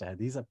says to her,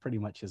 these are pretty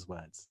much his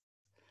words.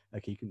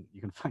 Okay, you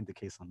can find the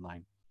case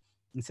online.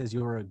 He says,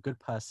 you're a good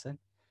person.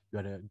 You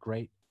had a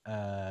great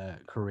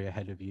career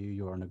ahead of you.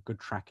 You're on a good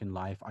track in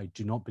life. I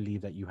do not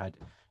believe that you had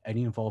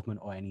any involvement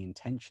or any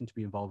intention to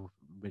be involved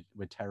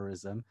with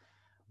terrorism,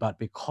 but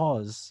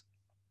because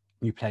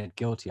you pled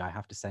guilty, I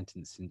have to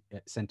sentence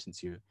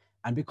you.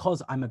 And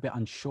because I'm a bit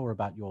unsure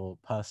about your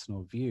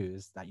personal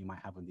views that you might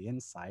have on the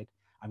inside,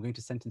 I'm going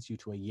to sentence you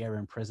to a year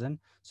in prison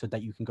so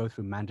that you can go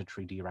through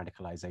mandatory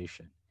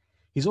de-radicalization.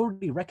 He's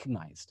already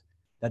recognized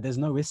that there's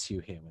no issue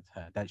here with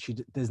her, that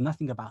there's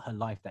nothing about her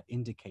life that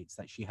indicates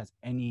that she has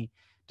any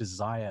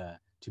desire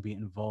to be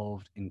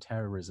involved in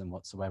terrorism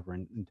whatsoever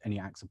and any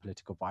acts of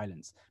political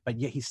violence. But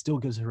yet he still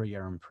gives her a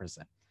year in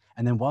prison.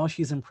 And then while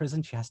she's in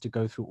prison, she has to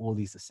go through all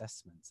these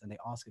assessments, and they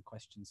ask her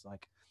questions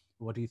like,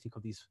 what do you think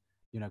of these,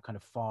 kind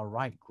of far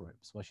right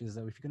groups? Well, she says,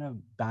 if you're going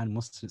to ban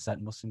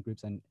certain Muslim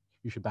groups, then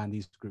you should ban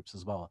these groups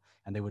as well.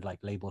 And they would like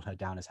label her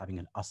down as having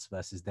an us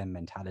versus them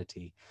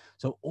mentality.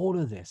 So all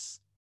of this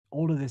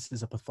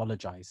is a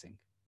pathologizing.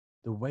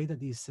 The way that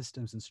these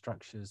systems and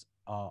structures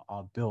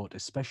are built,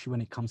 especially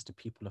when it comes to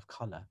people of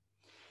color,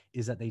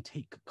 is that they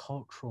take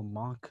cultural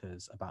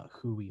markers about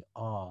who we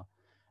are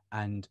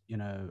and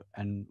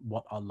and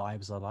what our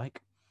lives are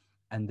like,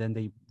 and then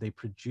they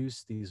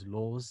produce these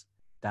laws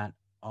that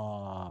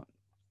are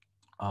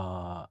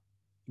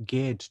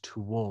geared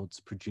towards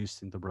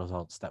producing the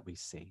results that we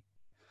see.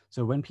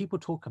 So when people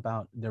talk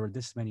about there are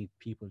this many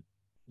people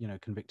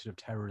convicted of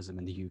terrorism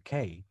in the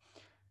UK,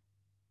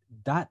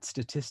 that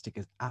statistic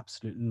is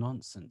absolute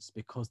nonsense,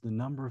 because the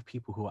number of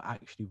people who are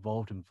actually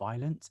involved in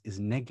violence is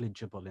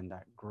negligible in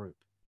that group.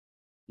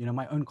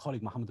 My own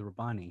colleague, Mohammed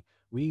Rabbani,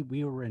 we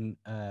were in,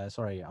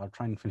 sorry, I'll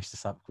try and finish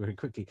this up very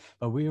quickly,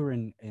 but we were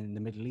in the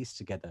Middle East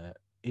together,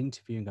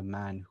 interviewing a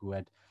man who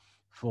had,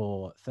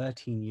 for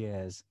 13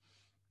 years,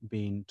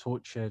 been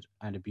tortured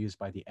and abused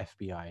by the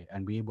FBI.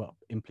 And we were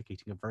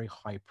implicating a very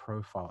high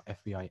profile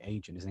FBI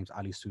agent. His name's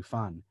Ali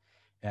Soufan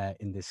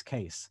in this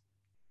case.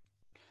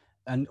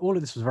 And all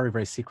of this was very,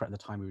 very secret at the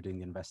time we were doing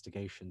the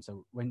investigation.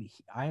 So when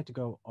I had to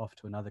go off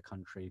to another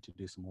country to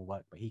do some more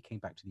work, but he came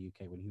back to the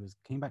UK. When he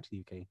came back to the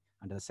UK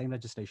under the same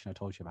legislation I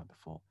told you about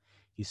before,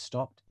 he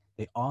stopped.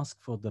 They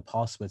asked for the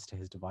passwords to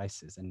his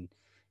devices, and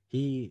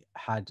he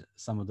had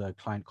some of the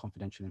client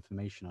confidential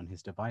information on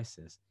his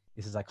devices.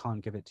 He says, I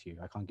can't give it to you.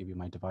 I can't give you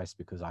my device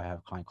because I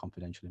have client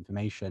confidential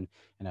information,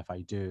 and if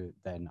I do,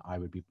 then I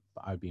would be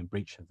in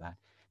breach of that.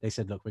 They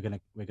said, look, we're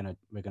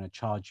gonna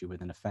charge you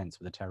with an offense,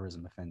 with a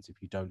terrorism offense,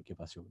 if you don't give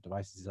us your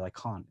devices. He said, I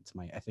can't. It's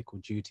my ethical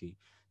duty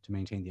to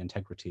maintain the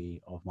integrity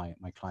of my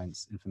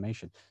client's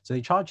information. So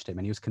they charged him,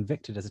 and he was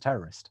convicted as a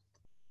terrorist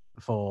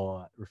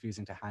for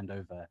refusing to hand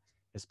over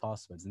his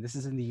passwords. And this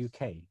is in the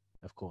UK,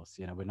 of course.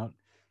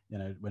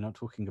 We're not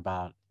talking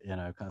about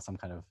some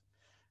kind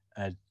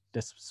of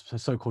this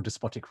so-called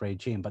despotic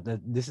regime, but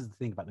this is the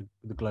thing about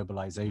the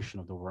globalization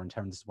of the war on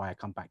terror. And this is why I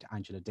come back to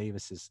Angela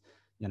Davis's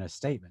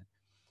statement,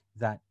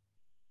 that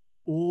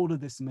all of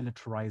this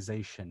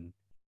militarization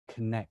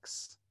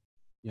connects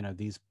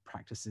these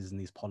practices and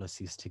these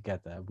policies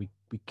together. We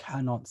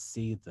cannot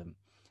see them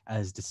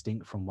as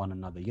distinct from one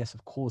another. Yes,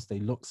 of course, they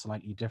look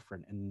slightly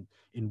different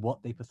in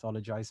what they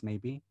pathologize,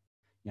 maybe.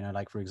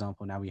 Like, for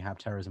example, now we have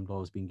terrorism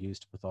laws being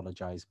used to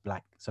pathologize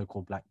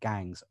so-called black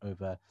gangs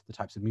over the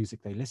types of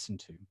music they listen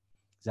to.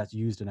 That's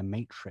used in a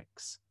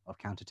matrix of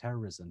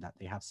counterterrorism that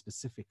they have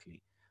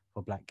specifically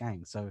for black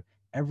gangs. So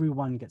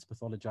everyone gets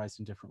pathologized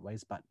in different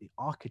ways, but the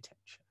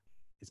architecture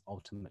is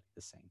ultimately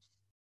the same.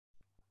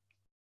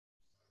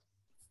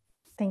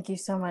 Thank you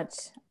so much,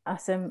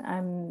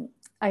 Asim.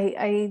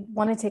 I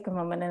want to take a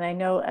moment, and I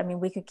know,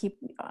 we could keep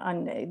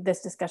on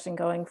this discussion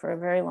going for a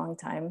very long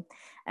time.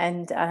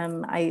 And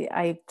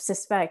I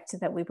suspect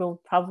that we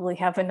will probably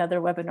have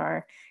another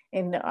webinar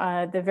in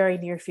the very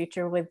near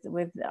future with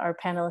our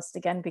panelists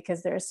again,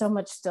 because there is so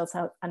much still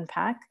to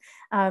unpack.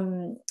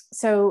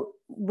 So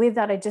with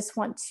that, I just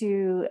want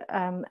to,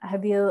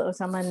 Habeel,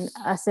 Osama, and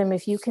Asim,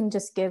 if you can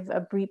just give a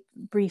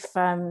brief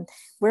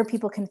where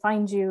people can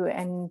find you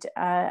and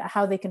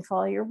how they can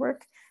follow your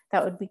work,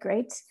 that would be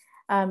great.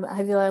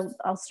 Habeel,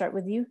 I'll start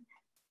with you.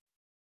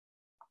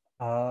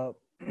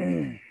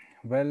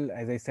 Well,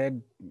 as I said,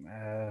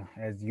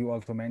 as you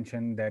also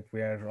mentioned, that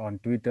we are on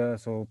Twitter,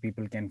 so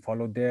people can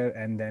follow there,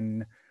 and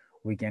then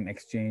we can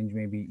exchange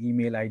maybe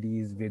email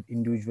IDs with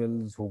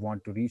individuals who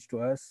want to reach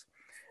to us.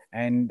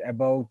 And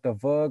about the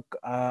work,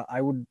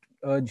 I would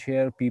urge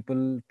here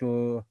people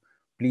to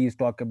please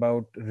talk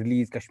about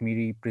Release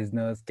Kashmiri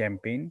Prisoners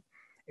campaign.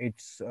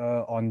 It's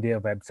on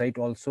their website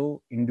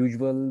also.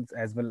 Individuals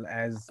as well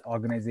as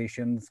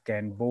organizations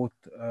can both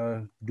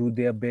do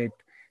their bit.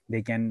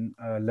 They can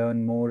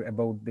learn more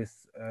about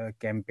this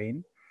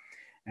campaign.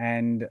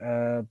 And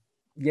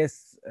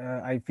yes,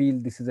 I feel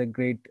this is a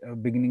great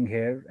beginning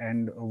here,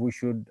 and we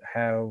should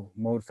have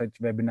more such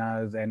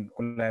webinars and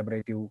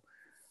collaborative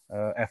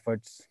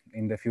efforts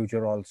in the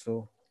future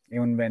also,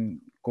 even when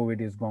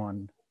COVID is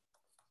gone.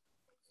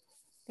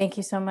 Thank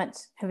you so much,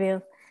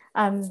 Habeel.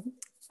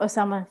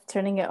 Osama,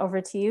 turning it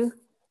over to you.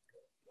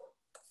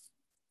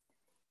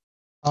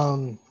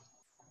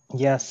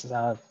 Yes,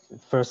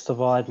 first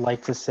of all, I'd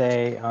like to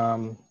say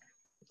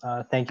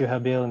Thank you,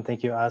 Habeel, and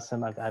thank you,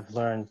 Asim. I've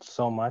learned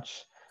so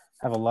much.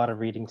 I have a lot of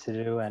reading to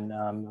do, and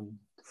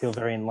feel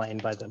very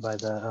enlightened by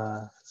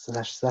the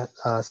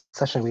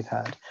session we've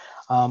had.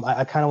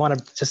 I kind of want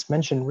to just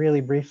mention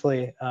really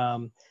briefly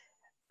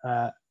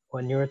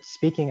when you were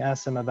speaking,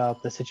 Asim,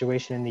 about the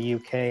situation in the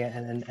UK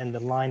and the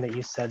line that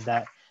you said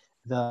that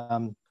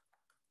the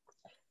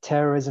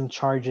terrorism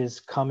charges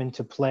come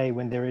into play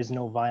when there is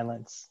no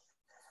violence.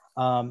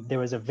 There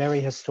was a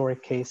very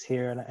historic case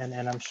here,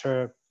 and I'm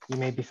sure you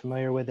may be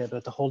familiar with it,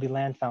 but the Holy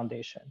Land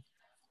Foundation.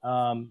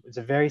 It's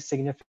a very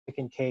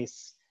significant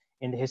case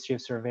in the history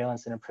of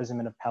surveillance and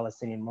imprisonment of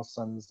Palestinian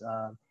Muslims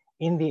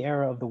in the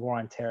era of the War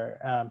on Terror.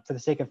 For the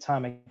sake of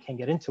time, I can't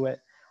get into it.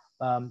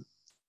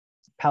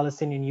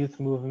 Palestinian Youth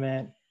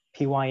Movement,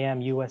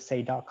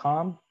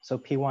 pymusa.com. So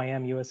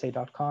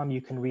pymusa.com,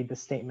 you can read the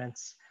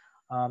statements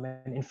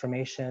and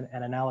information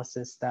and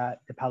analysis that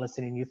the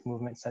Palestinian Youth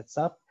Movement sets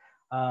up.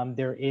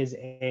 There is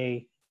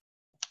a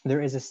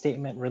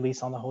statement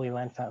released on the Holy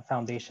Land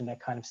Foundation that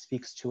kind of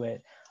speaks to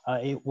it.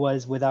 It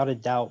was without a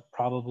doubt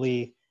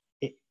probably,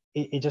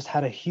 it just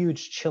had a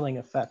huge chilling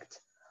effect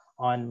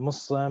on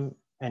Muslim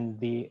and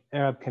the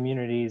Arab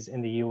communities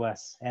in the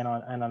US and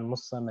on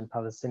Muslim and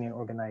Palestinian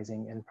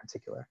organizing in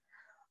particular.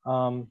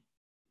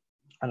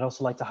 I'd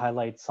also like to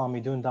highlight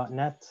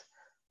Samidun.net.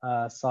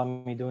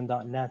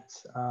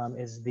 Samidun.net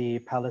is the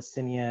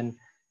Palestinian,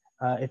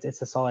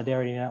 it's a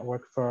solidarity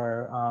network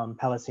for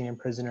Palestinian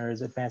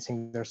prisoners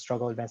advancing their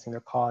struggle, advancing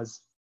their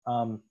cause.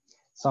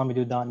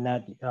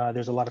 Samidun.net,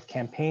 there's a lot of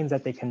campaigns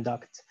that they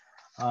conduct,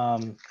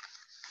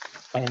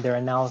 and their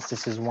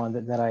analysis is one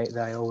that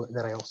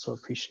I also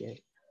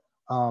appreciate.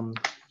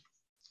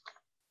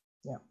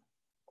 Yeah.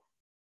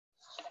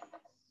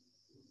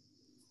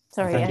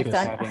 Sorry, Thank you for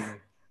having me.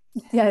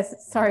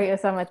 Yes, sorry,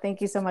 Osama.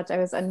 Thank you so much. I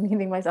was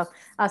unmuting myself.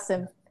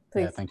 Asim,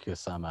 please. Yeah, thank you,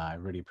 Osama. I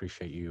really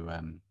appreciate you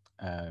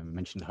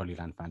mentioned the Holy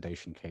Land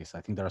Foundation case.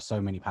 I think there are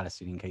so many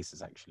Palestinian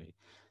cases actually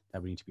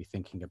that we need to be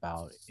thinking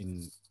about,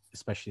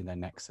 especially in their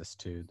nexus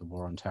to the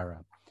war on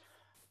terror.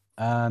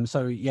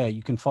 So yeah,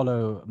 you can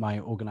follow my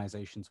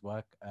organization's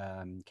work,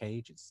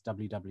 Cage. It's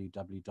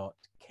www.cage.ngo.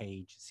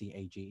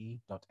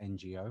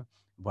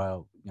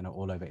 Well,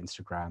 all over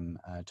Instagram,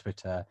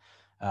 Twitter.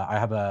 I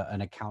have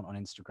an account on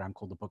Instagram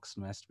called The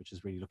Booksmist, which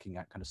is really looking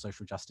at kind of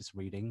social justice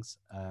readings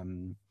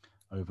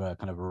over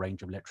kind of a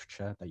range of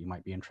literature that you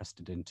might be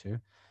interested into.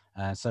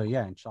 So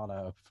yeah,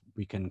 inshallah,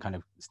 we can kind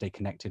of stay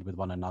connected with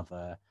one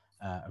another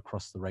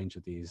across the range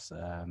of these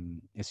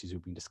issues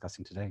we've been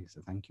discussing today.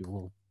 So thank you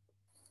all.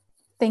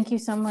 Thank you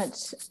so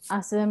much,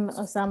 Asim,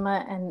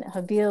 Osama, and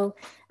Habeel.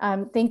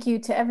 Thank you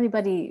to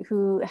everybody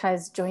who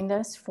has joined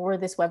us for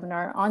this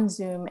webinar on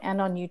Zoom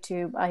and on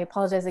YouTube. I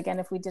apologize again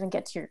if we didn't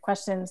get to your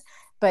questions,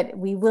 but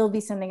we will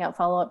be sending out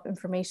follow-up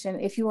information.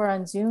 If you are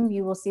on Zoom,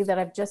 you will see that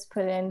I've just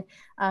put in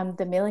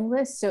the mailing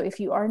list. So if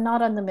you are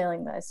not on the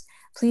mailing list,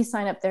 please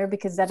sign up there,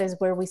 because that is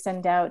where we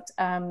send out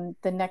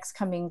the next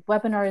coming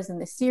webinars in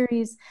the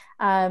series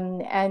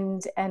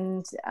and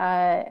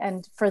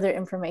further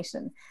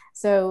information.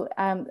 So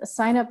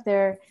sign up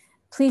there.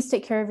 Please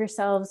take care of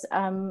yourselves.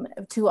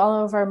 To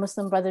all of our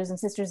Muslim brothers and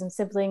sisters and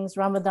siblings,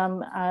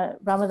 Ramadan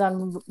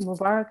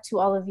Mubarak to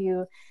all of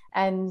you,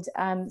 and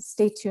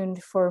stay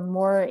tuned for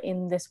more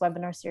in this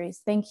webinar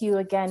series. Thank you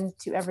again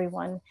to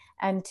everyone,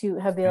 and to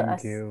Habeel,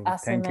 Asim,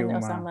 and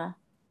Osama.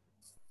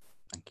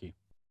 Thank you.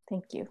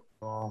 Thank you.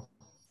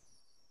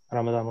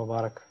 Ramadan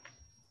Mubarak.